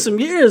 It's been some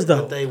years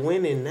though. But they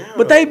winning now.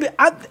 But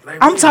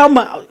I'm talking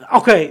about.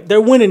 Okay, they're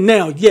winning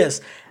now.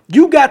 Yes.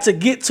 You got to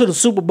get to the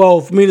Super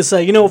Bowl for me to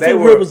say, Phillip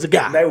Rivers the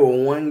guy. They were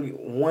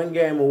one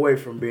game away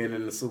from being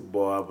in the Super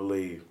Bowl, I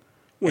believe.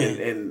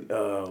 And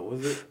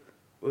was it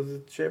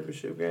the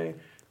championship game?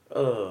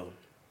 Who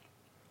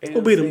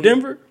beat them?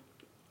 Denver?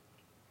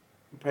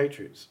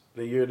 Patriots.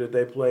 The year that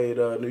they played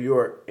New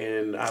York,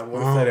 and I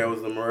want to say that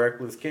was a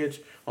miraculous catch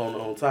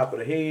on top of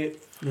the head.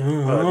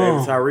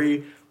 David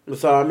Tyree.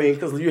 So, I mean,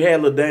 because you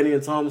had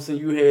LaDainian Tomlinson,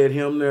 you had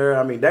him there.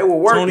 I mean, they were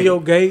working. Antonio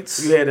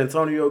Gates. You had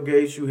Antonio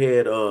Gates. You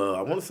had,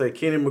 I want to say,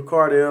 Kenny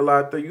McCardell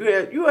out there.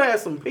 You had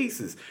some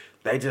pieces.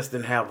 They just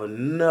didn't have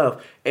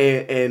enough.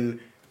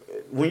 And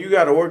when you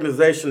got an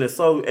organization that's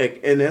so,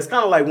 and it's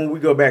kind of like when we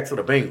go back to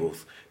the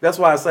Bengals. That's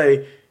why I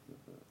say,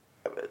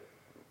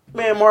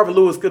 man, Marvin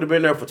Lewis could have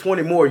been there for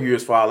 20 more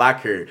years for all I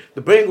care.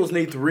 The Bengals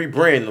need to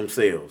rebrand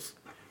themselves.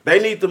 They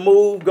need to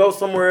move, go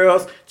somewhere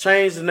else,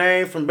 change the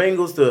name from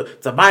Bengals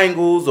to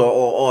Bengals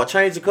or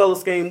change the color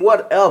scheme,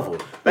 whatever.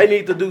 They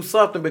need to do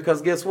something because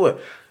guess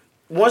what?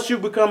 Once you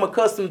become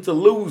accustomed to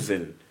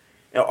losing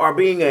or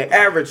being an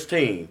average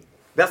team,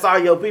 that's all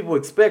your people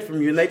expect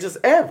from you, and they just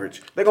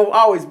average. They're going to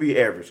always be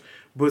average.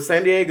 But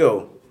San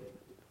Diego,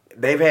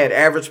 they've had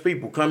average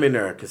people come in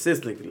there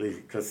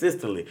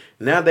consistently.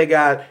 Now they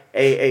got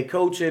a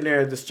coach in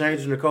there that's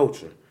changing the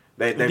culture.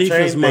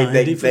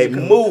 They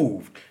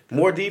moved.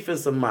 More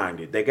defensive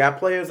minded. They got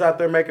players out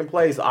there making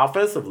plays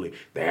offensively.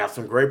 They have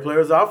some great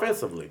players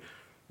offensively.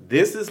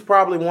 This is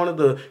probably one of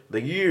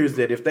the years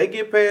that if they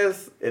get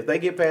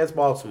past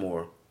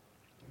Baltimore,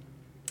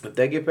 if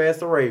they get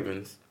past the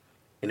Ravens,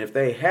 and if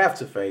they have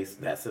to face,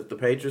 that's if the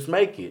Patriots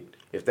make it.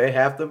 If they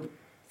have to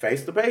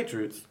face the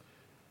Patriots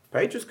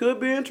could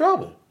be in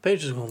trouble.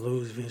 Patriots gonna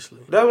lose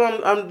eventually.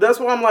 That's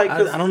what I'm like.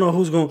 I don't know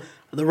who's gonna.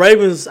 The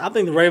Ravens. I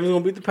think the Ravens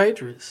gonna beat the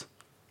Patriots.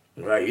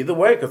 Right, either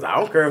way, because I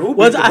don't care who.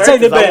 Well, I take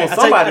that back.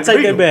 I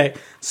take that back.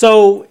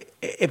 So,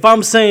 if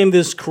I'm saying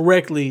this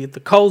correctly, if the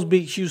Colts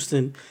beat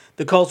Houston,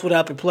 the Colts would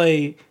have to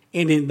play,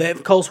 and then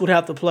that Colts would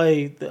have to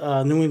play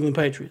the New England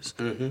Patriots.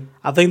 Mm-hmm.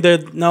 I think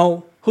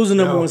who's the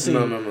number one seed?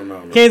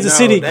 No. Kansas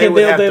City.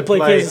 They'll play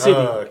Kansas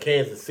City.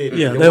 Kansas City.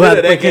 Yeah, they'll have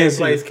to play Kansas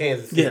City.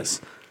 Kansas City.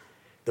 Yes.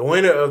 The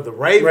winner of the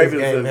Ravens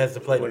game has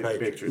to play the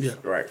Patriots. Yeah.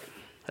 Right.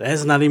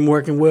 That's not even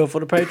working well for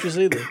the Patriots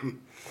either.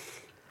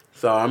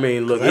 So I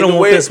mean, look,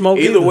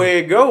 either way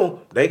it go,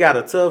 they got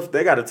a tough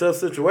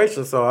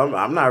situation. So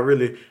I'm not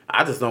really.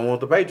 I just don't want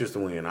the Patriots to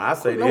win. I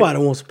say nobody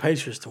wants the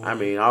Patriots to win. I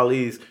mean, all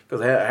these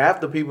because half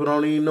the people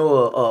don't even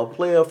know a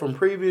player from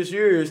previous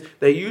years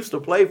that used to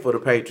play for the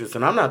Patriots,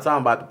 and I'm not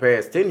talking about the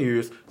past 10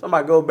 years.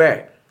 Somebody go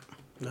back,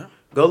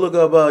 go look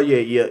up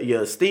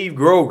your Steve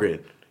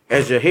Grogan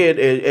as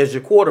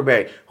your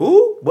quarterback.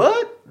 Who?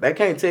 What? They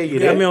can't tell you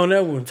that. Got me on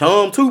that one.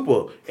 Tom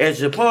Tupa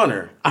as your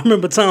punter. I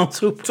remember Tom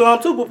Tupa. Tom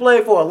Tupa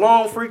played for a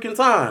long freaking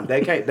time.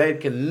 They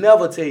can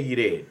never tell you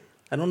that.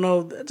 I don't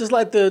know. Just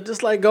like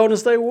Golden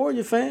State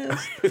Warrior fans.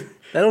 They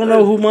don't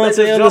know who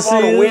Monte Ellis is.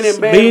 Who is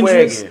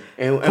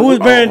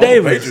Baron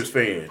Davis? Patriots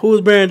fan. Who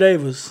is Baron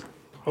Davis?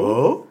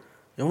 Oh?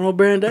 You don't know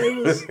Baron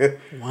Davis?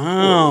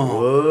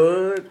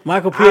 Wow. What?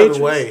 Michael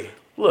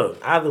Pietras.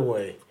 Either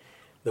way.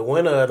 The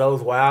winner of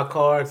those wild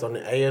cards on the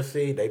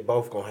AFC, they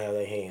both gonna have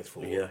their hands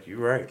full. Yeah, you're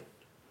right.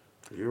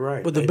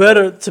 But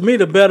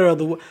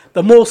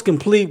the most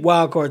complete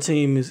wild card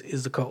team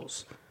is the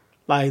Colts.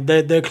 Like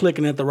they're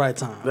clicking at the right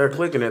time.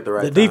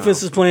 The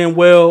defense is playing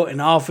well and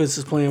the offense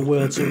is playing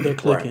well too. They're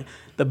clicking.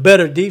 Right. The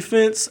better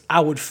defense,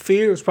 I would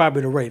fear, is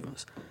probably the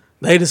Ravens.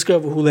 They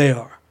discover who they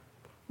are.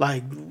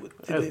 Like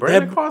is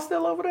Brandon Carr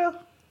still over there?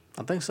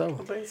 I think so.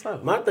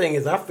 My thing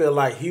is, I feel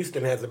like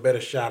Houston has a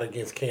better shot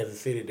against Kansas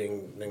City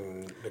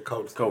than the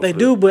Colts. They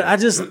do, but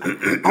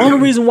only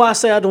reason why I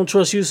say I don't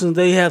trust Houston,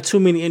 they have too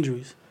many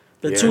injuries.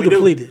 They're too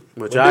depleted.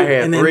 But y'all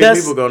had three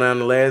people go down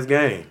the last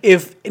game.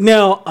 If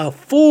now a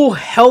full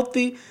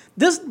healthy,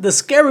 the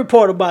scary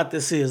part about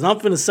this is, and I'm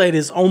finna say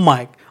this on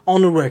mic,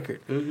 on the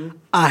record,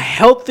 a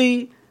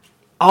healthy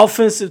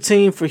offensive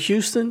team for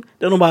Houston,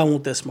 don't nobody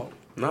want that smoke.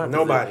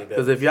 Nobody does.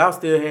 Because if y'all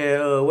still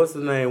had what's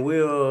his name,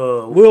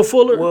 Will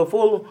Fuller,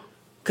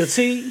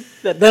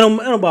 Kati, they don't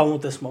nobody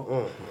want that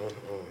smoke.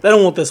 They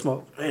don't want that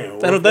smoke. Man,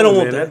 they don't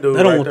want that.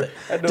 They don't want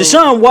that.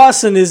 Deshaun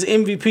Watson is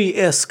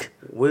MVP-esque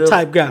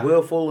type guy.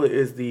 Will Fuller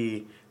is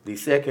the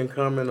second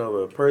coming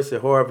of Percy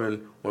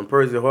Harvin when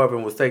Percy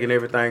Harvin was taking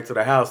everything to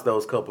the house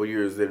those couple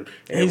years. And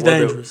he's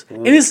dangerous.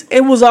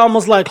 It was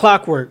almost like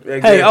clockwork.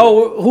 Exactly.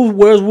 Hey,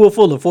 where's Will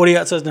Fuller?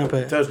 40-yard touchdown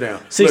pass.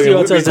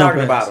 60-yard touchdown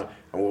pass. About him.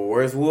 Well,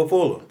 where's Will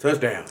Fuller?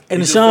 Touchdown.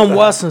 And Deshaun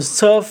Watson's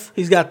tough.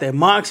 He's got that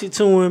moxie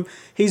to him.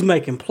 He's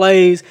making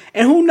plays.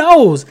 And who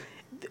knows?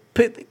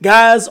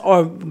 Guys,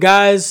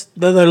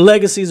 their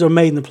legacies are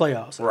made in the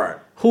playoffs. Right.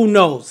 Who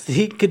knows?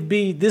 This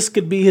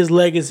could be his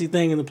legacy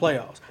thing in the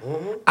playoffs.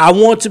 Mm-hmm. I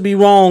want to be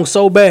wrong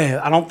so bad.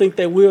 I don't think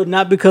they will,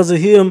 not because of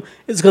him.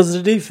 It's because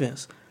of the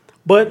defense.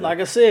 But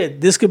like I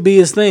said, this could be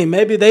his thing.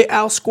 Maybe they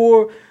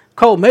outscore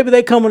Cole. Maybe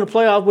they come in the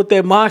playoffs with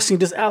that moxie and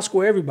just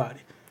outscore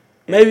everybody.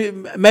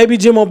 Maybe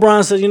Jim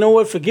O'Brien says, you know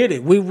what, forget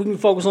it. We can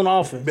focus on the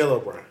offense. Bill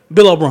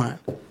O'Brien.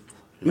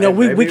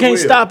 We can't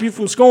stop you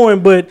from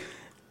scoring, but,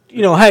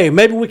 hey,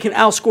 maybe we can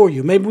outscore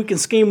you. Maybe we can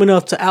scheme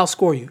enough to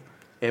outscore you.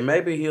 And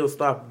maybe he'll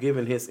stop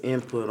giving his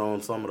input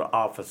on some of the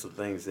offensive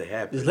things that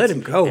happen. Just let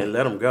him go. And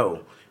let him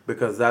go.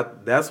 because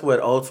that's what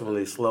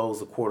ultimately slows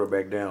the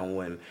quarterback down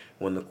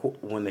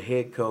when the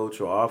head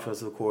coach or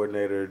offensive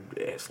coordinator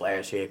 /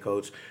 head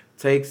coach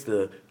takes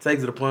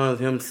it upon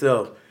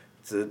himself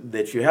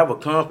that you have a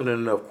competent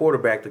enough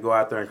quarterback to go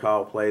out there and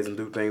call plays and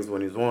do things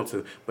when he's want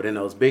to, but in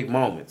those big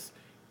moments,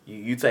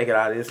 you take it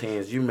out of his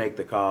hands, you make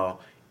the call,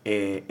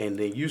 and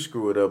then you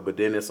screw it up, but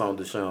then it's on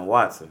Deshaun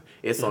Watson.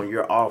 It's on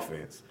your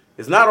offense.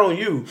 It's not on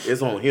you,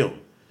 it's on him.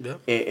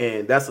 Yep.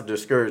 And that's a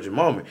discouraging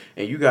moment.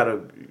 And you got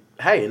to,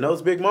 in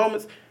those big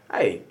moments,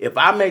 if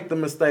I make the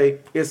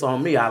mistake, it's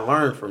on me. I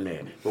learn from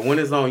that. But when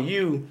it's on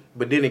you,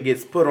 but then it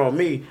gets put on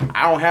me,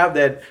 I don't have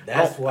that.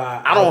 That's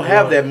why I don't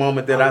have that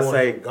moment that I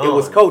say it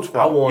was coach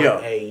fault. I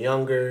want a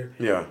younger,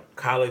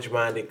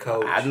 college-minded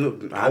coach. I know.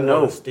 Want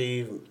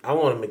I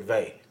want a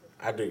McVay.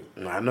 I do.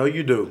 I know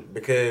you do.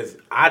 Because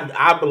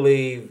I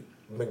believe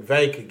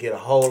McVay could get a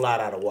whole lot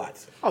out of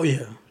Watson. Oh,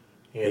 yeah.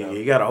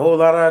 He got a whole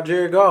lot out of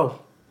Jared Goff.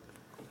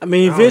 I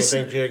mean, I don't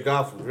think Jared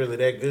Goff was really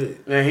that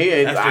good. And he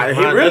ain't.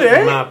 He really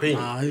ain't. My opinion.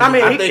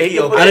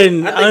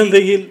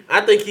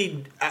 I think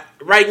he.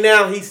 Right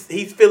now,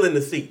 he's filling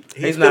the seat.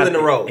 He's filling the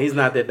role. He's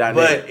not that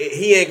dynamic. But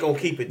he ain't gonna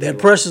keep it that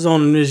way. pressure's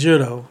on him this year,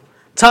 though.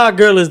 Todd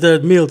Gurley's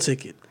their meal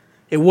ticket.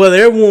 And whether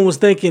everyone was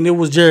thinking it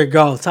was Jared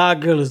Goff,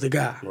 Todd Gurley's the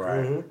guy.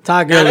 Right. Mm-hmm.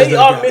 Todd Gurley's the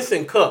guy. They are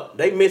missing Kupp.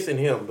 They missing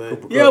him,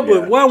 but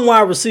but one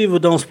wide receiver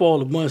don't spoil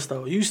the bunch,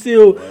 though.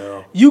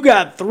 You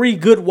got 3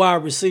 good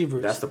wide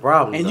receivers. That's the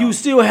problem. And you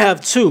still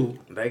have 2.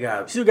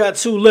 You still got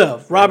 2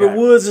 left. Robert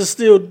Woods is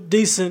still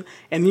decent,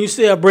 and you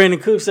still have Brandon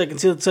Cooks that can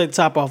still take the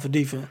top off the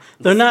defense.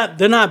 They're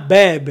not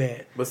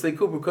bad. But see,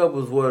 Cooper Kupp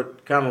was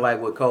kind of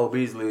like what Cole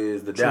Beasley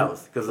is to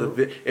Dallas. Because if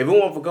it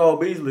weren't for Cole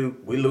Beasley,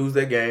 we lose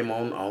that game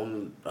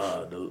on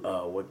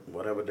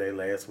whatever day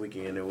last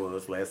weekend it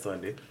was, last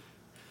Sunday.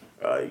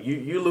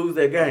 You lose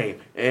that game,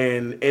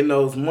 and in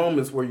those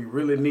moments where you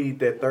really need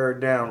that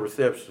third down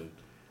reception,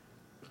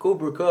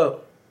 Cooper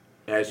Kupp,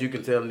 as you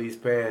can tell in these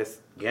past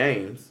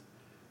games,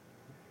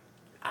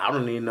 I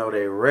don't even know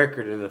their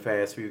record in the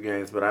past few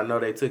games, but I know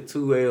they took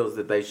 2 L's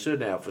that they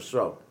shouldn't have for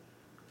sure.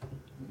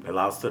 They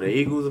lost to the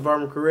Eagles, if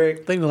I'm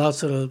correct. I think they lost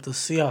to the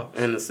Seahawks.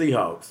 And the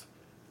Seahawks.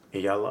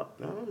 And y'all lost.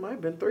 No, it might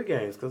have been 3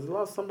 games because they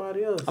lost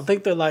somebody else. I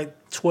think they're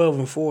like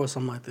 12-4 or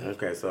something like that.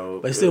 Okay, so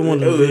they still won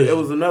the division. It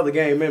was another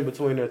game in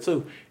between there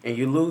too, and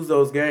you lose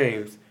those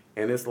games,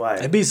 and it's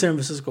like they beat San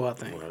Francisco, I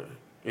think.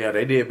 Yeah,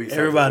 they did beat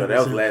San Francisco. That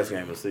was the last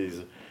game of the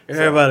season.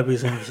 Everybody beat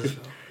San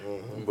Francisco.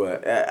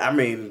 But I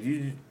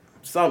mean,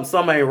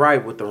 some ain't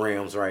right with the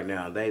Rams right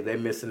now. They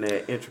missing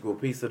that integral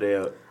piece of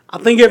their. I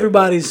think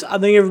everybody's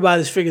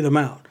figured them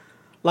out.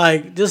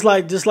 Like just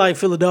like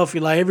Philadelphia,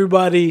 like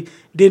everybody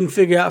didn't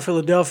figure out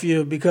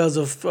Philadelphia because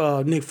of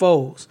Nick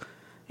Foles.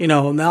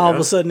 Now all of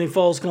a sudden Nick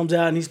Foles comes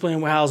out and he's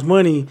playing with house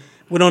money.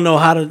 We don't know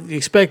how to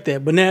expect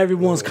that, but now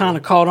everyone's kind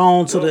of caught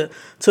on to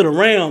the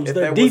Rams.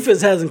 Their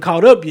defense hasn't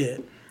caught up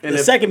yet. And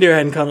the secondary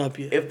hadn't caught up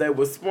yet. If they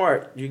were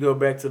smart, you go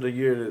back to the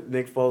year that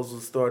Nick Foles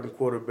was starting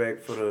quarterback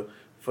for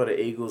the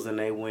Eagles, and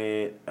they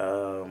went.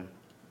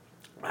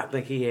 I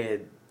think he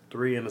had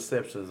 3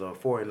 interceptions or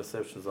 4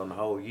 interceptions on the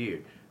whole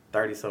year.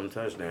 30-something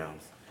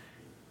touchdowns.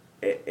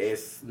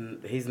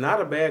 He's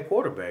not a bad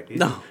quarterback.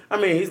 No. I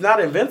mean, he's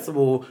not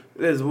invincible.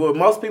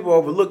 Most people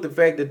overlook the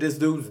fact that this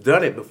dude's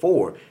done it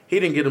before. He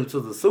didn't get him to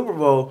the Super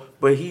Bowl,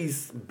 but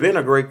he's been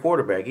a great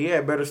quarterback. He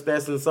had better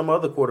stats than some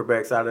other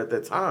quarterbacks out at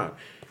that time.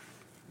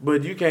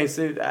 But you can't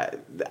say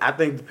I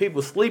think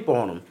people sleep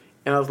on him.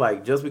 And I was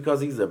like, just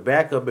because he's a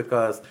backup,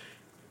 because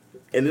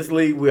in this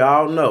league we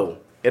all know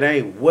it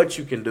ain't what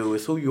you can do,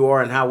 it's who you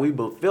are and how we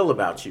feel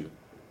about you.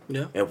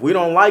 Yeah. If we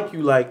don't like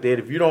you like that,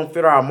 if you don't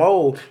fit our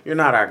mold, you're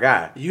not our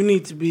guy. You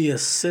need to be a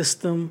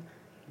system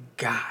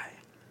guy.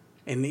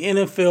 And the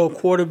NFL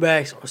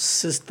quarterbacks are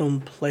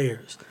system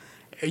players.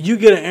 If you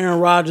get an Aaron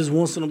Rodgers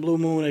once in a blue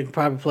moon, they can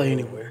probably play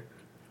anywhere.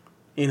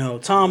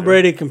 Tom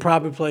Brady can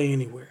probably play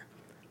anywhere.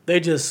 They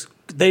just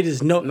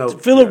know.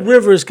 Phillip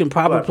Rivers can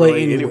probably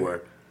play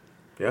anywhere.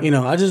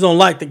 Yeah. I just don't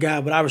like the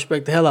guy, but I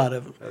respect the hell out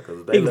of him.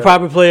 He can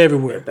probably play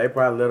everywhere. If they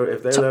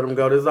let him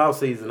go this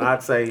offseason,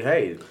 I'd say,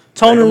 hey,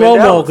 Tony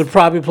Romo could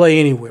probably play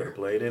anywhere.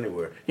 Played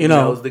anywhere. He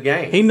knows the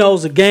game. He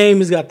knows the game.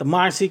 He's got the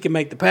mindset. He can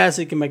make the pass.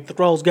 He can make the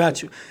throws.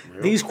 Got you.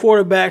 Yep. These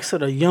quarterbacks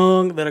that are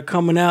young, that are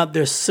coming out,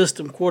 they're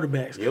system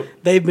quarterbacks. Yep.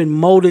 They've been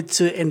molded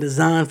to and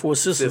designed for a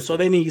system. So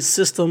they need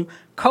system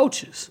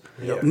coaches.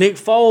 Yep. Nick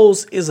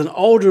Foles is an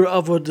older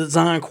of a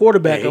design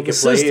quarterback of a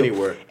system.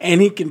 Anywhere.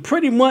 And he can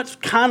pretty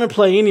much kind of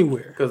play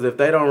anywhere. Because if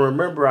they don't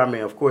remember, I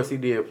mean, of course he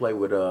did play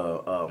with,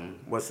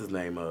 what's his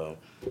name?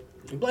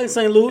 He played in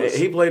St. Louis.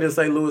 He played in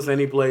St. Louis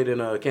and he played in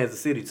Kansas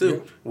City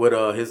too with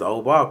his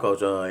old ball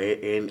coach,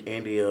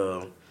 Andy.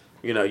 Y'all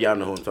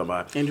know who I'm talking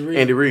about.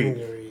 Andy Reid.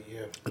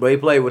 Yeah. But he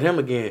played with him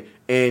again,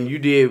 and you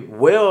did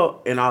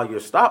well in all your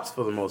stops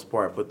for the most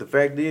part. But the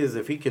fact is,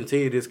 if he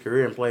continued his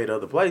career and played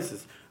other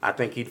places, I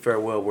think he'd fare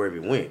well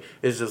wherever he went.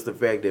 It's just the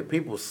fact that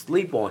people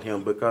sleep on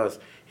him because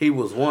he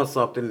was once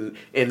something,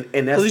 and that's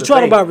the thing. You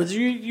talking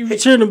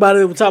about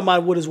it. We're talking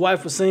about what his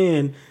wife was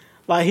saying.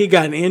 like he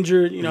got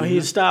injured. You know,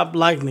 he stopped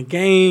liking the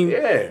game.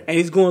 Yeah. And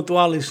he's going through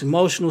all this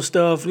emotional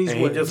stuff. And he's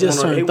And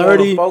just turned wanna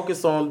 30.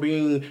 focus on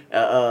being.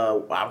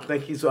 I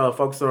think he's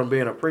focused on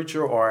being a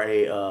preacher or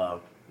a.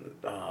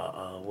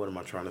 What am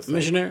I trying to say?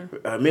 Missionary?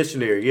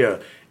 Missionary, yeah.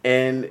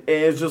 And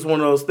it's just one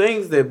of those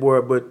things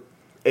but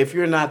if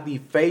you're not the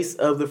face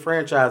of the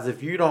franchise,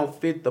 if you don't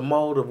fit the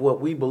mold of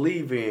what we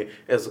believe in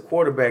as a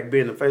quarterback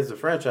being the face of the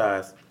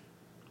franchise,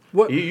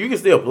 you can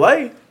still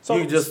play. So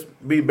you just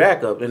be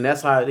backup. And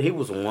that's how he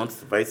was once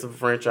the face of the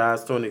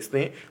franchise to an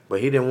extent,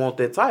 but he didn't want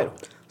that title.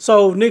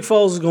 So Nick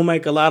Foles is going to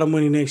make a lot of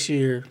money next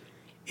year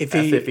if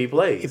he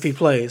plays. If he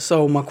plays.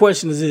 So my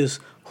question is this,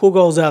 who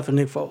goes after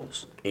Nick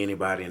Foles?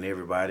 Anybody and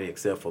everybody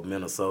except for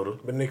Minnesota.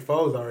 But Nick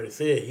Foles already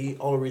said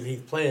only reason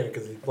he's playing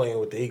because he's playing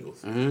with the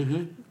Eagles.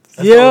 Mm-hmm.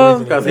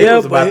 Because he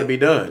was about to be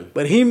done.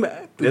 But he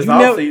this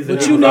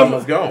offseason he was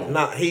almost gone.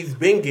 Nah, he's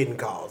been getting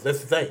calls. That's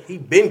the thing. He's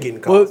been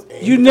getting calls.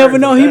 But you never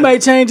know. He may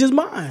change his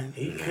mind.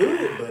 He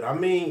could, but I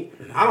mean,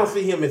 I don't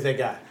see him as that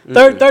guy.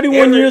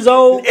 31 years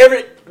old.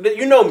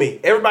 You know me.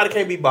 Everybody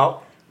can't be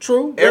bought.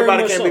 True.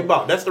 Everybody can't be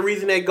bought. That's the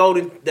reason that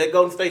Golden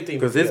State team.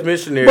 Because his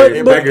missionary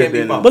is bigger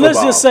than football. But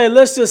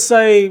let's just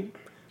say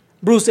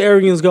Bruce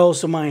Arians goes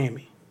to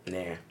Miami.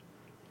 Nah.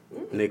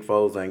 Nick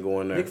Foles ain't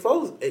going there. Nick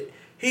Foles,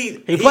 he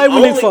played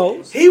with Nick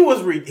Foles. He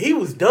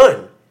was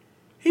done.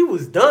 He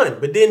was done.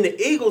 But then the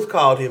Eagles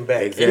called him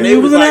back. Exactly. And he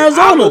was in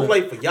Arizona. I'm gonna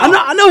play for y'all.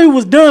 I know he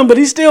was done, but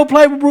he still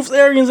played with Bruce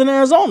Arians in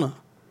Arizona.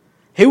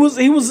 He was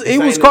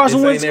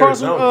Carson Wentz. He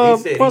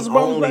said he's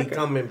only back.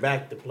 coming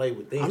back to play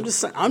with them. I'm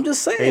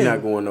just saying. He's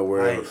not going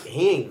nowhere else.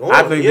 He ain't going.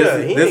 I think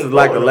this is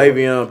like a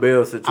Le'Veon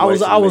Bell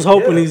situation. I was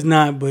hoping he's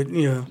not, but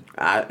yeah.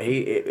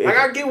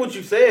 I get what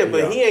you said,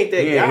 but he ain't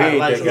that guy. He ain't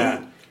that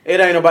guy. It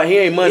ain't about. He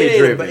ain't money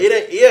driven.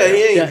 He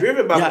ain't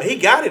driven by. He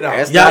got it all.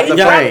 That's not the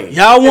thing.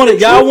 Y'all want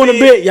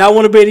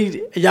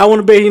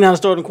to bet he not a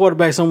starting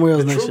quarterback somewhere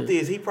else next year. The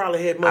truth is, he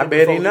probably had money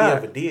before he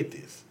ever did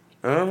this.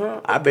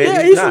 I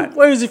bet he's not.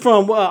 Where is he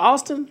from?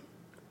 Austin?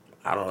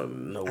 I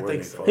don't know where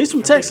he's from. He's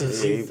from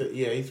Texas. He's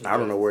I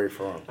don't know where he's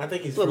from. I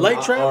think he's from Lake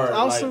Travis,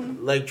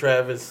 Austin? Lake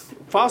Travis.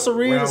 Fossil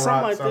Reed or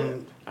something like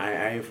that.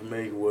 I ain't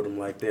familiar with him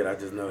like that. I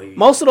just know he.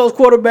 Most of those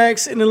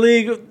quarterbacks in the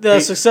league that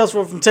are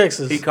successful from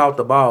Texas. He caught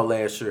the ball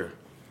last year.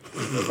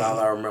 That's all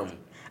I remember.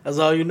 That's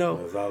all you know.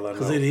 That's all I know.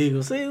 Because of the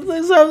Eagles. See,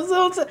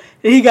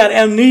 he got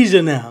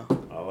amnesia now.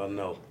 All I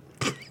know.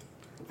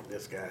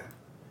 This guy.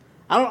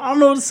 I don't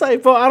know what to say,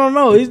 bro. I don't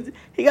know.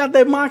 He got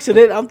that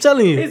moxie. I'm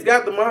telling you. He's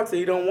got the moxie.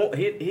 He don't want.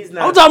 He's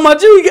not. I'm talking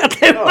about you. He got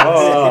that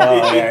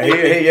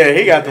moxie.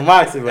 He got the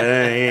moxie, but he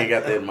ain't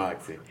got that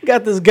moxie. He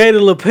got this gator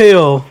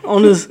lapel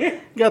on his.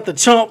 Got the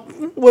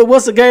chomp.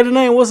 What's the gator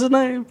name? What's his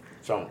name?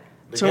 Chomp.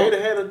 The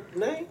gator had a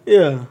name?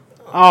 Yeah.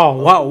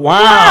 Oh,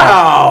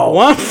 wow.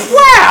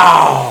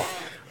 Wow.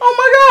 Oh,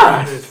 my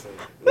gosh.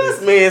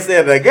 This man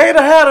said the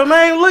gator had a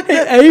name. Look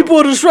at that. He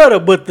pulled the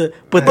shredder, but the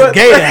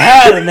gator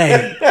had a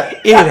name.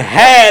 It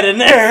had a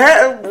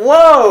name.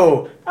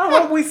 Whoa. I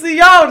hope we see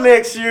y'all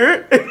next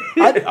year.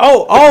 You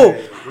know,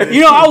 I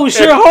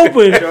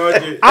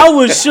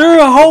was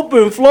sure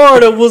hoping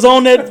Florida was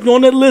on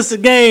that list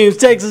of games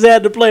Texas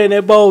had to play in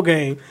that bowl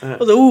game. I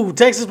was like, ooh,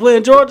 Texas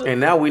playing Georgia? And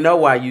now we know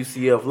why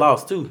UCF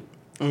lost, too.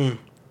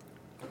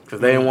 Because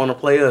they didn't want to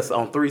play us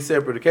on 3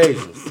 separate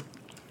occasions.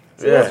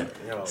 Yeah.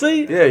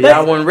 See? Yeah,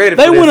 y'all wasn't ready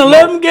for this. They won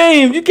 11 smoke.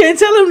 games. You can't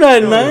tell him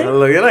nothing, man.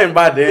 Look, it ain't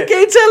about that. You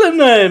can't tell him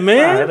nothing,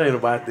 man. It ain't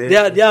about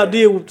that. Y'all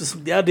did whoop the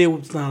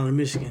style in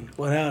Michigan.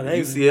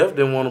 UCF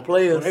didn't want to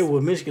play us. They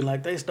were Michigan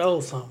like they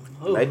stole something.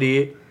 Oh. They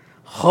did.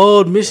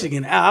 Hulled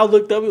Michigan. I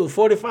looked up, it was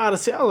 45 to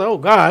 6. I was like, oh,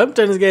 God, I'm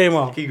turning this game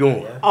off. Keep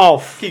going.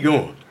 Off. Keep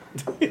going.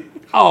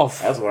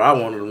 Off. That's what I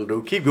wanted them to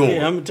do. Keep going.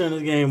 Yeah, I'm going to turn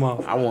this game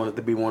off. I wanted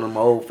to be one of them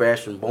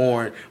old-fashioned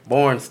born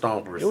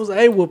stompers. It was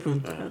a whooping.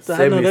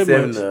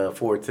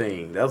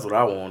 77-14. That's what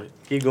I wanted.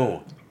 Keep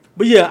going.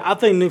 But, yeah, I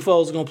think Nick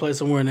Foles is going to play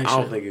somewhere next year.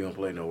 I don't think he's going to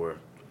play nowhere.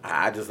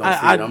 I just don't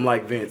see it. I'm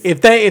like Vince.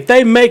 If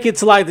they make it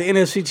to like the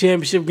NFC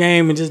Championship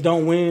game and just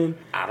don't win,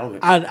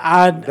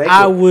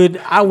 I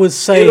would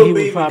say he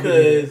would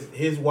probably because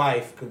his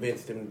wife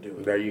convinced him to do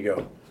it. There you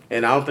go.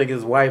 And I don't think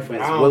his wife is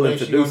willing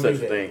to do such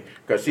a thing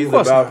because she's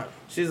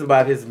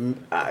about his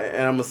and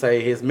I'm gonna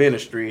say his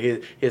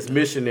ministry, his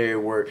missionary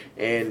work,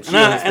 and she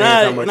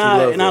understands how much he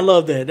loves I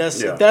love that.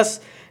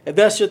 If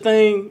that's your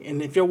thing,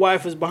 and if your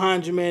wife is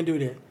behind you, man, do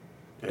that.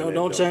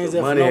 Don't change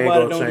that for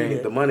nobody. Don't do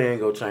that. The money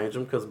ain't gonna change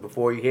him because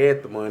before he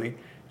had the money,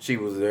 she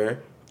was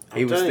there.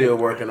 He was still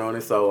working on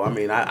it. So, I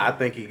mean, I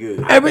think he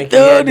good. Every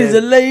thug is a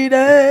lady.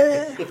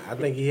 I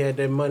think he had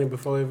that money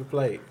before he ever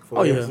played.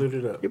 Before he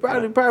suited up. He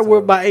probably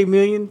worth about $8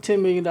 million,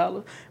 $10 million.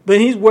 But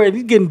he's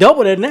getting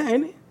double that now,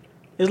 ain't he?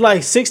 It's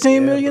like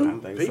 $16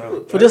 million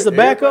for just the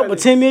backup, or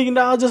 $10 million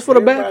just for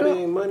the backup.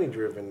 Everybody ain't money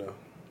driven though.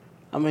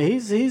 I mean,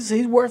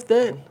 he's worth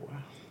that.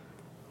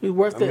 He's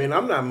worth that. I mean,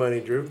 I'm not money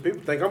driven.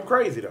 People think I'm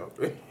crazy though.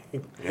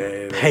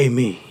 Pay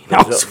me.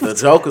 The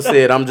Joker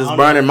said, "I'm just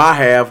burning my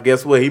half."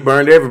 Guess what? He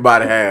burned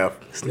everybody half.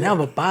 It's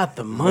never about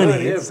the money.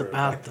 It's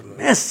about the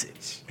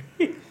message.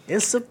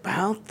 It's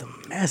about the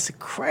message.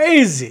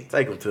 Crazy.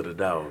 Take him to the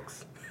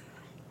dogs.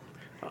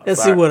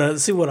 Let's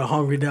see what a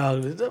hungry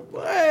dog is.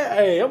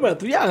 Hey, y'all got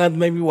to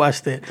make me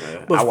watch that.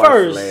 Yeah, but I watched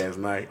first, it last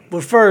night.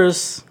 But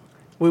first,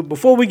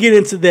 before we get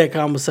into that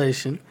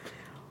conversation,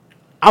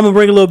 I'm gonna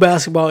bring a little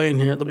basketball in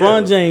here.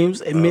 LeBron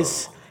James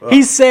admits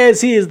he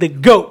says he is the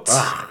GOAT,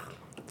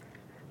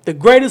 the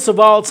greatest of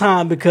all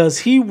time, because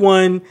he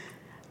won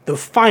the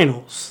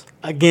finals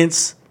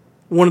against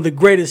one of the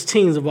greatest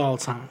teams of all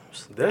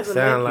times. That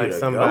sounds like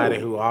somebody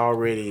who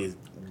already is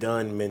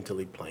done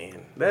mentally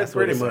playing. That's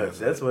pretty much.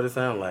 That's what it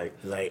sounds like.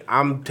 Like,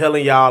 I'm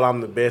telling y'all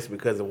I'm the best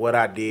because of what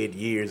I did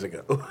years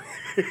ago.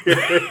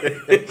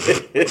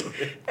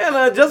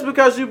 And just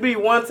because you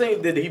beat one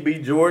team, did he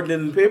beat Jordan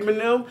and Pippen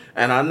them?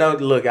 And I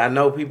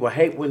know people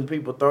hate when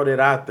people throw that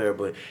out there,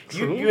 but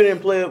you didn't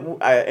play it,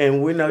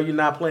 and we know you're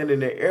not playing in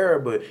the era,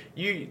 but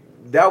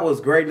that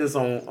was greatness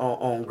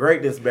on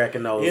greatness back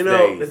in those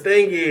days. The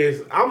thing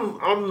is,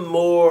 I'm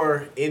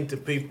more into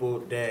people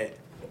that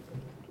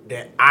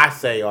I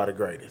say are the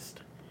greatest.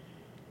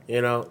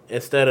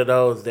 Instead of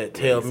those that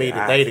tell me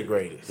that they the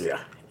greatest.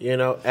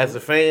 Yeah. As a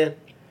fan,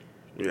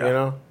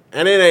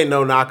 and it ain't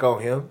no knock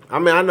on him. I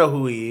mean, I know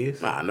who he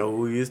is. I know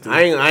who he is too.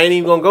 I ain't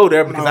even gonna go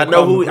there because I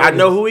know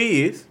who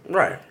he is.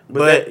 Right.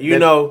 But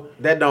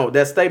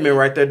that statement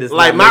right there does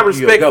like not my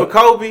respect for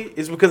Kobe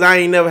is because I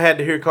ain't never had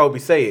to hear Kobe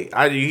say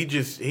it. He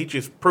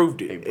just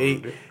proved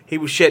it. He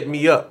would shut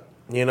me up.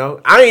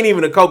 I ain't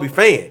even a Kobe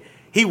fan.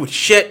 He would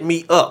shut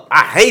me up.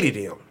 I hated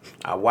him.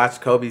 I watched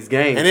Kobe's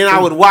game, and then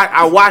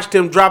I watched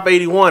him drop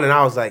 81, and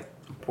I was like,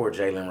 poor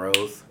Jalen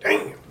Rose.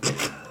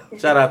 Damn.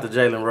 Shout out to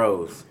Jalen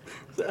Rose.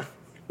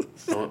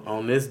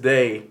 on this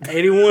day,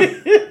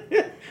 81.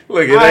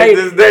 Look, it ain't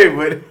this day,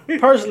 but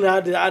personally,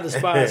 I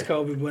despise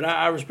Kobe, but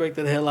I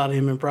respected the hell out of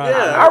him in pride.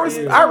 Yeah,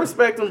 I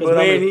respect him, but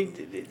man,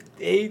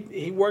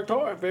 he worked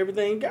hard for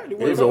everything he got. He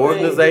was an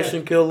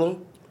organization killer.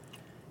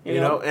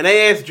 And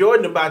they asked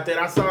Jordan about that.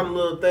 I saw the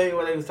little thing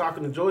when they was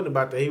talking to Jordan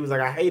about that. He was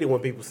like, I hated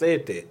when people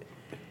said that.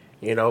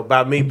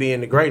 About me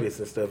being the greatest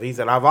and stuff. He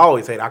said, I've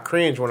always hated. I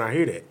cringe when I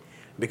hear that.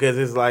 Because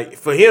it's like,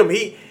 for him,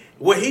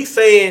 what he's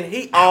saying,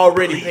 he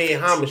already paying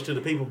homage to the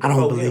people before him. I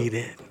don't believe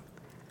that.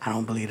 I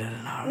don't believe that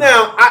at all.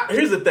 Now,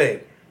 here's the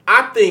thing.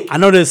 I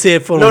know they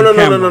said for no.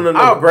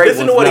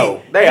 Listen to what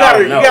you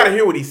gotta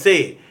hear what he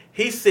said.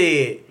 He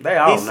said,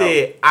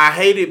 I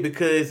hate it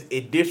because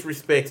it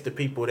disrespects the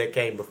people that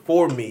came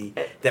before me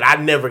that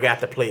I never got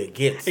to play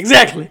against.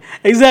 Exactly.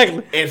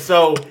 And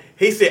so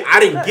he said, I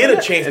didn't get a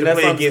chance to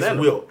play against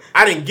Wilt.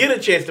 I didn't get a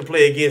chance to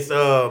play against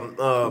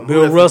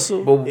Bill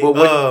Russell.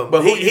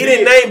 But he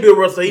didn't name Bill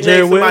Russell. He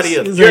named somebody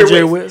else.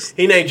 Jerry West.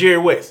 He named Jerry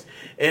West.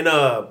 And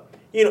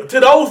to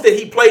those that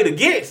he played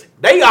against,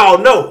 they all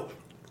know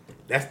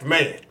that's the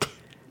man.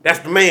 That's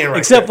the man right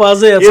Except there. for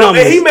Isaiah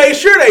Thomas. And he made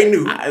sure they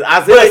knew.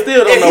 Isaiah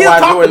still don't know why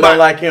Jordan don't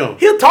like him.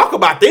 He'll talk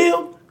about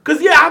them.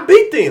 Because, I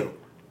beat them.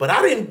 But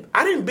I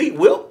didn't beat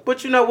Wilt.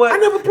 But you know what? I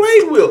never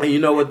played Wilt. And you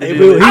know what? I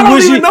don't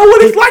even know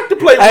what it's like to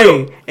play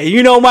Wilt. And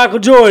you know Michael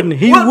Jordan.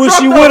 He wish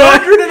he would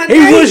have.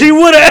 He wish he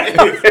would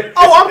have.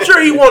 Oh, I'm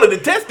sure he wanted to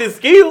test his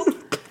skill.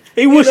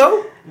 He wish.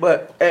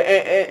 But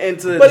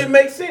it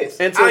makes sense.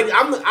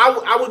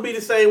 I would be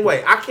the same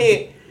way.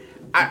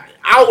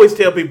 I always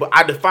tell people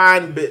I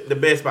define the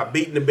best by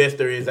beating the best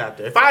there is out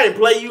there. If I didn't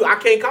play you, I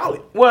can't call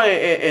it. Well,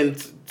 and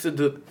to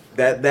do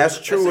that's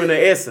true in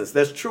the essence.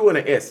 That's true in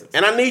the essence.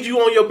 And I need you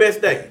on your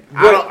best day.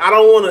 I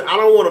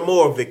don't want a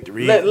moral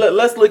victory.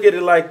 Let's look at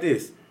it like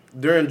this.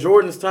 During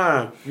Jordan's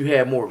time, you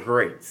had more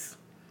greats.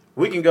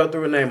 We can go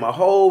through and name a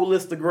whole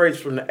list of greats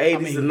from the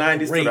 80s and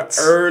 90s to the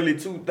early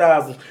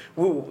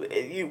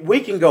 2000s. We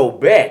can go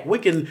back. We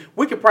can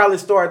probably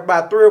start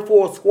about 3 or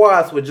 4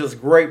 squads with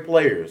just great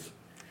players.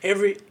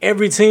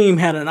 Every team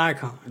had an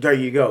icon. There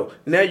you go.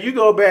 Now you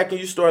go back and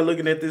you start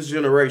looking at this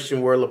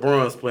generation where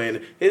LeBron's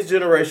playing. His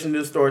generation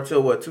didn't start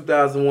till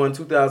 2001,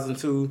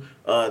 2002,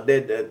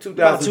 that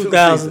 2002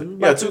 season.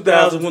 Yeah,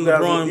 2000 when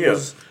LeBron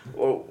was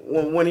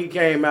when he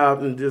came out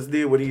and just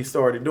did what he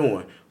started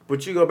doing.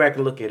 But you go back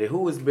and look at it.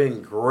 Who has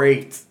been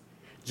great?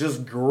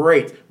 Just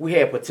great. We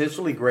had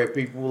potentially great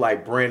people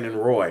like Brandon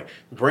Roy.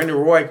 Brandon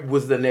Roy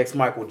was the next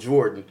Michael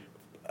Jordan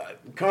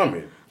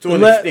coming to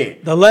an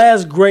extent. The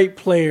last great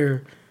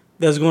player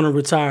that's going to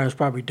retire is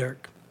probably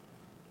Dirk.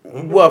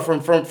 Well,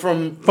 from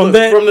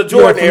the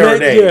Jordan era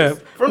days.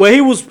 Yeah. Well,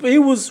 he was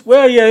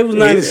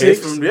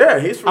 96.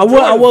 He's from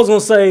I was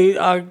gonna say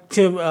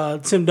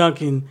Tim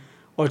Duncan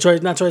or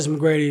not Tracy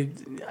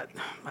McGrady.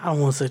 I don't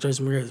want to say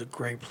Tracy McGrady is a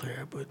great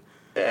player, but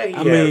he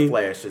had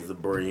flashes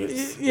of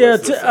brilliance. Yeah,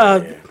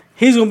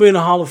 he's gonna be in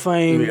the Hall of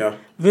Fame. Yeah.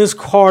 Vince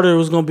Carter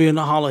was gonna be in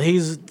the Hall of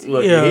He's a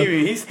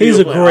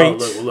great.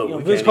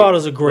 Vince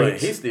Carter's a great.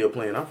 He's still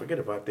playing. I forget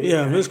about that.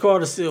 Yeah, Vince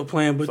Carter's still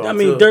playing. But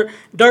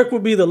Dirk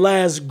would be the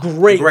last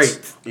great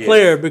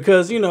player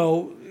because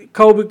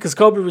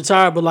Kobe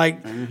retired,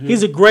 but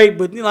he's a great.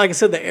 But like I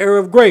said, the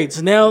era of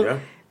greats. Now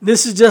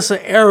this is just an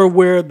era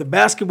where the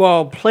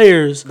basketball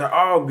players they're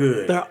all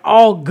good. They're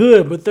all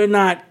good, but they're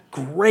not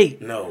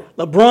great. No.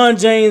 LeBron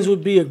James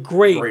would be a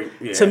great.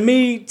 To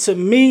me,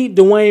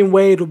 Dwayne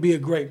Wade would be a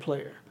great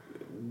player.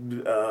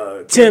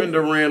 Kevin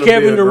Durant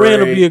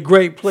will be a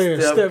great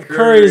player. Steph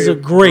Curry is a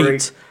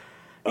great.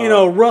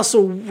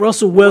 Russell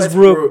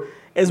Westbrook.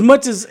 As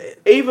much as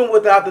even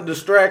without the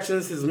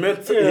distractions, his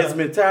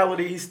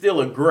mentality, he's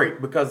still a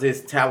great because of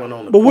his talent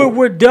on the court. But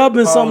we're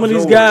dubbing some of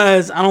these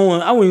guys. I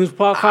wouldn't use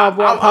Paul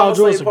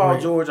George. Paul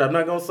George. I'm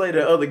not gonna say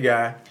the other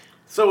guy.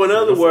 So in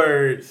other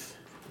words,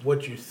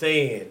 what you're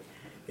saying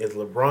is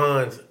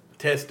LeBron's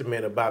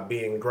testament about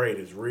being great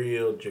is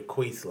real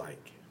Jaquez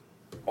like.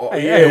 There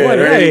you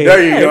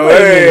go.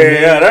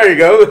 There you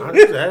go.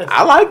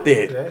 I like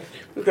that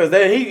because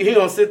then he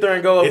gonna sit there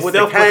and go up with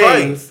the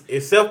Canes.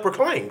 It's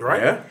self-proclaimed,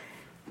 right? Yeah.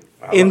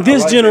 In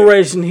this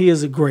generation, he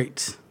is a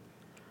great.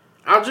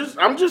 I'm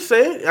just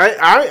saying.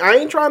 I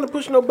ain't trying to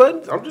push no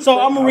buttons. I'm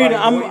gonna read.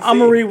 I'm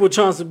gonna read what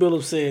Chauncey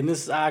Billups said,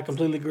 and I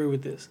completely agree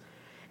with this.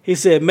 He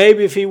said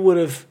maybe if he would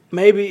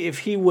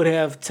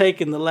have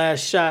taken the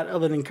last shot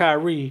other than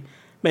Kyrie,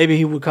 maybe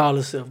he would call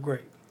himself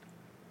great.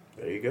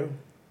 There you go.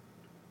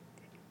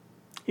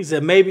 He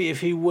said maybe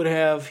if he would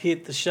have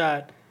hit the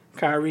shot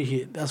Kyrie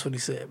hit. That's what he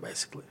said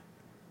basically.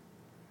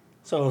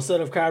 So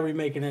instead of Kyrie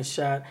making that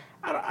shot,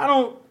 I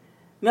don't.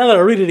 Now that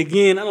I read it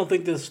again, I don't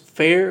think that's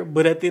fair.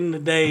 But at the end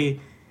of the day,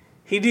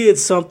 he did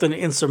something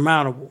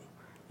insurmountable.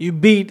 You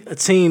beat a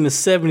team that's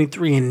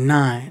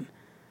 73-9.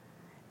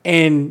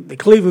 And the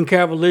Cleveland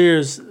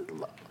Cavaliers,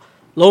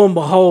 lo and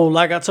behold,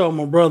 like I told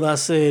my brother, I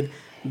said,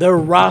 their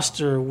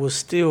roster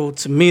was better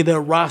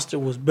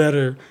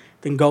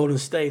than Golden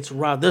State's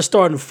roster. Their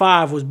starting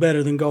five was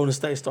better than Golden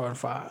State's starting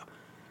five.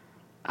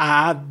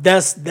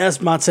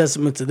 That's my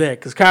testament to that.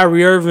 Because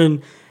Kyrie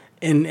Irving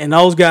and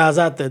those guys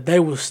out there, they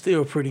were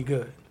still pretty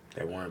good.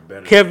 They weren't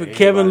better.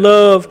 Kevin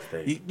Love,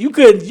 you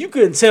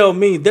couldn't tell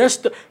me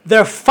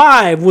their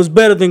five was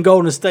better than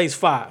Golden State's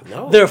five.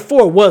 No. Their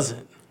four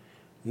wasn't.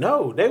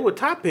 No, they were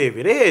top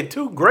heavy. They had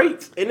two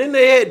greats, and then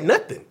they had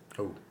nothing.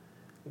 Who?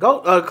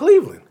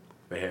 Cleveland.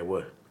 They had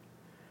what?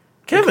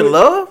 Kevin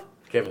Love.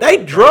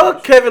 They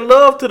drugged Kevin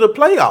Love to the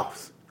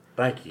playoffs.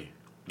 Thank you.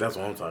 That's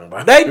what I'm talking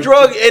about. They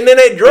drug his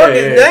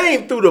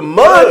name through the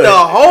mud the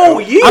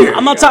whole year.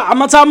 I'm not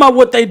talking about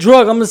what they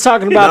drug. I'm just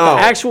talking about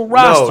the actual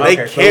roster. No, they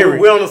carried.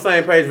 So we're on the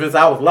same page, Vince.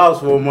 I was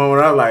lost for a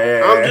moment. I was like,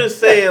 yeah. I'm just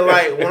saying,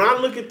 like, when I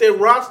look at that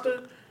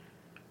roster,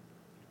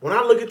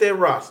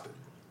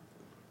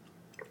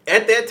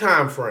 at that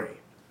time frame,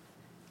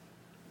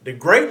 the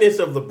greatness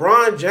of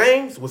LeBron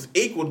James was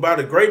equaled by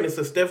the greatness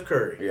of Steph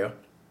Curry. Yeah.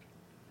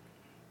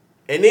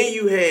 And then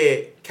you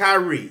had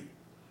Kyrie.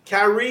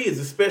 Kyrie is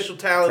a special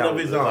talent of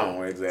his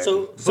own.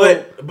 Exactly.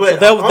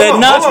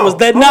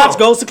 That notch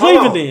goes to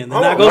Cleveland then.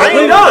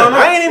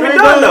 I ain't even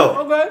done though.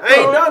 Okay. I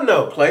ain't done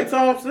though. Klay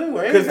Thompson.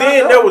 Because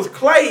then there was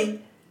Klay,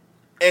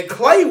 and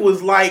Klay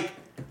was like,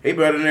 he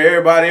better than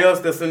everybody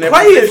else that's in that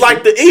Klay position. is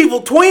like the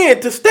evil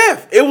twin to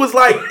Steph. It was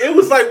like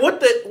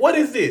what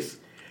is this?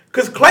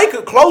 Because Klay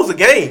could close a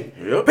game.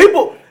 Yep.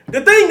 People,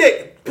 the thing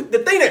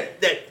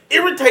that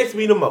irritates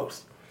me the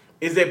most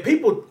is that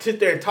people sit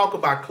there and talk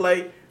about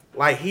Klay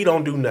like he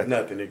don't do nothing.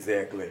 Nothing,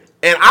 exactly.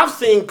 And I've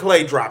seen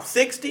Klay drop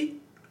 60.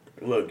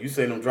 Look, you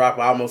seen him drop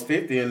almost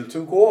 50 in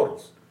 2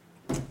 quarters.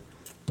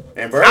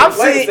 And I've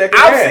seen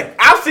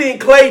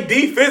Klay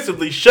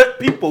defensively shut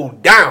people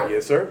down.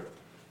 Yes, sir.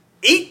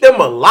 Eat them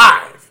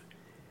alive.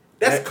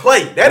 That's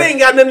Klay. That ain't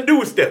got nothing to do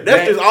with Steph.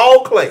 That's just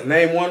all Klay.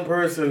 Name one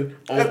person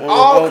on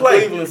Klay.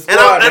 Cleveland's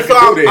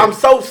squad I'm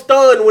so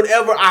stunned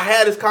whenever I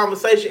had this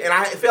conversation, and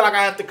I feel like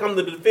I have to come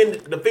to the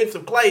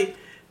defensive Klay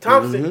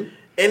Thompson,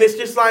 and it's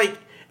just like,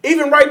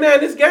 even right now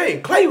in this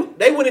game, Klay,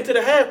 they went into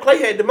the half, Klay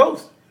had the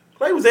most.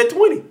 Klay was at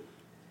 20.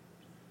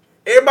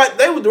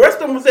 The rest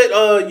of them was at,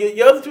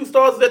 your other 2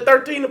 stars was at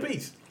 13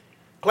 apiece.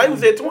 Klay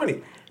was at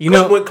 20.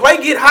 When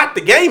Klay get hot,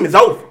 the game is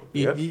over.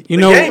 The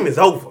game is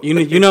over.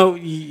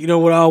 You know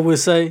what I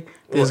always say?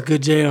 There's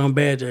good JR and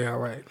bad JR,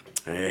 right?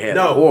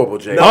 No, horrible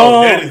JR.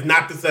 No, that is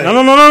not the same.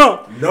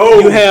 No.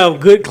 You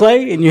have good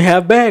Klay and you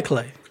have bad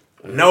Klay.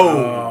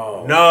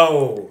 No.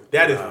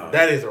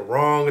 That is a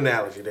wrong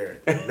analogy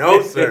there.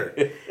 No, sir.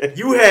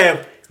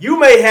 You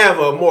may have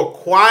a more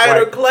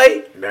quieter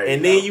Klay,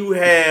 and then you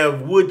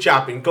have wood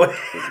chopping Klay.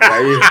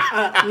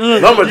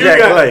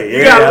 Lumberjack Klay.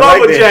 You got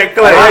lumberjack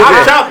Klay.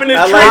 I'm chopping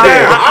this tree down.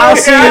 I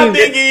don't care how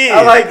big he is.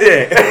 I like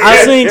that.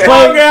 I seen Klay.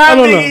 I don't care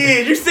how big he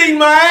is. You seen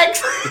my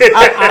axe?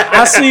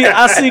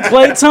 I see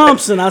Klay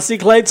Thompson. I see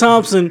Klay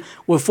Thompson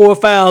with 4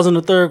 fouls in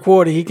the third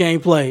quarter. He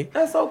can't play.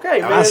 That's okay,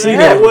 man. I see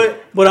that.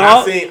 But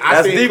I seen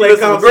Klay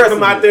Thompson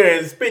come out there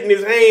and spit in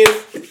his hands.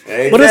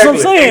 Exactly. But that's what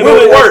I'm saying.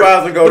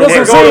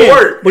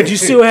 But you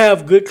still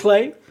have good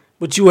Klay.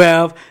 But you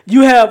have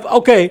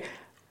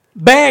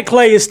bad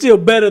Klay is still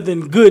better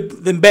than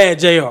bad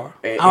JR.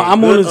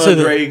 I'm going to say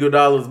that. Andre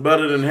Iguodala is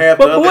better than half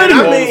the other. But wait a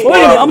minute.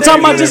 I'm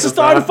talking about just the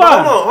starting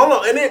 5. Hold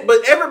on.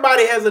 But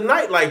everybody has a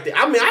night like that.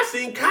 I mean, I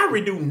seen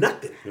Kyrie do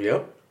nothing.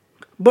 Yep.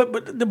 But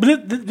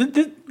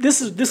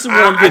this is what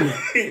I'm getting at.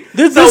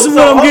 This is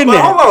what I'm getting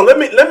at. Hold on.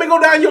 Let me go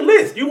down your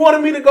list. You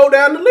wanted me to go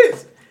down the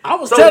list. I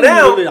was So telling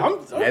now- you. I'm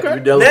Matthew okay.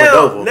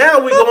 Dellavedova. Now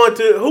we going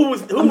to who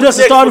was I'm next just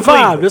a for starting five.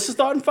 Cleveland? Just a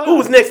starting five. Who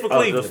was next for Oh,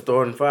 Cleveland? just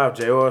starting 5,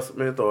 J.R.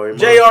 Smith or Iman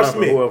J.R. Shumpert,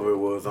 Smith. whoever it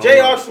was. I don't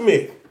J.R. know.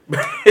 Smith.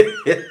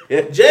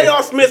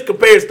 J.R. Smith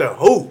compares to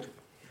who?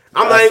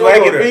 I'm not even Swaggy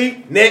going to go there.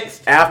 B?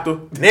 Next. After.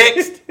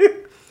 Next.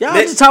 Y'all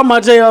just talking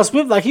about J.R.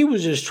 Smith like he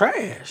was just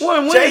trash.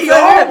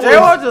 J.R.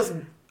 J.R. just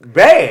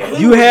bad.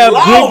 You have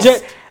lost.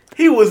 good J.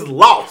 He was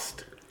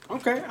lost.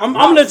 Okay, I'm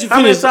gonna let you How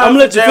many finish. I'm times gonna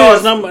let did you J.R.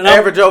 finish. And I'm-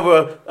 average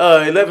over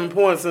 11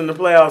 points in the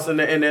playoffs in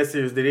that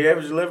series? Did he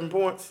average 11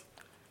 points?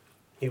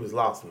 He was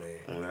lost,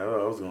 man. I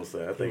was going to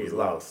say. I think He he's was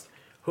lost. lost.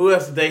 Who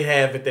else did they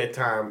have at that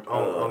time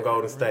on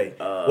Golden State?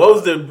 What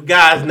was the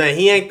guy's name?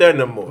 He ain't there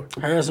no more.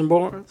 Harrison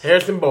Barnes.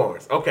 Harrison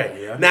Barnes. Okay.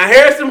 Yeah. Now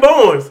Harrison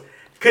Barnes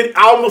could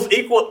almost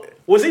equal.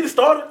 Was he the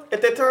starter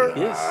at that time?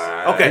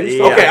 Yes. Okay.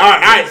 Yeah. Okay. All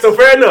right. So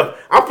fair enough.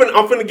 I'm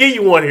finna give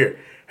you one here.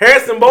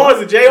 Harrison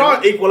Barnes and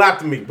Jr. equal out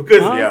to me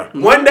because Yeah.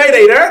 one day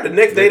they there, the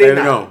next day they Next day they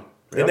not. gone.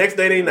 The Yep. next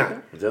day they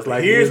not. Just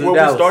like here's he is in where we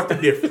Dallas. start to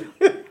differ.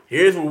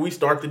 Here's where we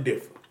start to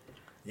differ.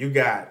 You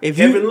got If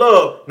Kevin you-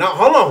 Love. Now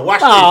hold on.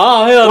 Watch this.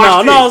 Oh, hell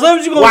Watch no. No, this. is that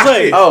what you gonna Watch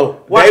say? this. Oh,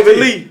 Watch David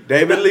this. Lee.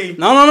 David Lee.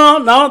 No.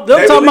 I'm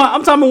David talking Lee- about.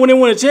 I'm talking about when they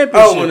win a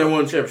championship. Oh, when they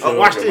won the championship.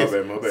 Watch Okay,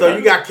 this. my bad. So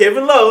you got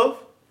Kevin Love.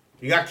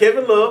 You got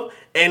Kevin Love.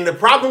 And the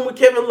problem with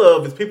Kevin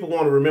Love is people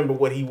want to remember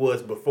what he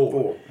was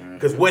before.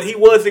 Because what he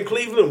was in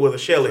Cleveland was a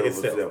shell of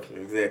himself.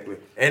 Exactly.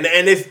 And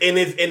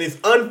it's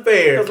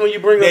unfair 'Cause when you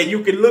bring that up- you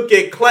can look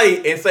at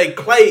Clay and say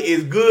Clay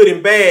is good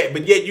and bad,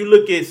 but yet you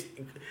look at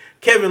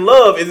Kevin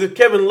Love as if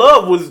Kevin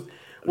Love was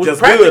Just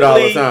practically good all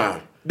the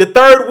time. the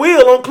third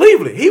wheel on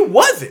Cleveland. He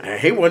wasn't. And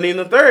he wasn't even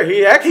the third.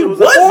 He actually He was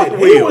the fourth wasn't.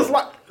 wheel. He was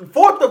like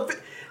fourth or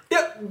fifth.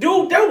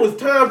 Dude, there was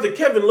times that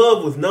Kevin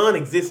Love was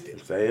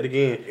non-existent. Say it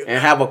again. And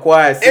have a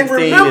quiet 16 And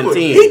remember, and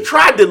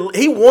 10.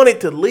 he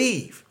wanted to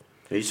leave.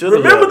 He should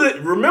have.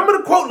 Remember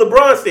the quote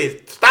LeBron says,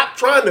 "Stop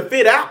trying to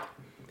fit out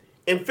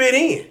and fit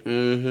in."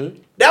 Mm-hmm.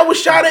 That was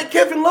shot at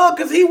Kevin Love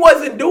because he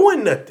wasn't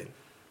doing nothing.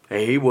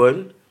 And he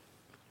wasn't.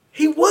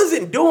 He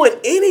wasn't doing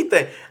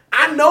anything.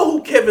 I know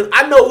who Kevin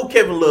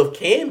Love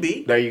can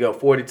be. There you go.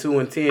 42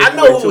 and 10. I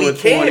know who 42 he and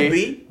can 20,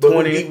 be, but who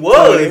 20, he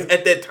was 20.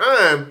 at that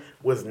time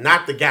was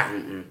not the guy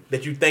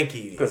that you think he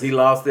is. Because he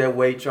lost that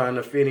weight trying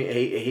to fit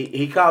in.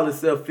 He called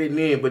himself fitting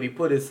in, but he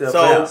put himself So-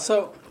 out.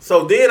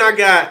 So then I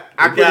got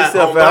put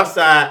himself on my out.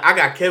 side, I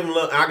got Kevin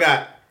Love, I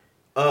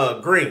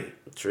got Green.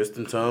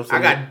 Tristan Thompson.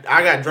 I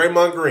got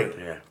Draymond Green.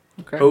 Yeah.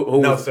 Okay.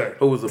 Who No, was, sir.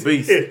 Who was a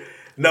beast.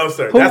 No,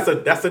 sir. Who?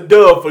 That's a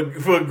dub for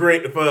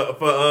Green for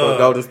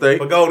Golden State?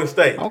 For Golden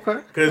State. Okay.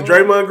 Because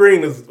Draymond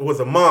Green was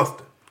a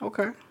monster.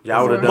 Okay.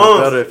 Y'all would have done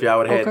Monster. better if y'all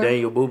would have had Okay.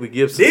 Daniel Boobie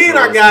Gibson. Then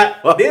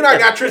I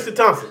got Tristan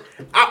Thompson.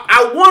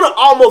 I want to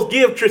almost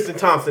give Tristan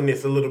Thompson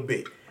this a little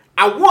bit.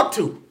 I want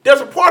to.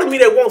 There's a part of me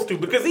that wants to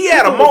because he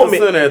had a was the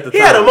moment. center at the He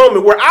had a time.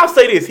 moment where I'll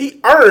say this: he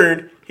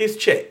earned his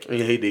check.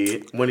 Yeah, he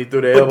did. When he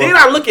threw that But elbow. then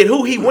I look at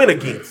who he went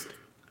against,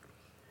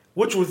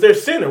 which was their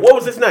center. What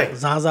was his name?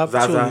 Zaza.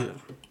 Zaza. Pachulia.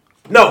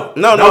 No,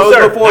 No, it was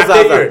sir. before Not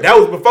that Zaza. year. That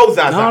was before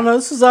Zaza. No,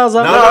 this is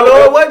Zaza. No,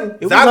 it wasn't.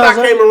 It was Zaza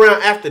Zaza. came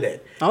around after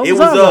that. Oh, It was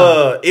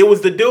Zaza. it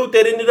was the dude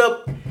that ended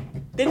up.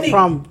 Didn't he?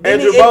 From didn't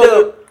Andrew he end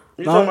Bogut. up?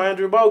 You No. talking about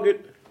Andrew Bogut?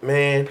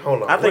 Man,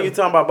 hold on. I think you're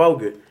talking about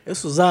Bogut.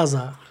 This was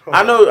Zaza.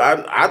 I know. I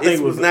think This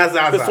it was not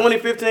Zaza. Because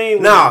 2015.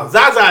 was- No,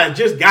 Zaza had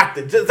just got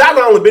the.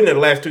 Zaza only been there the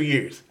last 2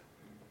 years.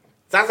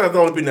 Zaza's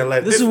only been there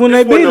last. This is when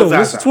they beat wasn't him. no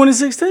This is Zaza.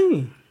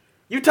 2016.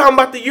 You talking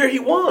about the year he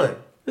won?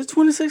 This is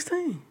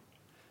 2016.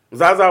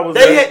 Zaza was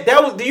They there. had,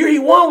 that was the year he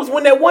won was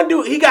when that one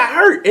dude he got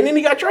hurt and then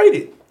he got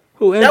traded.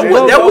 Who? That Andrew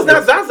was, Bogut? that was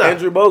not Zaza.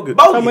 Andrew Bogut.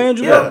 Talking about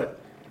Andrew yeah.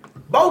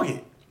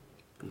 Bogut.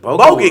 Bogut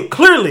Bogut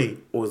clearly.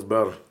 was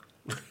better.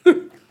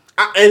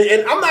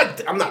 And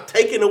I'm not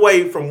taking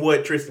away from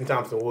what Tristan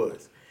Thompson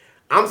was.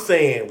 I'm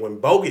saying when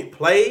Bogut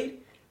played,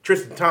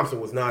 Tristan Thompson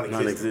was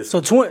non-existent.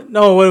 Non-existent. So wait.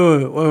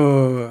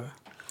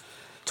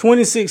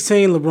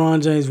 2016,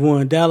 LeBron James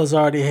won. Dallas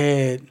already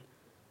had.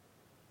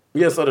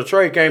 Yeah, so the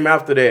trade came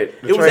after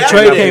that. The It was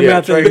trade came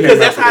after that. Because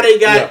that's how they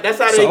got. That's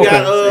how they So,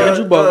 got. okay.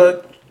 Andrew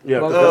Bogut. Yeah,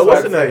 What's that's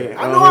what's what the I name? say.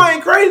 I know I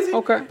ain't crazy.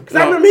 Okay. Because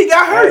I remember he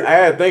got hurt. I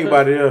had to think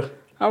about it. Yeah.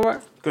 All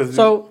right. Because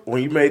So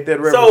when you made that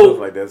reference, I was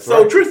like, that's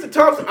so right. Tristan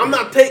Thompson, I'm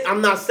not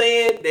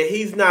saying that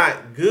he's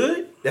not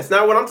good. That's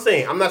not what I'm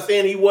saying. I'm not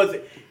saying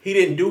he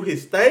didn't do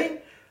his thing.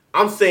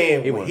 I'm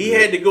saying when wasn't he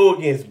good. had to go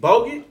against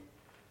Bogut,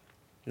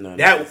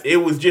 No, it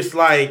was just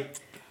like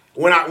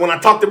when I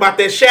talked about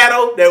that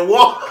shadow, that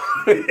wall,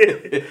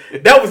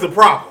 that was the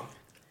problem.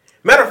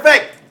 Matter of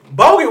fact,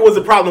 Bogut was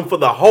a problem for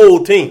the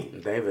whole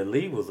team. David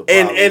Lee was a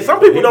problem. And some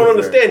people He don't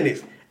was there. understand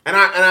this. And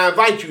I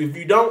invite you, if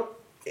you don't,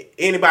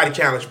 anybody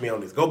challenge me on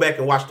this, go back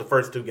and watch the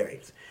first two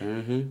games.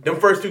 Mm-hmm. Them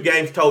first two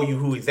games told you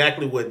who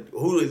exactly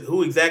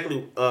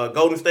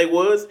Golden State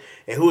was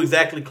and who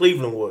exactly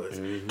Cleveland was.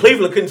 Mm-hmm.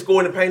 Cleveland couldn't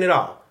score in the paint at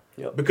all.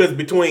 Yep. Because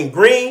between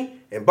Green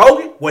and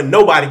Bogut, wasn't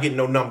nobody getting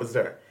no numbers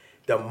there.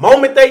 The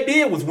moment they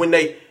did was when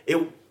I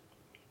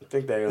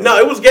think they.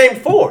 it was game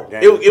 4.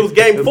 It was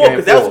game 4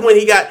 because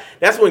game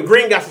that's four. when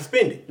Green got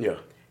suspended. Yeah.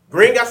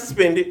 Green got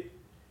suspended.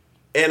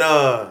 and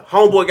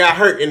homeboy got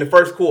hurt in the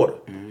first quarter,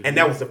 and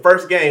that was the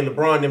first game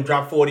LeBron and them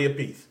dropped 40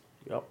 apiece.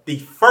 Yep. The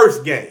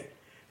first game,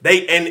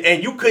 they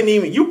and you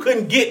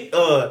couldn't get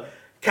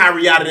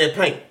Kyrie out of that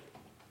paint.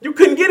 You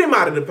couldn't get him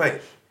out of the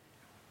paint.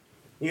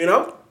 You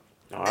know.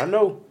 I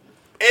know.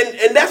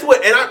 And that's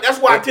what that's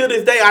why till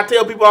this day I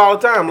tell people all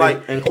the time,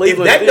 like, and if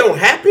that don't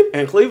happen,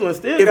 and Cleveland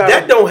still if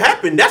that don't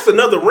happen, that's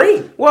another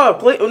ring. Well,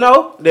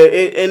 no, and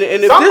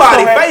if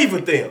somebody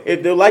favored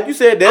them. Like you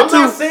said, I'm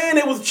not saying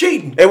it was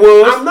cheating. It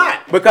was. I'm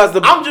not, because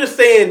I'm just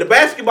saying the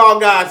basketball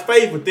guys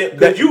favored them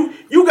because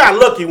you got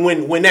lucky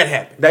when that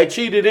happened. They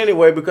cheated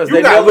anyway because you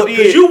they got never lucky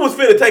because you was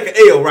finna take an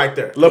L right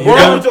there.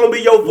 LeBron was gonna be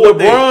your fourth.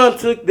 LeBron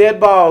took that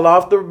ball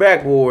off the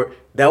backboard.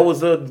 That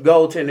was a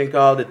goaltending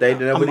call that they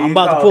never did. I'm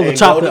about to pull the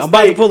chocolate. I'm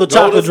about to pull the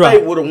chocolate drop.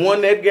 State would have won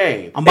that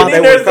game. I'm about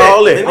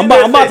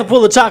to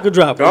pull the chocolate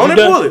drop. Go on and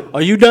pull it.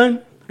 Are you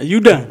done? Are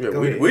you done? Yeah,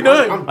 we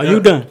done. Are you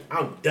done?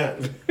 I'm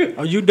done.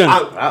 Are you done?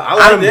 I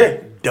like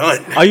that.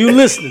 Done. Are you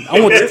listening?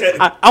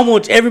 I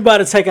want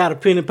everybody to take out a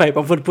pen and paper.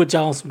 I'm going to put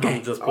y'all on some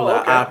games. Just pull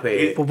out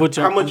iPad.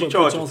 How much you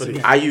charging for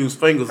this? I use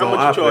fingers on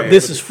iPad.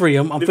 This is free.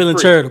 I'm feeling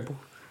charitable.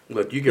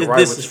 Look, you can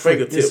write with your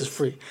fingertips. This is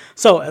free.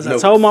 So, as I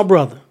told my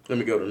brother, let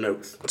me go to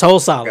notes.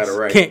 Told Silas,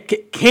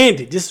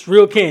 candid, just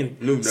real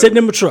candid, sitting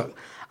in my truck.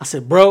 I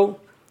said,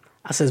 bro,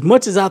 as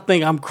much as I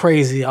think I'm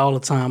crazy all the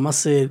time, I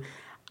said,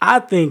 I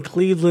think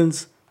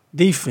Cleveland's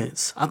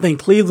defense, I think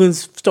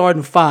Cleveland's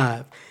starting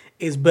five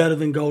is better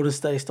than Golden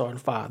State starting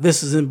five.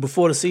 This is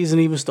before the season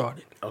even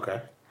started.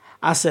 Okay.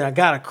 I said, I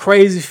got a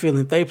crazy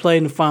feeling. If they played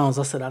in the finals,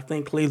 I said, I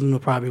think Cleveland will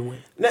probably win.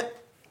 Now,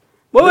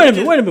 wait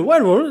a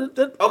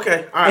minute.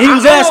 Okay, all right.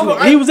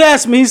 He was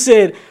asking me, he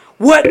said,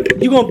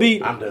 what? You gonna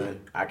be? I'm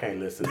done. I can't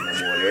listen no more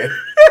of that.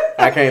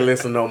 I can't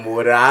listen no more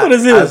of that. What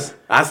is this?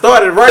 I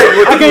started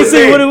writing. I can't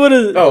see what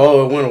is it.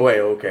 Oh, it went away.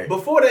 Okay.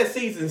 Before that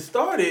season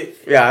started.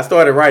 Yeah, I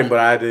started writing,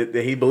 but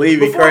he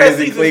believed he crazy. Before that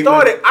season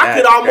started, I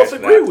could almost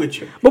agree with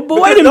you. But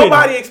wait a minute.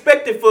 Nobody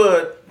expected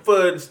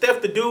for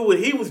Steph to do what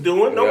he was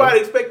doing.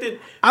 Nobody expected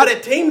for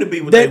that team to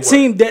be what they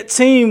were. That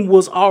team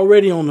was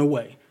already on the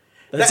way.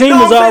 The team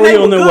was already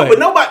on their way.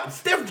 But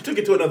Steph took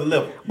it to another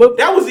level. But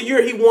that was the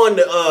year he won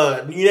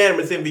the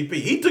unanimous MVP.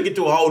 He took it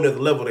to a whole other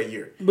level that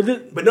year.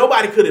 But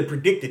nobody could have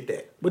predicted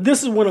that. But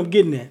this is what I'm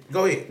getting at.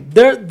 Go ahead.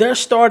 Their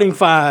starting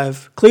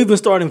five, Cleveland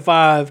starting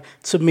five,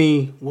 to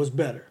me was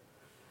better.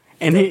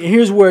 And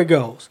here's where it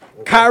goes.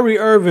 Okay. Kyrie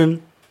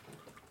Irving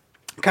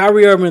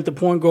at the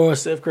point guard,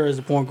 Steph Curry is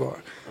the point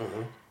guard.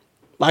 Mm-hmm.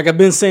 Like I've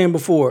been saying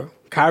before,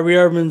 Kyrie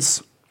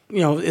Irving's,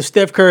 if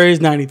Steph Curry is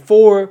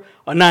 94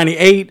 or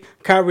 98,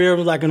 Kyrie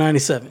Irving's like a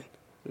 97.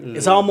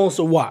 It's almost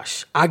a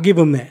wash. I give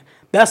him that.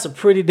 That's a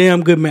pretty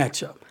damn good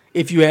matchup,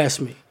 if you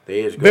ask me.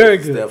 The edge very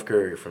good. Steph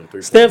Curry from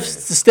 3.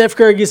 Steph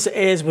Curry gets the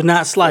edge, but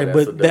not slight.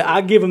 But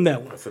I give him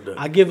that one.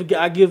 I give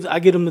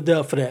him the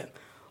dub for that.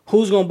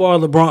 Who's gonna bar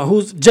LeBron?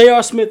 Who's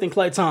J.R. Smith and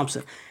Klay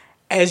Thompson?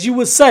 As you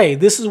would say,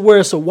 this is where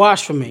it's a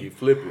wash for me. You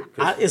flip it.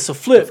 It's a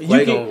flip.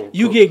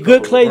 You get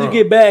good Klay, you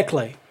get bad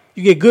Klay.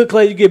 You get good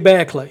Klay, you get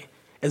bad Klay.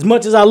 As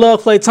much as I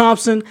love Klay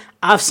Thompson,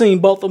 I've seen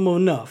both of them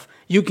enough.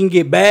 You can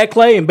get bad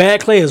Klay, and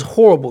bad Klay is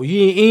horrible.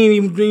 You ain't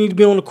even need to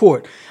be on the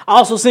court. I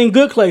also seen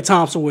good Klay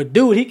Thompson where,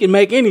 dude, he can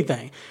make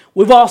anything.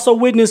 We've also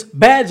witnessed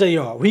bad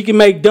JR, where he can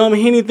make dumb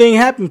anything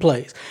happen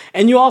plays.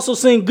 And you also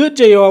seen good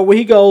JR where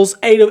he goes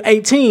 8 of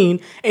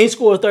 18 and he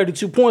scores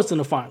 32 points in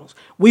the finals.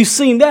 We've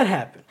seen that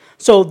happen.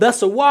 So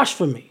that's a wash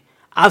for me.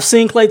 I've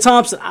seen Klay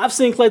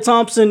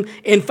Thompson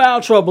in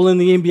foul trouble in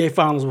the NBA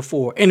Finals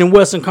before and in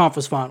Western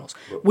Conference Finals.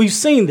 We've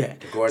seen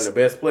that. Guarding the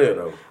best player,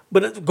 though.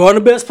 But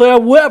guarding the best player,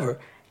 whoever.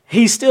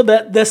 He's still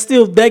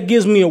that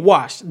gives me a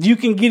wash. You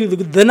can get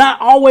it. They're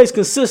not always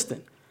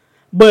consistent,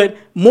 but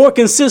more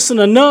consistent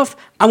enough,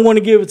 I'm going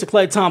to give it to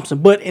Klay Thompson.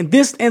 But in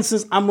this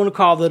instance, I'm going to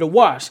call that a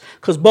wash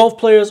because both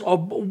players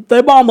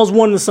they've almost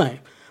one the same.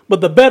 But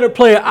the better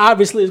player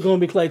obviously is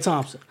going to be Klay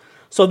Thompson.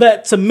 So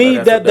that to me,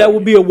 that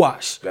would be a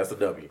wash. That's a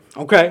W.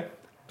 Okay.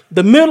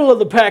 The middle of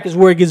the pack is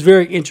where it gets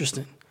very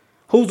interesting.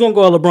 Who's going to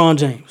go LeBron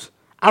James?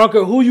 I don't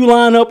care who you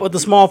line up at the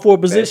small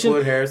forward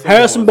position.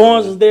 Harrison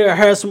Barnes is there.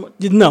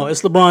 No,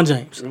 it's LeBron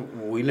James.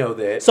 We know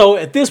that. So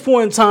at this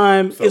point in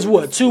time, it's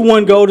what?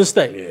 2-1 Golden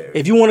State. Yeah.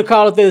 If you want to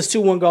call it that, it's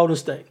 2-1 Golden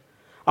State.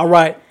 All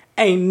right.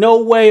 Ain't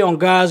no way on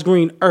God's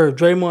green earth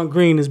Draymond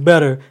Green is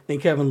better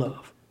than Kevin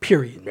Love.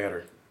 Period.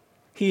 Better.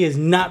 He is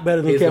not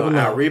better than Kevin Love. He's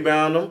going to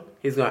out-rebound him.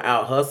 He's going to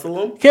out-hustle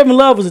him. Kevin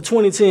Love was a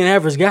 2010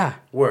 average guy.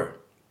 Where?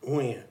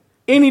 When?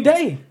 Any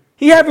day.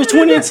 He averaged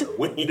 20.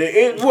 Where?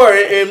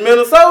 In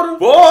Minnesota?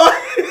 Boy.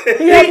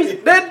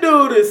 That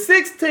dude is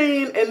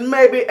 16 and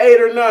maybe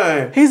 8 or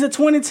 9. He's a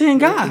 2010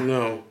 guy.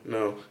 No.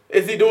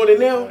 Is he doing it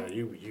now?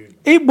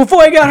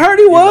 Before he got hurt,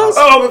 he was.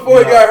 Oh, before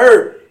he got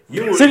hurt. Are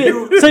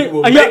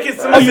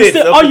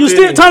you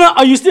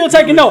still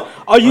taking note?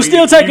 Are you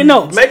still taking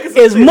notes?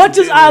 As much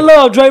as I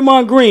love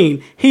Draymond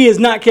Green, he is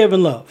not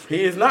Kevin Love.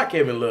 He is not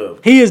Kevin Love.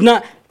 He is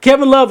not.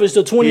 Kevin Love is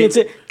the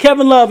 2010.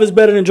 Kevin Love is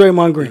better than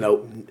Draymond Green.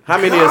 Nope. How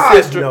many God,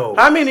 assists? no.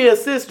 How many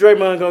assists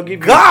Draymond gonna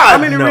give you? God, How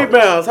many no.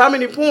 rebounds? How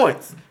many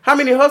points? How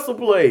many hustle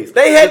plays?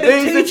 They had The to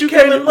things teach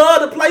Kevin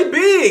Love to play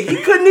big. He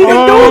couldn't even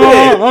do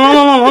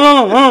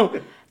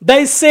that.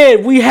 They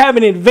said we have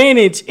an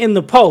advantage in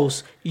the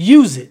post.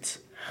 Use it.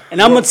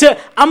 And I'm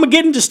gonna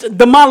get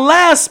into my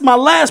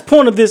last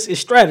point of this is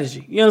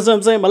strategy. You know what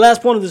I'm saying? My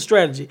last point of this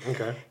strategy.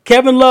 Okay.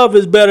 Kevin Love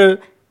is better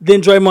than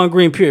Draymond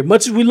Green, period.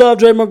 Much as we love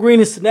Draymond Green,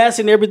 his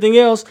tenacity and everything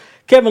else,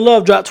 Kevin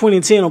Love dropped 20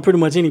 and 10 on pretty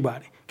much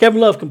anybody. Kevin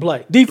Love can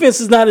play.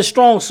 Defense is not his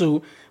strong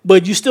suit,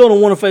 but you still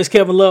don't want to face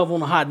Kevin Love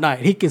on a hot night.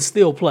 He can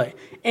still play.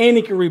 And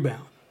he can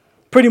rebound.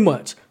 Pretty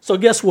much. So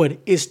guess what?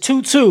 It's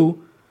 2-2.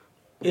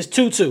 It's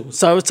 2-2.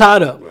 So it's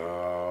tied up.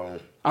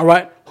 All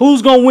right.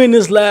 Who's going to win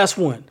this last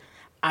one?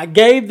 I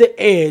gave the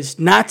edge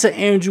not to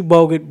Andrew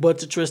Bogut, but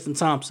to Tristan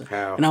Thompson.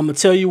 How? And I'm going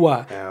to tell you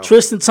why. How?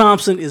 Tristan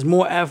Thompson is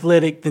more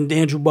athletic than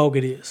Andrew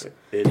Bogut is.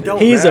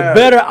 Don't He's matter. a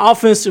better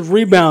offensive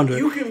rebounder.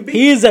 You can be-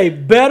 He is a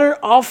better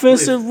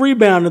offensive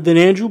rebounder than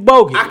Andrew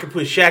Bogut. I could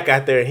put Shaq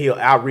out there and he'll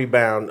out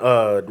rebound.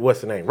 What's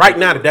the name? Right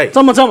now today.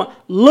 Talking about,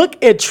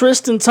 look at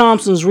Tristan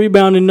Thompson's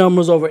rebounding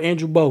numbers over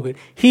Andrew Bogut.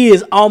 He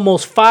is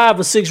almost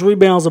 5 or 6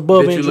 rebounds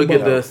above Did you Andrew look Bogut.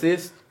 at the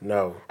assists?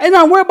 No. Hey,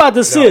 now worry about the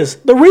assists.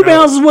 The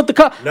rebounds is what the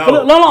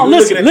No. no. You're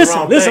Listen. looking at the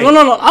wrong thing.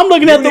 No. I'm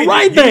looking at the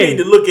right You thing. need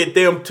to look at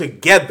them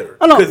together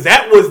I know. because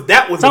that was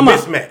a Time out.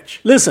 mismatch.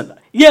 Listen.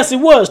 Yes, it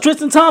was.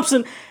 Tristan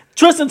Thompson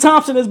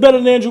is better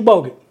than Andrew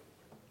Bogut.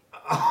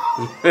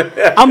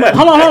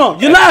 Hold on.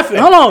 You're laughing.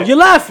 Hold on. You're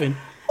laughing.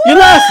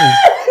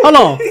 Hold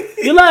on.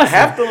 You're laughing.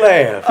 Have to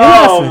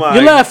laugh.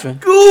 You're laughing.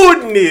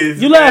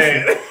 Goodness. You're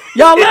laughing. man.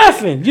 Y'all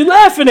laughing. You're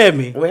laughing at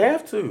me. We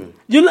have to.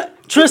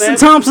 Tristan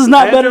Thompson's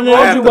not better than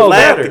Andrew to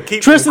laugh to Bogut.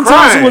 keep Tristan from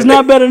crying. Thompson was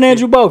not better than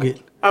Andrew Bogut.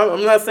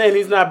 I'm not saying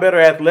he's not better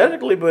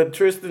athletically, but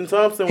Tristan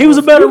Thompson He was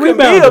a better You can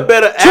be rebounder. a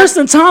better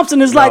Tristan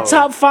Thompson is like No.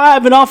 top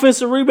 5 in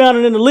offensive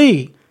rebounding in the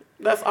league.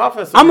 That's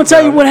offensive. I'm gonna tell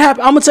you rebounding. what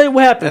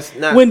happened. That's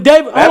not- When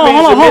David, That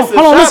means you're missing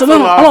shots on the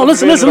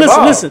offensive end of the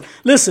ball.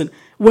 listen.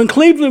 When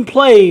Cleveland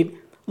played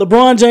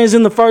LeBron James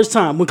in the first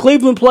time, when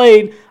Cleveland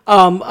played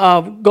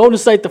Golden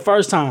State the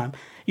first time,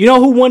 you know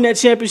who won that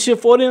championship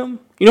for them?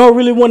 You know who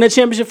really won that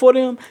championship for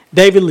them?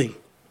 David Lee.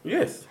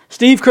 Yes.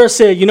 Steve Kerr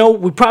said,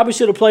 we probably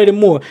should have played him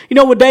more. You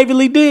know what David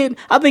Lee did?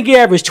 I think he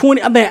averaged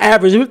 20. I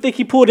think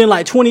he pulled in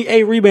like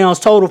 28 rebounds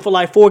total for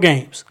like 4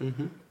 games.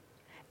 Mm-hmm.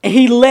 And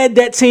he led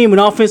that team in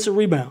offensive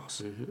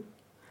rebounds. Mm-hmm.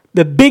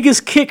 The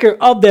biggest kicker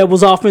of that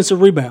was offensive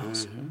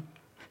rebounds. Mm-hmm.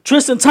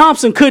 Tristan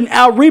Thompson couldn't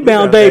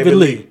out-rebound David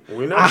Lee.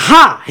 We know.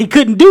 Aha! He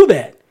couldn't do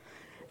that.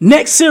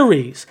 Next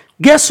series,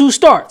 guess who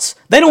starts?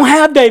 They don't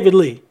have David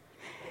Lee.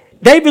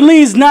 David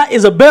Lee is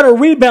a better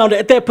rebounder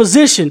at that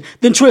position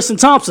than Tristan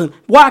Thompson.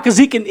 Why? Because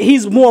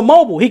he's more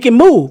mobile. He can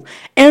move.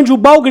 Andrew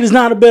Bogut is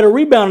not a better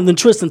rebounder than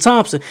Tristan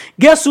Thompson.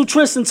 Guess who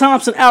Tristan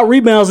Thompson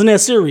out-rebounds in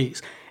that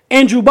series?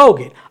 Andrew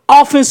Bogut.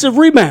 Offensive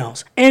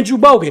rebounds. Andrew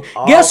Bogut.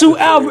 Guess who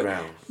out?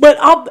 Rebounds.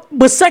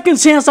 But second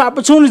chance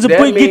opportunities to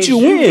get you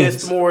wins.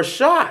 missed more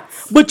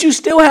shots. But you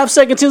still have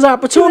second chance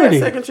opportunity.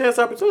 Second chance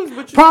opportunities.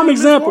 But you Prime still missed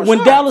example, more when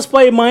shots. Dallas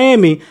played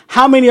Miami,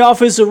 how many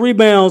offensive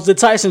rebounds did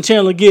Tyson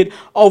Chandler get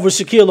over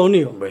Shaquille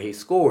O'Neal? But he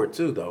scored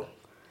too, though.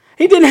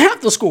 He didn't have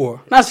to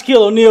score. Not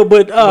Shaquille O'Neal,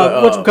 but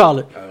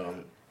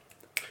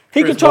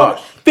he Chris controlled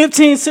Bosh.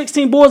 15,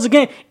 16 boards a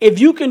game. If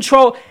you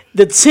control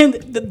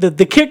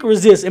the kicker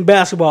is this in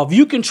basketball. If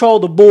you control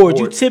the board,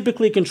 you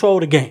typically control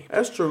the game.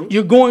 That's true.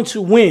 You're going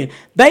to win.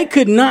 They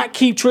could not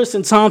keep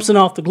Tristan Thompson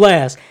off the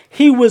glass.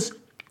 He was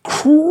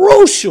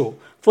crucial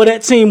for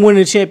that team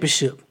winning the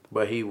championship.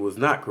 But he was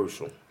not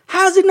crucial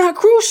How is it not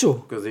crucial?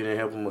 because he didn't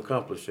help him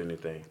accomplish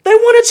anything. They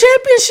won a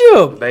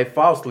championship. They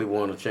falsely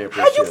won a championship.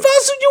 How you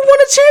falsely you won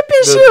a If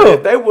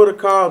championship? they would have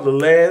called the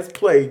last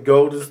play,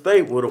 Golden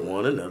State would have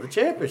won another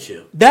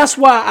championship. That's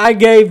why I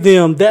gave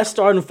them that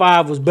starting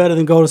 5 was better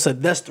than Golden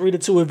State. That's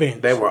 3-2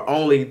 advantage. They were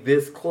only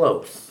this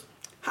close.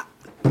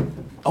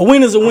 A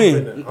win is a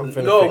win.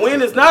 No, a win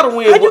is not a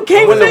win. How you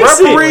can't when the fix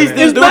it? referees It's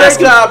didn't do their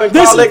basketball. job and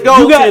call that goal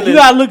you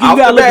gotta look at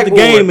the backboard.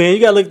 game, man. You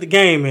gotta look at the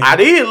game, man. I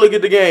did look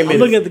at the game. I'm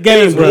looking at the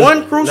game, It's bro.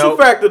 one crucial Nope.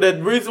 factor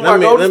that reason why Let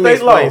me Golden State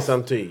explain lost.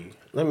 something to you.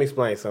 Let me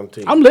explain something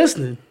to you. I'm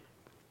listening.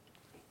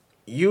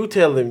 You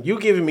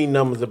giving me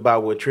numbers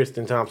about what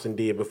Tristan Thompson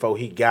did before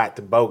he got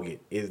to Bogut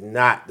is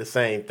not the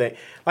same thing.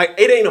 Like,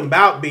 it ain't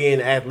about being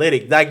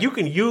athletic. Like, you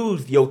can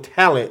use your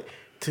talent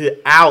to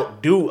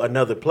outdo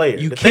another player.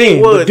 You the can,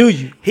 thing was, but do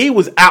you? He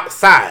was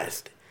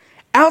outsized.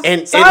 Outside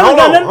And hold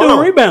got on, nothing to do hold with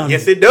on. rebounding.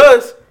 Yes, it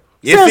does.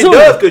 Yes, Says it who?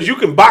 does, because you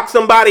can box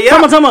somebody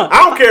out. Time out.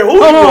 I don't care who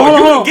you are.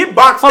 You can get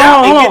boxed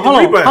out and get the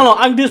rebound. Hold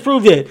on. I can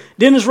disprove that.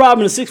 Dennis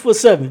Rodman is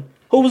 6'7".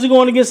 Who was he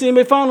going against in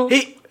the NBA Finals?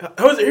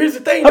 Here's the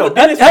thing, though. Have-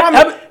 Dennis have-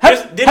 Rodman.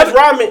 have- Dennis have-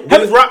 Rodman.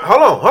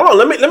 Hold on.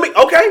 Let me.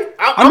 Okay.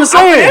 I'm just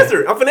saying.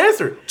 I'm finna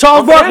answer. Charles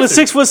I'm finna Barkley,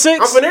 answer. 6'6".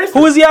 I'm finna answer.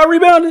 Who is he out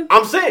rebounding?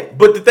 I'm saying,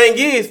 but the thing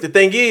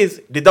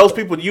is, did those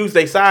people use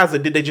their size or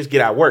did they just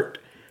get outworked?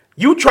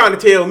 You trying to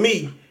tell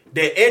me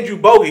that Andrew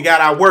Bogut got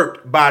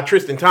outworked by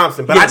Tristan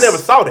Thompson, but Yes. I never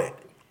saw that.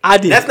 I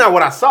did. That's not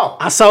what I saw.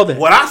 I saw that.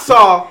 What I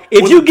saw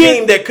If was you a get-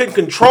 team that couldn't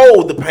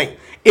control the paint.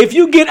 If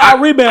you get out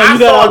rebound, you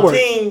got to work. I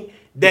saw a team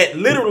that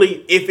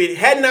literally, if it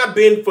had not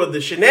been for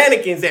the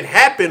shenanigans that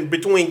happened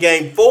between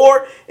Game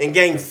 4 and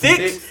Game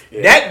 6,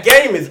 that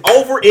game is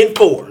over in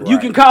 4. You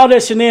can call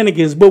that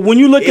shenanigans, but when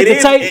you look at the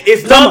tape,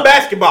 it's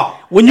non-basketball.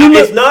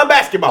 It's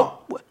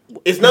non-basketball.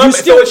 It's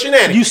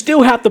shenanigans. You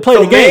still have to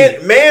play the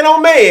game. Man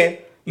on man.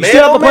 You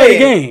still have to play the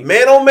game.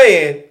 Man on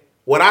man.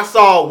 What I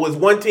saw was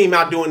one team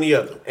outdoing the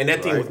other, and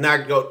that team was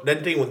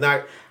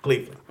not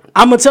Cleveland.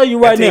 I'm gonna tell you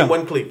right now.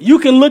 Cleveland. You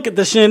can look at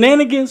the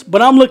shenanigans,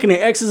 but I'm looking at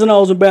X's and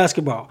O's in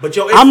basketball. But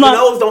your X's and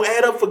O's don't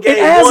add up for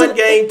game 1,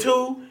 game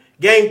 2,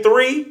 game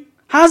 3.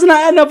 How's it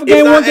not adding up for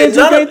game 1, game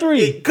 2, game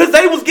 3? Because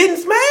they was getting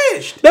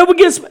smashed. They were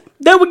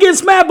getting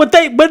smashed, but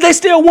they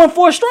still won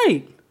 4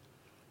 straight.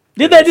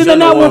 Did they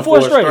not win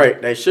 4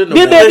 straight? They shouldn't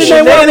have.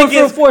 Did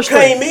they win 4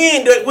 straight? Came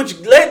in, which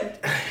led.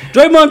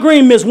 Draymond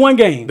Green missed 1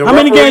 game. How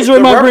many games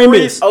Draymond Green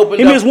missed?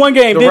 He missed 1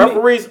 game. The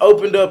referees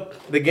opened up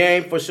the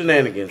game for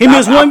shenanigans. He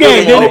missed 1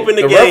 game.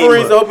 The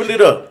referees opened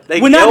it up.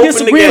 We're not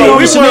disagreeing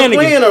on the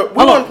shenanigans.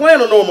 We weren't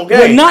playing a normal game.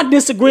 We're not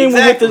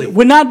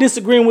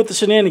disagreeing with the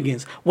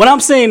shenanigans. What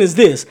I'm saying is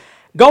this: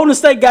 Golden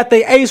State got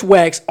their ace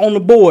wax on the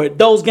board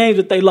those games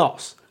that they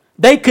lost.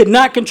 They could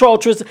not control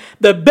Tristan.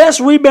 The best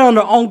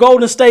rebounder on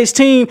Golden State's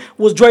team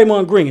was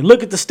Draymond Green.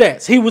 Look at the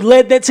stats. He would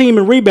lead that team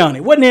in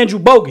rebounding. It wasn't Andrew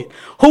Bogut.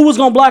 Who was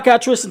going to block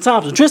out Tristan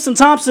Thompson? Tristan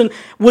Thompson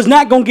was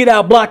not going to get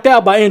out blocked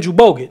out by Andrew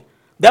Bogut.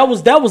 That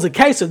was a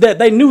case of that.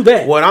 They knew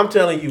that. What I'm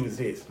telling you is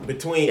this.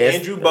 Between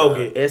Andrew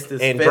Bogut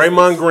and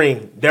Draymond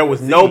Green, there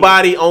was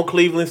nobody on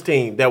Cleveland's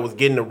team that was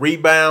getting a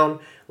rebound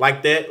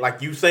like that,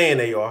 like you saying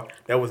they are.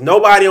 There was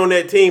nobody on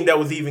that team that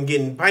was even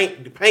getting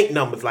paint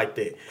numbers like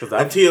that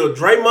until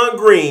Draymond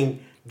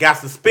Green got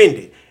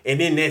suspended.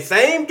 And in that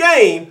same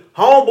game,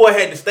 homeboy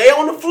had to stay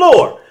on the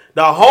floor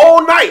the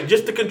whole night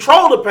just to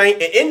control the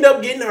paint and end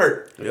up getting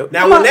hurt. Yep.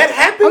 Now, when that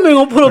happened, I'm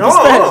not gonna put up the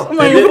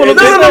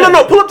stats.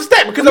 No. Pull up the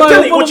stat because I'm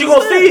telling you what you're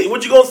gonna see.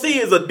 What you're gonna see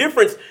is a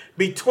difference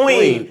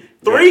between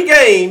 3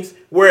 games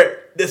where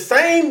the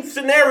same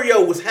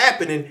scenario was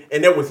happening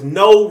and there was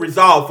no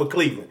resolve for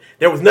Cleveland.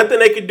 There was nothing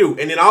they could do.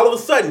 And then all of a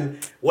sudden,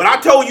 what I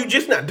told you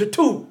just now, the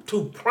two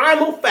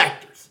primal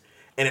factors,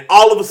 and then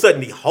all of a sudden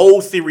the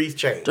whole series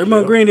changed.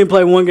 Draymond Green didn't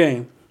play 1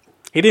 game.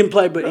 He didn't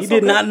play, but he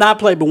did not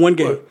play but 1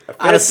 game.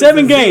 Out of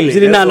 7 games, he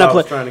did not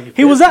play.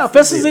 He was out.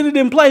 Festus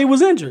didn't play. He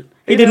was injured.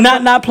 He did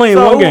not play in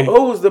 1 game.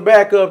 Who was the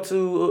backup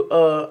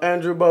to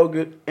Andrew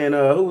Bogut, and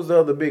who was the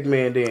other big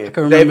man then?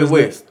 David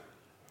West.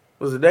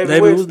 Was it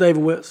David West? It was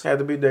David West. Had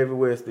to be David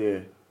West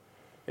then.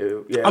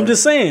 Yeah. I'm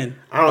just saying.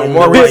 I don't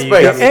know why you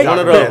got me one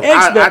of those.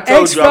 I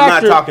told you I'm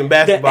not talking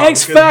basketball. The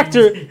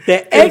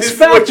X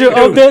factor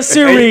of that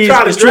series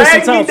is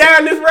Tristan Thompson. Drag me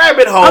down this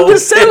rabbit hole. I'm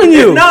just telling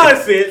you. It's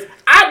nonsense.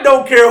 I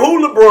don't care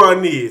who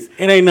LeBron is.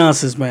 It ain't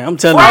nonsense, man. I'm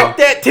telling you. Fuck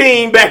that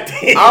team back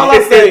then. All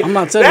I say, I'm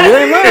not telling you.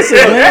 It ain't nonsense,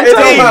 man. It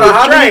don't matter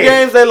how many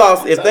games they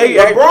lost. If they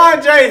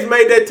LeBron James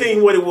made that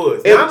team what it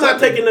was. And I'm not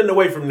taking nothing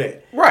away from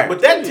that. Right.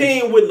 But that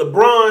team with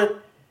LeBron,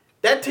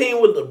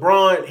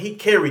 he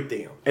carried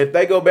them. If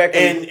they go back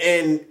and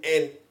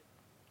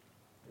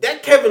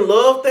that Kevin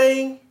Love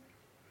thing,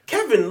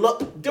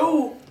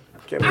 dude.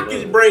 I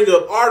could bring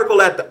up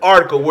article after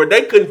article where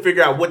they couldn't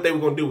figure out what they were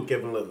going to do with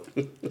Kevin Love.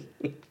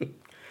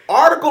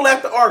 Article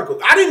after article.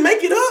 I didn't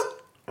make it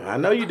up. I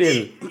know you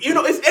didn't.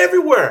 It's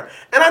everywhere.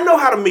 And I know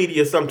how the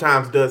media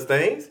sometimes does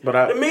things.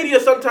 But the media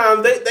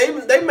sometimes,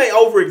 they may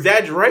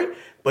over-exaggerate,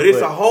 but it's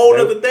a whole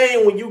other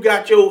thing when you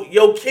got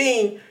your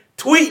king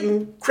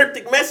tweeting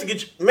cryptic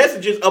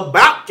messages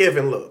about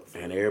Kevin Love.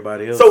 And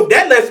everybody else. So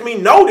that lets me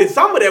know that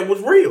some of that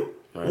was real.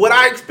 Right. What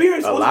I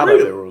experienced was real. A lot of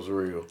it was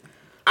real.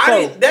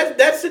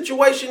 That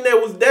situation they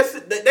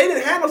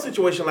didn't have no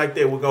situation like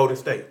that with Golden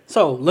State.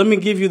 So let me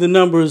give you the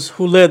numbers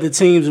who led the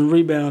teams in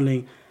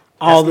rebounding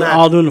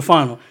all during the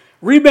final.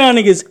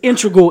 Rebounding is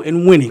integral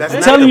in winning.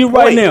 I'm telling you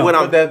right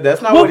now.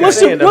 That's not what you're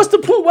saying. What's the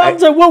point? Where's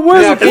the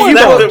point?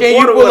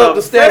 Can you pull up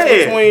the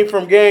stats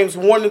from games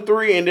 1 to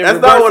 3 and then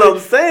that's not what I'm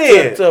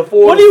saying. To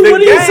 4 what are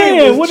you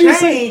saying? What are you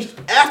saying?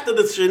 After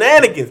the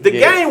shenanigans, the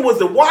game was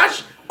a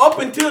wash up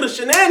until the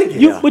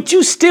shenanigans. But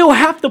you still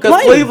have to play.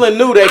 Because Cleveland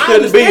knew they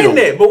couldn't beat them.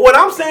 That, but what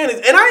I'm saying is,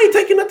 and I ain't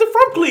taking nothing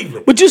from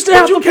Cleveland. But you still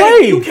have to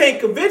play. You can't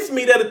convince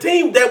me that a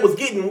team that was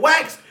getting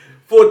waxed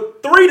for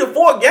 3 to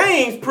 4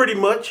 games, pretty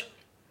much,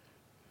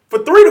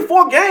 for 3 to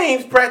 4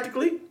 games,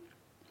 practically,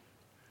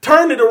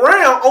 turned it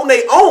around on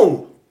their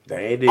own.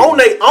 They did. On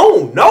their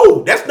own.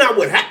 No, that's not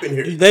what happened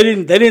here. They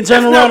didn't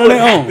turn around on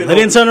their own. They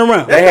didn't turn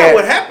around. That's not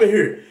what happened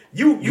here.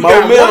 You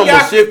got one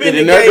guy shifted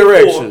in their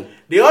direction. 4.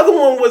 The other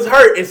one was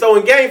hurt, and so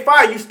in Game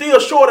 5, you still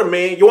short a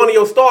man. You're one of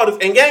your starters.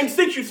 In Game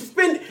 6, you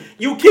suspended.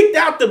 You kicked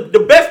out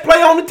the best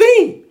player on the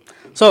team.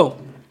 So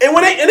and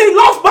they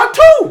lost by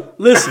 2.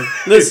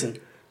 Listen.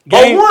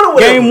 Game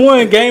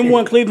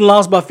 1, Cleveland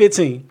lost by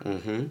 15.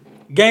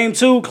 Mm-hmm. Game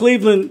 2,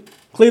 Cleveland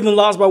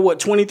lost by what?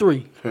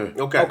 23.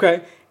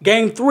 Okay.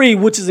 Game 3,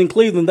 which is in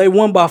Cleveland, they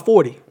won by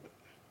 40.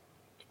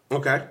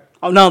 Okay.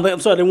 Oh no, I'm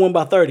sorry, they won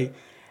by 30.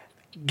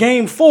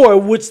 Game 4,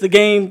 which the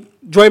game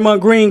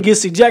Draymond Green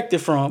gets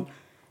ejected from,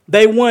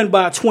 They won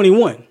by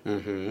 21.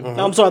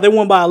 I'm sorry, they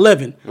won by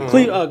 11.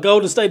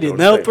 Golden State did.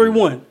 That was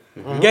 3-1.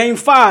 Game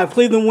 5,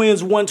 Cleveland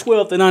wins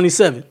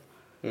 112-97.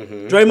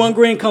 Draymond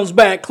Green comes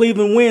back.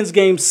 Cleveland wins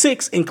Game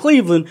 6 in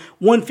Cleveland,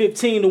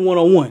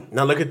 115-101.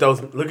 Now look at those.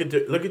 Look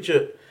at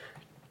your.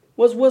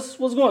 What's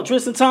going on?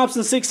 Tristan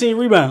Thompson, 16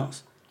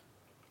 rebounds.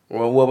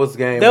 Well, what was the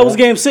game? That was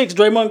Game 6.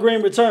 Draymond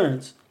Green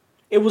returns.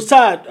 It was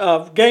tied.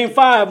 Game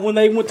 5, when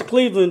they went to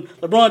Cleveland,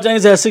 LeBron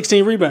James had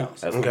 16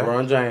 rebounds. That's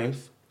LeBron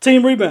James.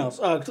 Team rebounds.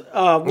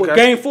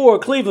 Game 4,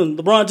 Cleveland,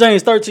 LeBron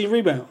James, 13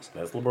 rebounds.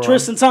 That's LeBron.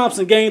 Tristan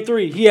Thompson, Game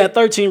 3, he had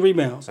 13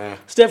 rebounds.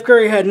 Steph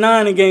Curry had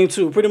 9 in Game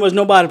 2. Pretty much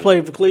nobody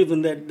played for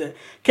Cleveland.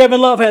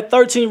 Kevin Love had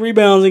 13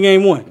 rebounds in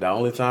Game 1. The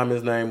only time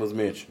his name was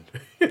mentioned.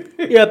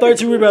 He had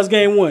 13 rebounds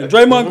Game 1.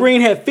 Draymond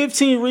Green had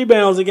 15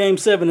 rebounds in Game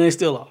 7, and they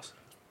still lost.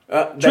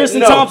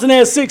 Tristan Thompson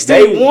had 16.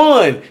 They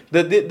won.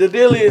 The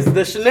deal is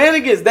the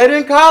shenanigans. They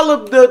didn't call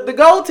up the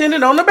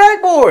goaltending on the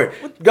backboard.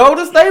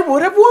 Golden State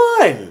would have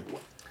won.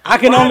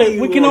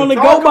 We can only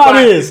go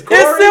by this.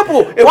 It's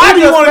simple. Why do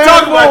you want to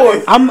talk about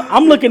this?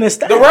 I'm looking at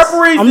stats. The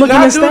referees did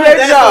not do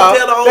their job.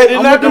 They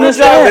did not do their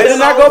job. They did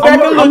not go back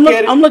and look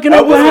at it. I'm looking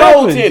at what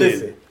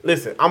happened.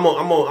 Listen. I'm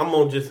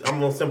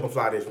gonna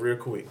simplify this real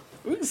quick.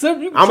 I'm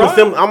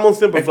gonna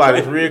simplify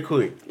this real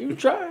quick. You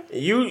try.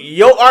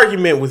 Your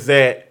argument was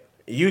that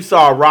you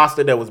saw a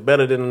roster that was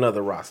better than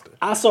another roster.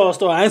 I saw a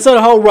start. I didn't say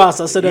the whole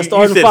roster. I said that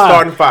starting said five.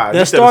 Starting five.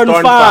 That starting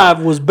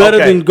five was better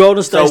than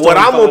Golden State. So what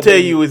I'm going to tell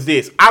you is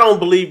this. I don't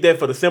believe that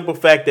for the simple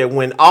fact that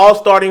when all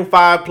starting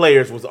 5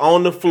 players was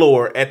on the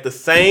floor at the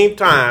same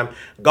time,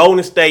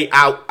 Golden State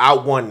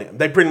outwon them.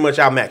 They pretty much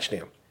outmatched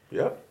them.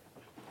 Yep.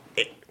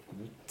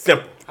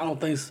 Simple. I don't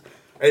think so.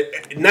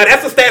 Now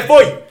that's a stat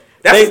for you.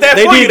 That's a stat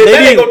for you that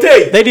they ain't going to tell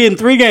you. They did in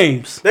 3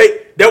 games.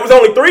 There was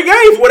only 3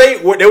 games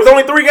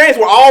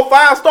where all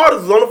 5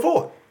 starters was on the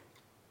floor.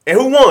 And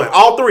who won?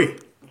 All 3.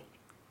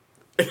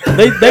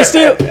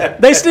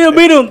 They still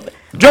beat them.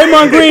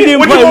 Draymond Green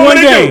didn't play one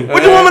game.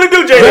 What you want me to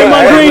do, Jay?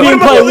 Draymond Green didn't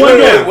play one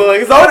game. Well,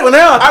 it's over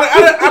now.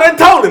 I done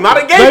told him. I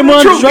done gave him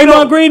the truth.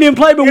 Draymond Green didn't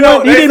play, but he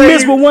didn't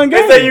miss but one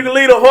game. They say you can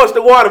lead a horse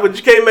to water, but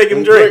you can't make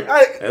him drink.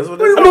 That's what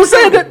they I'm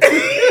saying that.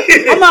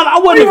 I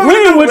wasn't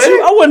agreeing with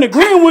you. I wasn't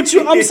agreeing with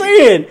you. I'm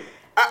saying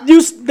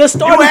the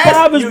starting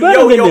 5 is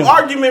better than them. Your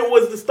argument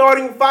was the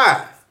starting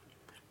 5.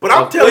 But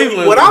I'm telling you,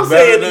 what I'm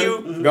saying to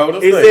you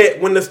is that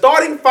when the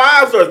starting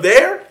 5s are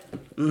there,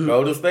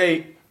 Golden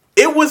State,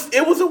 it was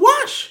a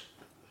wash.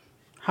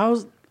 How?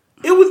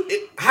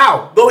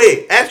 Go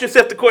ahead. Ask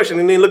yourself the question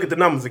and then look at the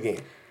numbers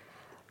again.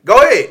 Go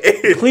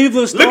ahead.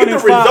 Cleveland look at the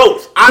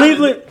results.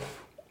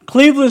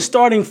 Cleveland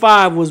starting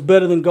 5 was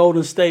better than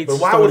Golden State's.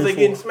 But why was they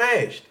getting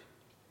smashed?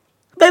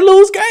 They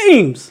lose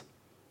games.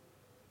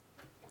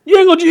 You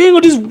ain't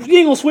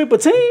gonna sweep a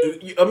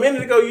team. A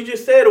minute ago, you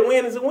just said a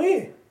win is a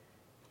win.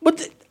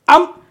 But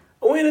a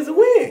win is a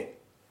win.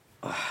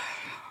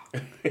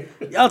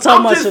 Y'all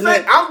talking about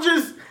Chanel?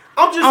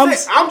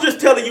 I'm just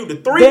telling you the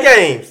 3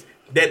 games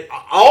that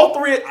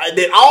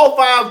all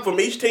 5 from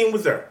each team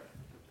was there.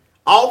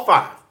 All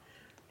 5.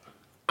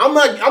 I'm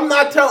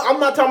not talking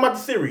about the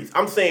series.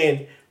 I'm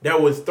saying there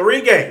was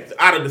 3 games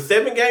out of the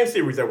 7-game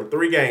series. There were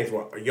 3 games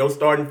where your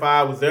starting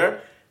 5 was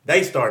there.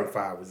 They starting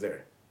 5 was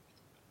there.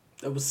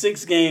 There was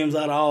 6 games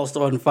out of all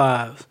starting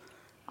 5s.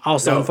 All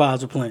starting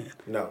 5s were playing.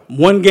 No.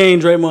 1 game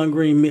Draymond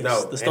Green missed.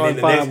 No. The starting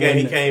and then the 5 next game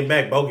he there. came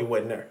back, Bogut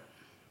wasn't there.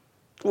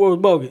 Where was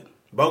Bogut?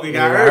 Bogut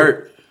got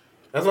hurt.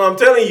 That's what I'm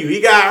telling you. He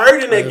got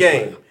hurt in that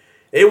game.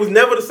 It was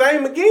never the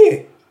same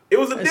again. It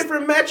was a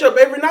different matchup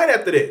every night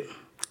after that.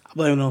 I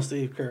blame it on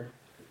Steve Kerr.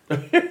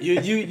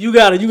 you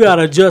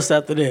gotta adjust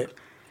after that.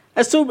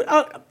 That's too.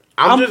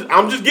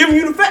 I'm just giving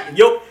you the fact.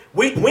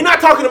 We're not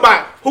talking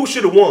about who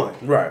should have won.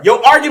 Right.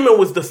 Your argument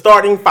was the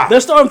starting 5. Their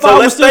starting 5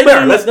 was still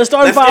better. Their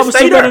starting 5 was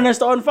still better than their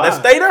starting 5. Let's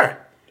stay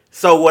there.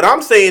 So what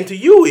I'm saying to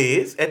you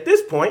is, at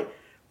this point,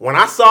 when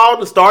I saw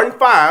the starting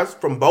 5s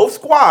from both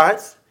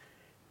squads,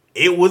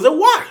 it was a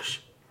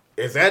wash.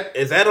 Is that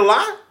a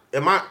lie?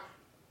 Am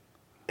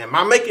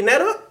I making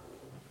that up?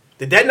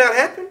 Did that not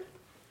happen?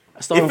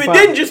 If it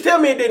didn't, just tell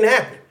me it didn't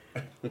happen.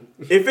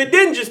 If it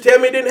didn't, just tell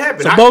me it didn't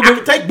happen. So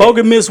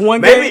Bogut missed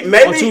 1 game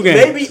or 2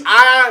 games? Maybe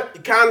I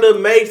kind of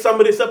made some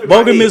of this up in my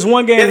head. Bogut missed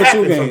 1 game or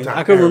 2 games.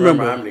 I couldn't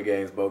remember how many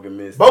games Bogut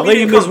missed. Bogut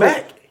didn't come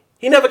back.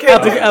 He never came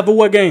back. After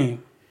what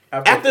game?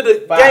 After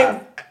the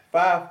game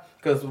 5.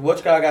 Because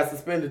Wachkar got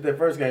suspended that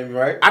first game,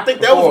 right? I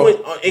think that was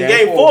when in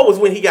game 4 was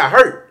when he got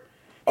hurt.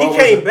 He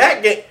came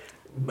back.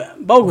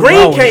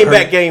 Green came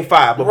back game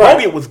 5, but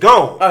Bogut was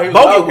gone.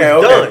 Bogut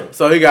was done.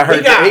 So he got hurt.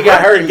 He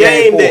got hurt in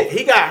game 4.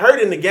 He got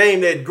hurt in the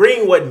game that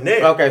Green wasn't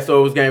there. Okay, so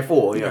it was game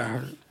 4.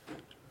 Yeah.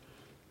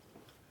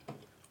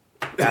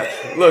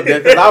 Look,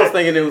 because I was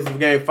thinking it was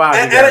game 5.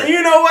 And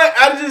you know what?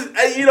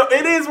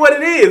 It is what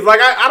it is.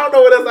 Like I don't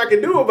know what else I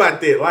can do about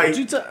that. Like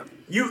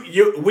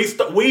we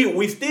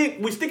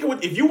stick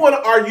with, if you want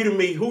to argue to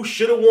me who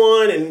should have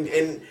won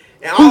and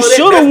Who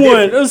should have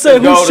won? Let's say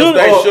who should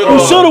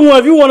have won.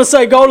 If you want to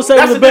say Golden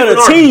State was a better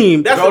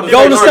team,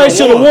 Golden State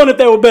should have won if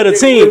they were a better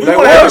team.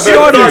 Their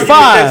starting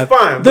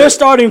five. Their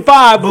starting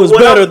five was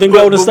better than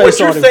Golden State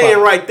starting five. What you're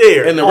saying right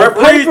there, and the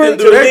referees didn't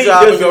do their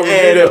job and go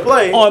review their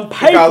play. On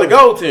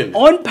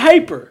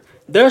paper,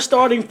 their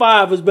starting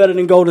five was better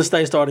than Golden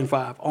State starting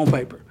five on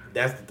paper.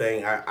 That's the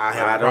thing.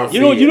 I don't.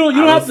 You don't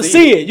have to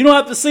see it. You don't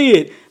have to see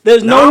it.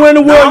 There's nowhere in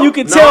the world you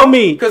can tell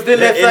me. Because then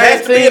that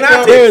same team.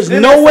 There's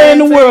nowhere in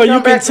the world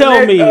you can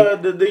tell me.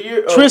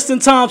 Tristan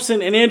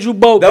Thompson and Andrew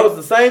Bogut. That was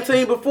the same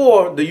team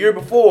before, the year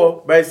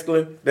before,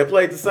 basically. They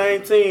played the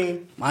same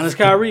team. Minus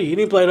Kyrie. He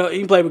didn't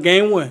play with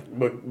game one.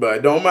 But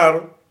it don't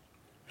matter.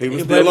 He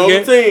was still on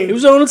the team. He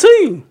was on the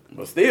team.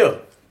 But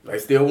still, they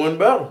still won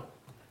better.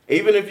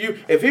 Even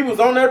if he was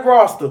on that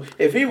roster,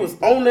 if he was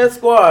on that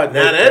squad,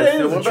 now that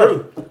is the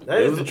truth.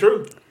 That is the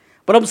truth.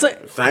 But I'm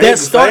saying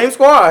same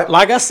squad.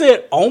 Like I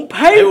said, on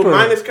paper, they were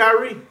minus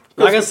Kyrie.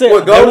 Like I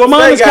said, they were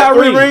minus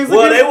Kyrie.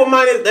 Well, they were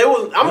minus. They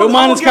were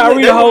minus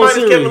Kyrie the whole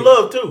series. Kevin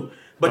Love too.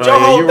 But your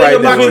whole thing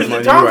about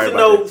Tristan Thompson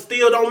though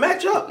still don't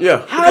match up. Yeah,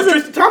 because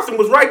Tristan Thompson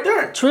was right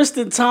there.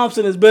 Tristan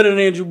Thompson is better than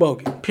Andrew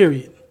Bogut.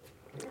 Period.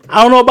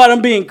 I don't know about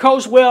him being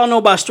coached well. I don't know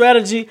about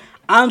strategy.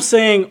 I'm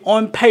saying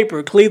on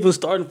paper, Cleveland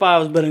starting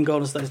five is better than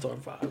Golden State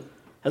starting five.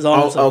 That's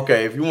all I'm saying.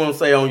 Okay, if you want to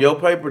say on your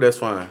paper, that's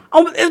fine.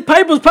 It's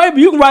paper's paper.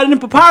 You can write it in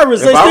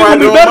papyrus. If I write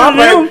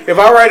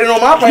it on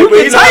my paper,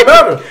 it's not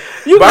better.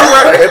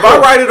 If I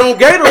write it on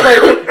Gator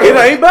paper, it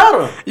ain't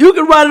better. You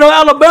can write it on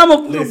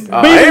Alabama.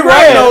 I ain't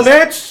writing on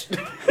that.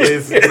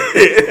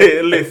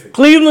 Listen,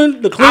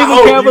 Cleveland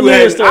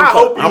Cavaliers. I'm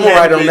gonna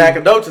write it on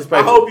Nacogdoches paper.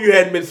 I hope you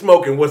hadn't been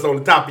smoking what's on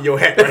the top of your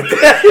hat right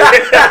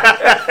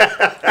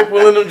there.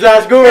 Pulling them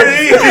Josh Gordon.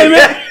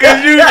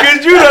 Cause you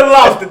done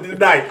lost it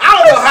tonight. I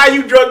don't know how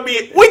you drug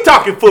me. We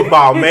talking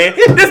football, man.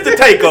 This the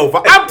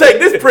takeover. I'm taking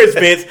this Prince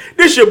Vince.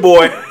 This your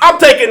boy. I'm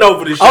taking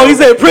over the show. Oh, he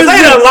said Prince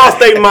Vince. They done lost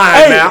their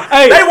mind now.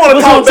 They want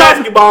to talk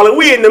basketball, and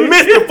we in the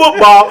midst of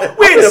football.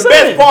 We in the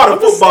best part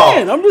of football.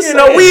 I'm just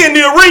saying. We in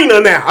the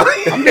arena now.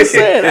 I'm just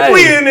saying.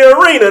 We in the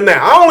arena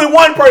now. Only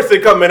one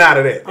person coming out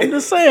of that. I'm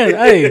just saying.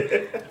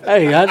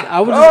 I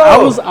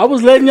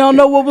was letting y'all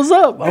know what was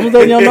up. I was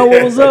letting y'all know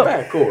what was up.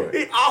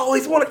 He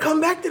always want to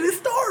come back to this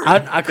story.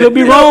 I could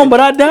be wrong, but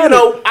I doubt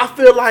it. I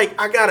feel like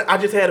I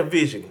just had a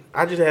vision.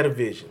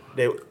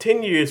 That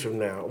 10 years from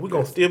now, we're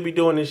going to still be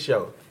doing this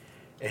show.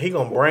 And he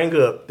going to bring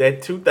up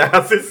that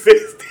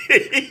 2016.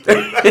 And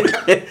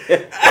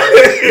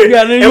we're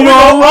going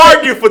to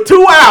argue for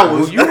 2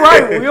 hours. You're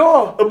right, we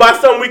are.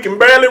 About something we can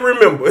barely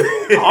remember.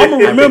 I'm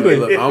going to remember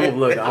it.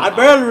 I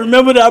barely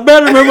remember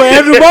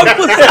Andrew Bogut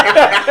was there.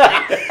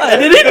 I'm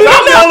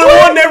the only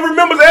one that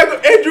remembers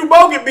Andrew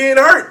Bogut being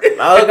hurt.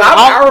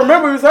 I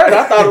remember he was hurt.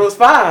 I thought it was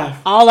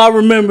 5. All I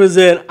remember is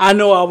that I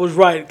know I was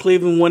right.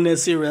 Cleveland won that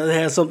series. I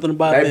had something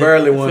about that. They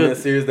barely won that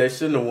series. They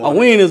shouldn't have won. A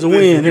win is a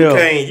win.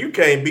 You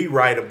can't be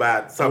right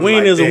about something like that.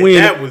 A win is a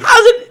win.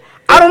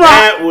 I don't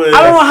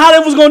know how they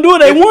was gonna do it.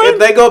 They won. If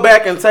they go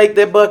back and take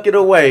that bucket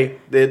away,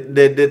 that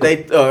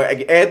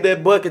they add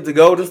that bucket to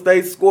Golden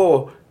State's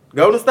score,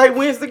 Golden State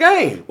wins the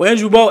game. Well,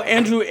 Andrew,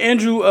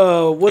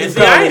 what's his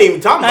called? I ain't even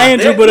talking about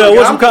Andrew, but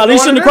what's him called? He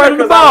shouldn't have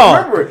credited the ball.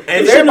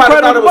 And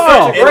everybody thought it was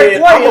such a great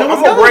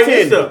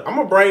play. I'm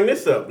gonna bring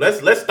this up.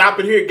 Let's stop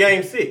it here at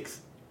Game 6.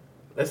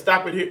 Let's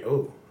stop it here.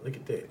 Oh, look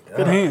at that.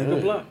 Good hand.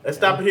 Good block. Let's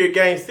stop it here at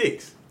Game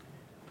 6.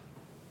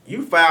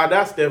 You fouled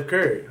out Steph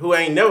Curry, who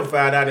ain't never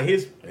fouled out in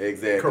his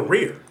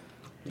career.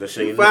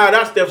 You fouled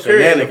out Steph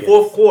Curry in the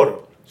fourth quarter.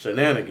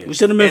 Shenanigans. We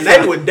should have been.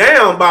 And they were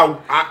down by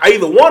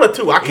either 1 or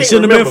 2. I can't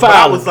remember. But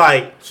I was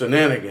like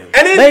shenanigans.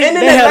 And then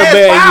the last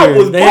foul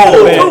was bold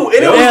too.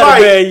 And it was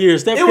like bad year.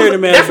 Steph Curry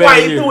man. That's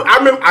why he threw.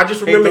 I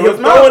just remember him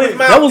throwing his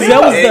mouth. That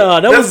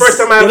was the first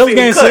time I ever seen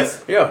him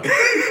cuss. Yeah.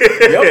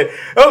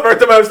 That was the first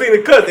time I ever seen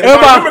him cuss. And if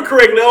I remember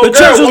correctly, the old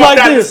girl walked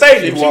out the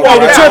stadium. She walked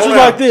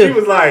out. She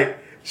was like.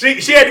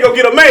 She had to go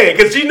get a man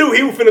because she knew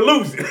he was finna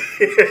lose it.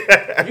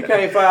 You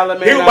can't file a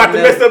man. He was about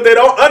to mess up that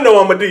Under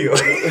Armour deal.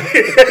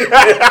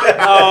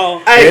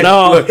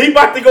 Look, he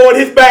about to go in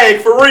his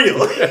bag for real.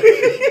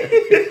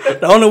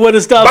 The only way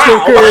to stop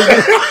Steph Curry.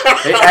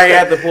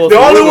 The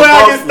only way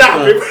I can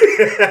stop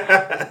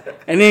him.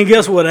 And then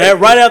guess what?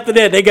 Right after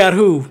that, they got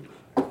who?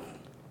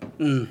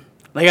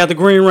 They got the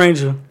Green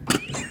Ranger.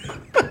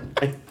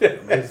 I'm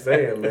just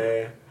saying,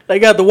 man. They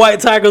got the White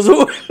Tigers.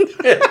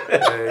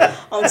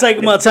 I'm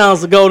taking my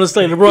talents to Golden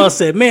State. LeBron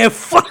said, man,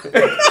 fuck.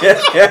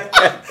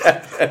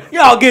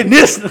 Y'all getting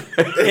this. And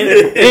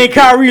then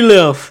Kyrie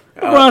left.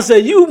 LeBron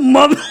said, you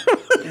mother.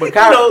 But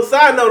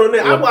side note on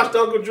that, I watched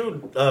Uncle Drew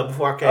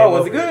before I came over.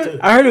 Was it good?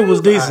 I heard it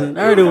was decent.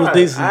 I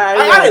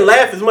didn't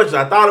laugh as much as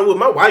I thought it would.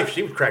 My wife,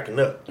 she was cracking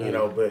up, but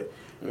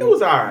it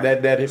was all right.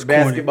 That is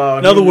basketball.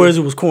 In other words,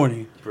 it was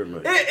corny. Pretty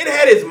much. It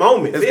had its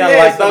moments. It's kind of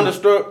like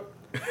Thunderstruck.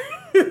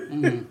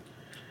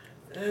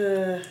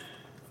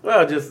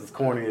 Well, just as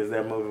corny as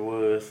that movie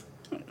was.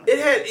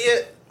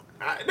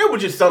 There were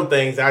just some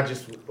things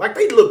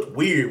they looked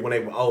weird when they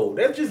were old.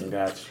 That's just,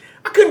 gotcha.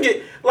 I couldn't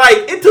get,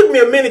 it took me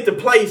a minute to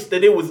place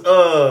that it was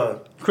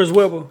Chris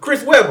Webber.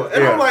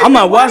 And I'm like, I'm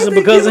not watching it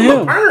because of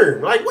him.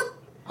 Like what?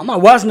 I'm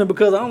not watching it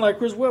because I don't like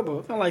Chris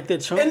Webber. I like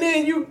that chunk. And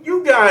then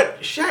you got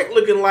Shaq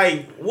looking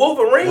like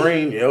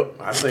Wolverine. Yep,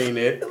 I seen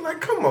that. It's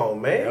like, come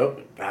on, man. Yep,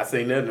 I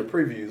seen that in the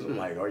previews. I'm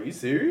like, are you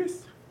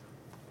serious?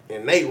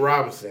 And Nate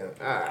Robinson,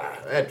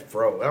 that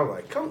fro. I'm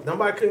like,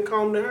 nobody couldn't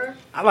come to her.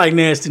 I like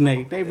Nasty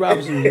Nate. Nate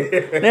Robinson.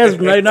 Nate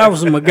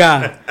Robinson, my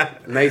guy.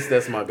 Nate's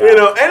that's my guy. And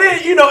then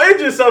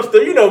it's just some stuff.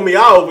 You know me,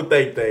 I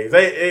overthink things.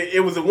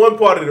 It was in one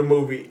part of the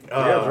movie.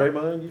 Yeah,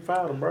 Draymond, you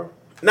fouled him, bro.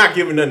 Not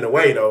giving nothing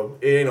away though.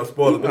 It ain't no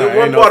spoiler. But there's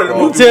ain't one part of the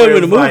movie. You tell me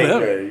where the it's movie.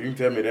 like, Yeah, you can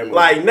tell me that movie.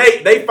 Like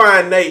Nate, they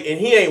find Nate and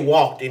he ain't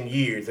walked in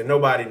years, and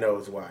nobody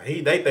knows why.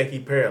 They think he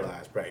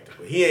paralyzed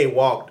practically. He ain't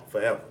walked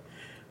forever.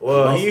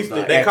 Well, he used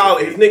to. They call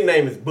it. His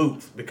nickname is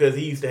Boots because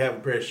he used to have a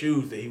pair of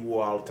shoes that he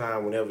wore all the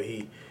time whenever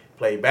he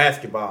played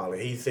basketball.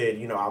 And he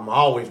said, I'm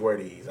always wear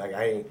these. Like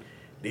I ain't.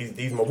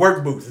 These my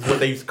work boots is what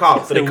they used to call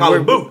it. So they call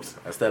it boots.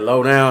 That's that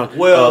low down.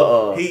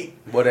 Well,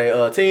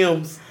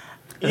 Tim's.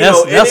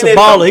 That's a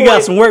baller. He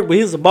got some work, but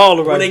he's a baller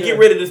right When they get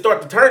ready to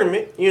start the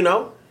tournament,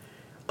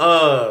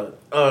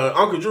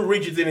 Uncle Drew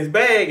reaches in his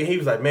bag and he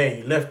was like, "Man,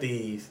 you left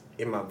these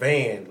in my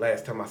van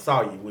last time I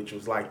saw you, which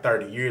was like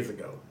 30 years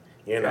ago."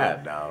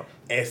 God, dog.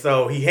 And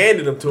so he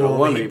handed them to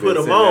him and he put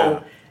them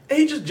on. And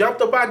he just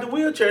jumped up out the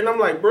wheelchair. And I'm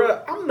like,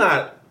 bruh, I'm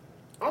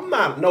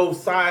not no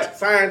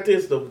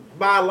scientist or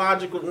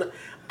biological.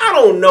 I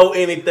don't know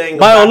anything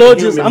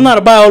biologist. I'm not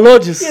a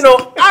biologist.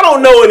 I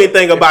don't know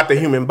anything about the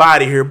human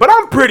body here, but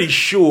I'm pretty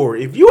sure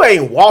if you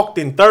ain't walked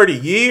in 30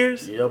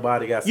 years, your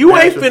body got some you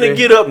ain't finna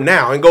get up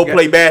now and go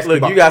play basketball.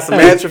 Look, you got some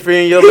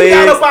atrophy in your legs.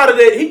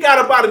 He got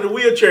up out of the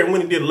wheelchair and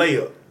went and did a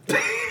layup.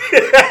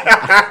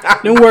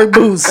 Them work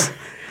boots.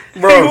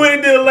 Bro. He went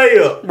and did a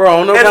layup.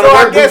 Bro, no. And so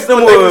I guess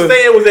what they were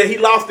saying was that he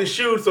lost his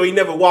shoes, so he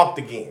never walked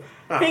again.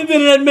 He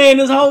been in that van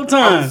this whole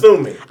time. I'm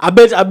assuming. I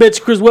bet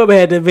you Chris Webber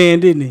had that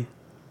van, didn't he?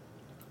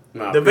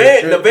 Nah, the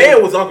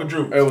van was Uncle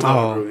Drew. It was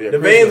Uncle Drew. Yeah, the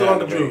van was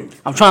Uncle Drew.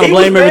 I'm trying to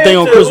blame everything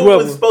on Chris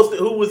Webber.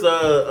 Who was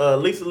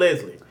Lisa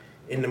Leslie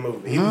in the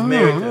movie? He was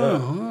married to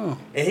her,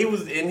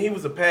 and he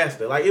was a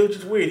pastor. Like it was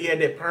just weird. He had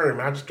that perm.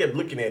 I just kept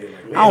looking at it.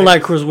 Like, man, I don't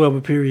like Chris Webber.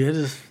 Period.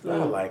 I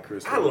don't like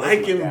Chris. I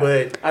like him,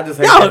 but I just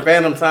hate that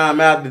phantom time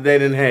out that they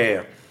didn't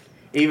have.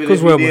 Even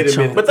Chris if he did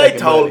admit, but they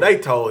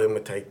told him to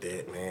take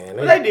that, man.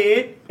 They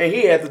did, and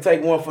he had to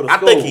take one for the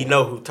school. I think he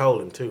know who told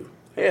him too.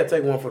 He had to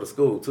take one for the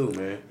school too,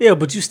 man. Yeah,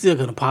 but you still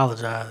can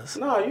apologize.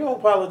 No, you don't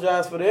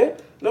apologize for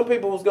that. Them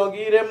people was gonna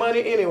give you that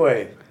money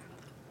anyway.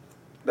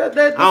 That's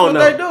what they do. I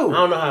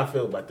don't know how I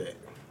feel about that.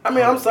 I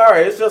mean, I'm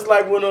sorry. It's just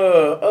like when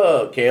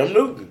Cam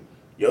Newton,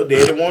 your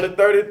daddy wanted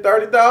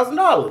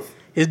 $30,000.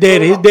 His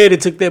daddy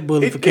took that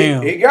bullet for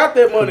Cam. He got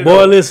that money.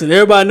 Boy, listen,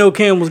 everybody know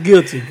Cam was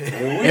guilty.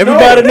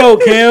 Everybody know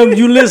Cam,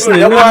 you listening.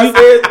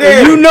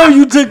 You know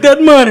you took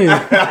that money.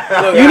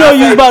 You know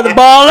you was about to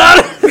ball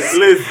out.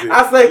 Listen,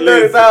 I say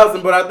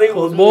 30,000, but I think it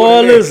was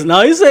more. Boy, listen.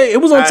 No, he said it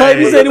was on tape.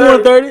 He said he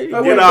wanted 30.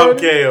 Get off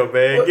Cam,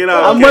 man. Get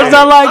off. How much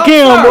I like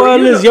Cam, boy.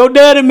 Listen, your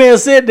daddy may have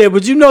said that,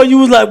 but you know you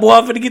was like, boy,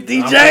 I'm finna get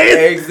these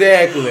J's.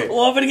 Exactly.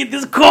 Boy, I'm finna get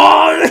this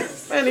car.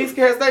 Man, these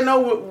cats, they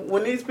know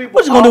when these people.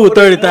 What you gonna do with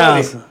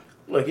 30,000?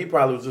 Look, he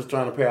probably was just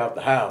trying to pay off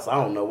the house. I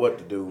don't know what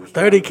to do.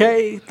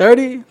 30K,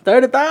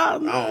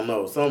 30,000. I don't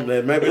know. Something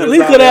that maybe. At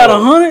least could have had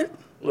 100.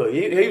 Look,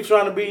 he was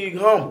trying to be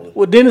humble.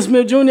 Well, Dennis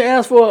Smith Jr.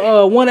 asked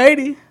for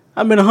 180.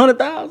 I mean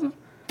 100,000.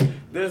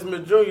 Dennis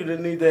Smith Jr.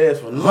 didn't need to ask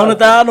for nothing.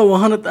 100,000 or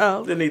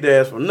 100,000. Didn't need to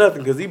ask for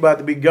nothing because he about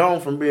to be gone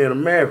from being a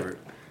Maverick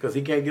because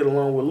he can't get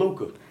along with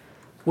Luka.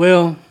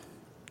 Well,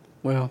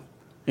 it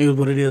is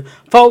what it is,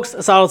 folks.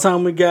 That's all the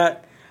time we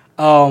got.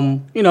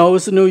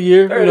 It's a new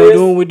year.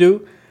 Doing what we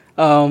do.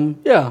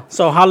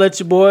 So holla at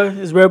your boy.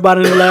 It's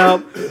everybody in the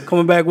lab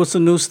coming back with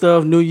some new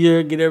stuff, new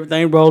year, get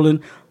everything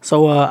rolling.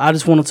 So I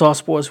just want to talk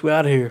sports. We're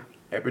out of here.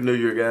 Happy New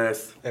Year,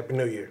 guys. Happy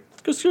New Year.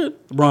 Good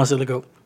shit. LeBron said, "Let go."